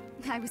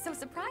 I was so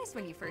surprised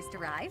when you first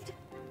arrived.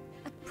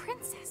 A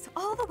princess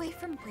all the way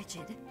from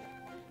Brigid.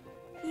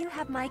 You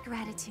have my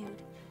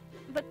gratitude.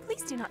 But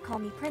please do not call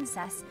me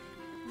princess.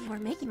 You are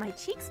making my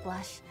cheeks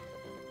blush.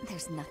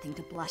 There's nothing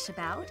to blush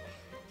about.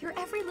 You're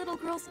every little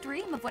girl's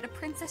dream of what a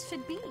princess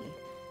should be.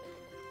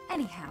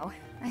 Anyhow,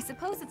 I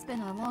suppose it's been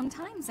a long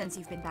time since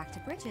you've been back to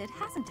Brigid,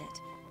 hasn't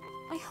it?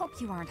 I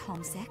hope you aren't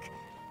homesick.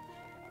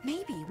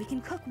 Maybe we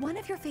can cook one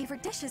of your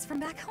favorite dishes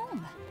from back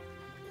home.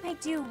 I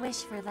do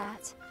wish for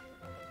that.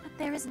 But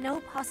there is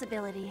no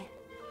possibility.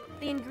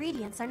 The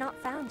ingredients are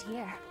not found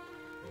here.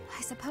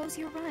 I suppose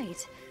you're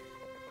right.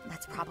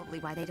 That's probably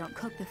why they don't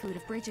cook the food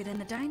of Brigid in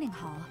the dining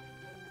hall.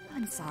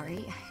 I'm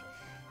sorry.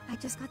 I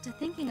just got to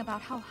thinking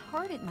about how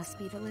hard it must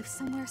be to live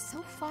somewhere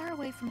so far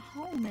away from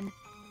home and...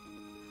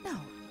 No,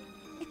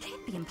 it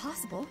can't be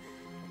impossible.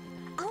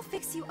 I'll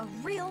fix you a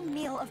real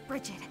meal of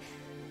Brigid.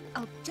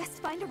 I'll just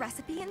find a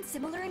recipe and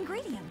similar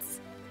ingredients.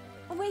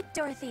 Wait,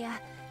 Dorothea.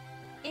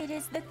 It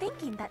is the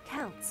thinking that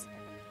counts.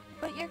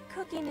 But your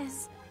cooking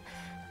is...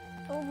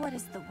 what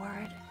is the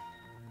word?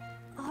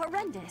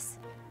 Horrendous.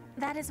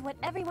 That is what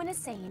everyone is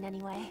saying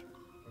anyway.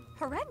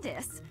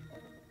 Horrendous?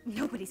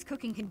 Nobody's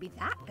cooking can be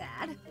that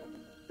bad.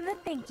 The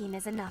thinking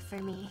is enough for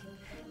me.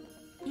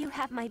 You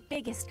have my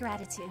biggest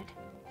gratitude.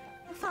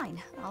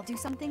 Fine, I'll do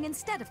something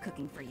instead of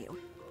cooking for you.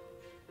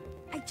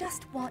 I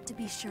just want to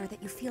be sure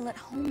that you feel at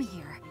home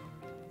here.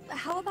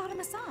 How about a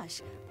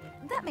massage?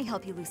 That may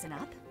help you loosen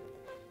up.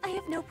 I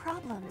have no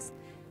problems.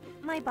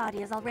 My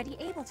body is already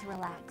able to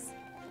relax.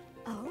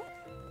 Oh?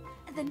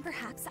 Then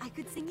perhaps I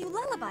could sing you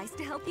lullabies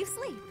to help you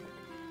sleep.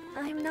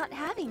 I'm not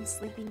having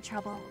sleeping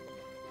trouble.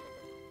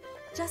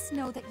 Just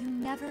know that you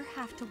never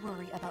have to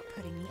worry about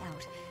putting me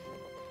out.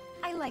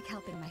 I like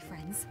helping my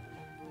friends.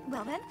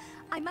 Well then,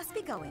 I must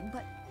be going,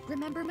 but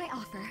remember my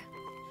offer.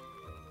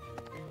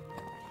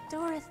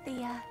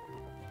 Dorothea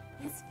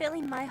is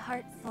filling my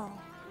heart full.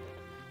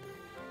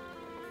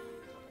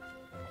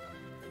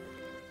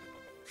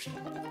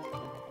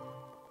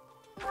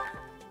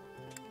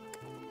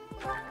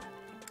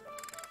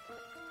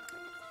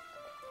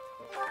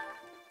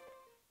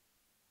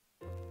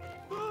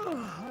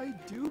 I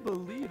do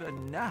believe a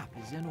nap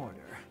is in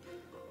order.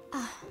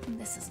 Ah,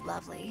 this is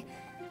lovely.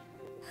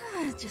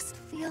 Just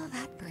feel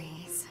that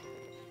breeze.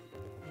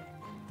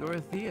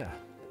 Dorothea,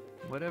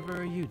 whatever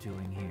are you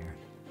doing here?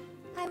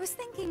 I was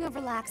thinking of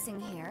relaxing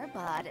here,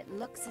 but it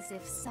looks as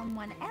if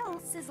someone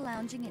else is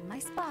lounging in my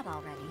spot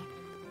already.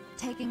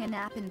 Taking a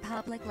nap in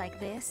public like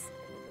this?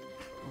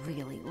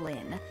 Really,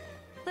 Lynn.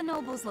 The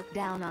nobles look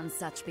down on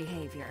such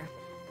behavior.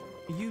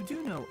 You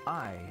do know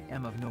I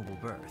am of noble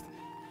birth.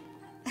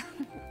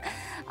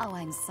 Oh,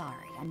 I'm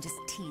sorry. I'm just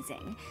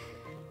teasing.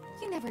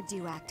 You never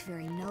do act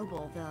very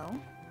noble, though.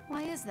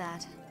 Why is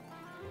that?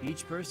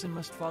 Each person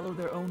must follow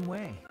their own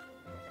way.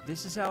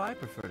 This is how I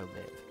prefer to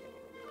live.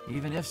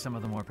 Even if some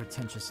of the more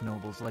pretentious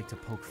nobles like to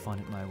poke fun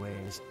at my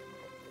ways.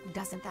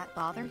 Doesn't that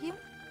bother you?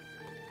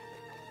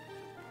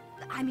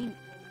 I mean,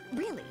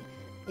 really?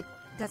 It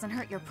doesn't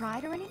hurt your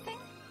pride or anything?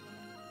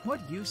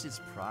 What use is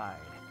pride?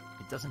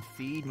 It doesn't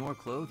feed nor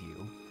clothe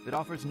you. It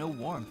offers no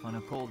warmth on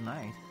a cold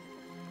night.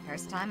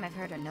 First time I've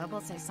heard a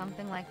noble say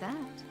something like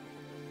that.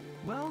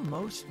 Well,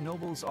 most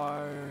nobles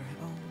are...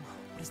 oh,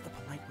 what is the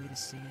polite way to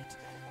say it?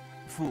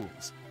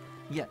 Fools.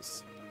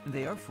 Yes,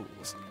 they are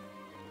fools.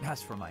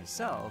 As for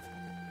myself,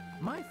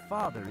 my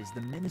father is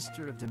the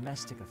Minister of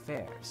Domestic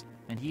Affairs,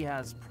 and he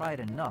has pride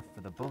enough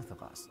for the both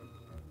of us.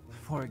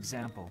 For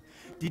example,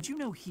 did you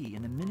know he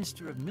and the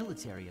Minister of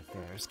Military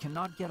Affairs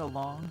cannot get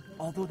along,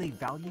 although they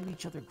value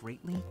each other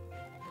greatly?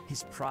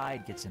 His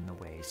pride gets in the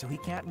way, so he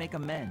can't make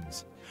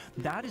amends.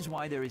 That is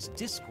why there is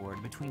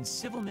discord between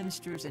civil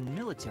ministers and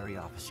military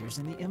officers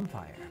in the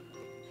Empire.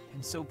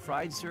 And so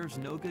pride serves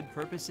no good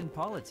purpose in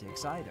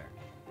politics either.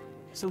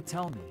 So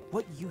tell me,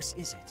 what use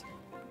is it?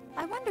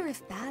 I wonder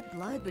if bad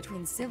blood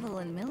between civil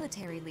and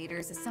military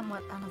leaders is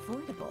somewhat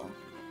unavoidable.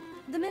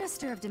 The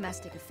Minister of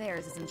Domestic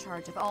Affairs is in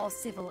charge of all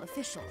civil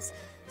officials,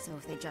 so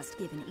if they just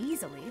give in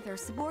easily, their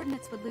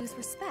subordinates would lose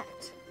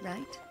respect,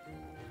 right?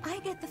 I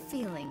get the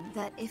feeling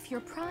that if your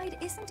pride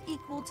isn't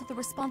equal to the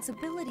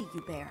responsibility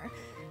you bear,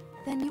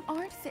 then you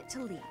aren't fit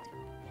to lead.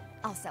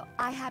 Also,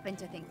 I happen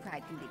to think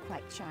pride can be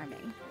quite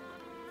charming.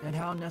 And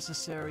how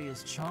necessary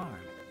is charm?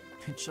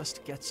 It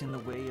just gets in the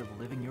way of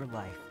living your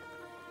life.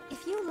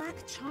 If you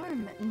lack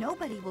charm,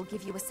 nobody will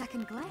give you a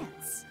second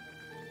glance.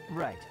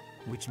 Right,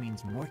 which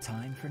means more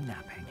time for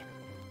napping.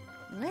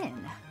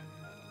 Lynn,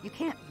 you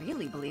can't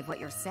really believe what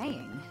you're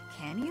saying,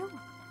 can you?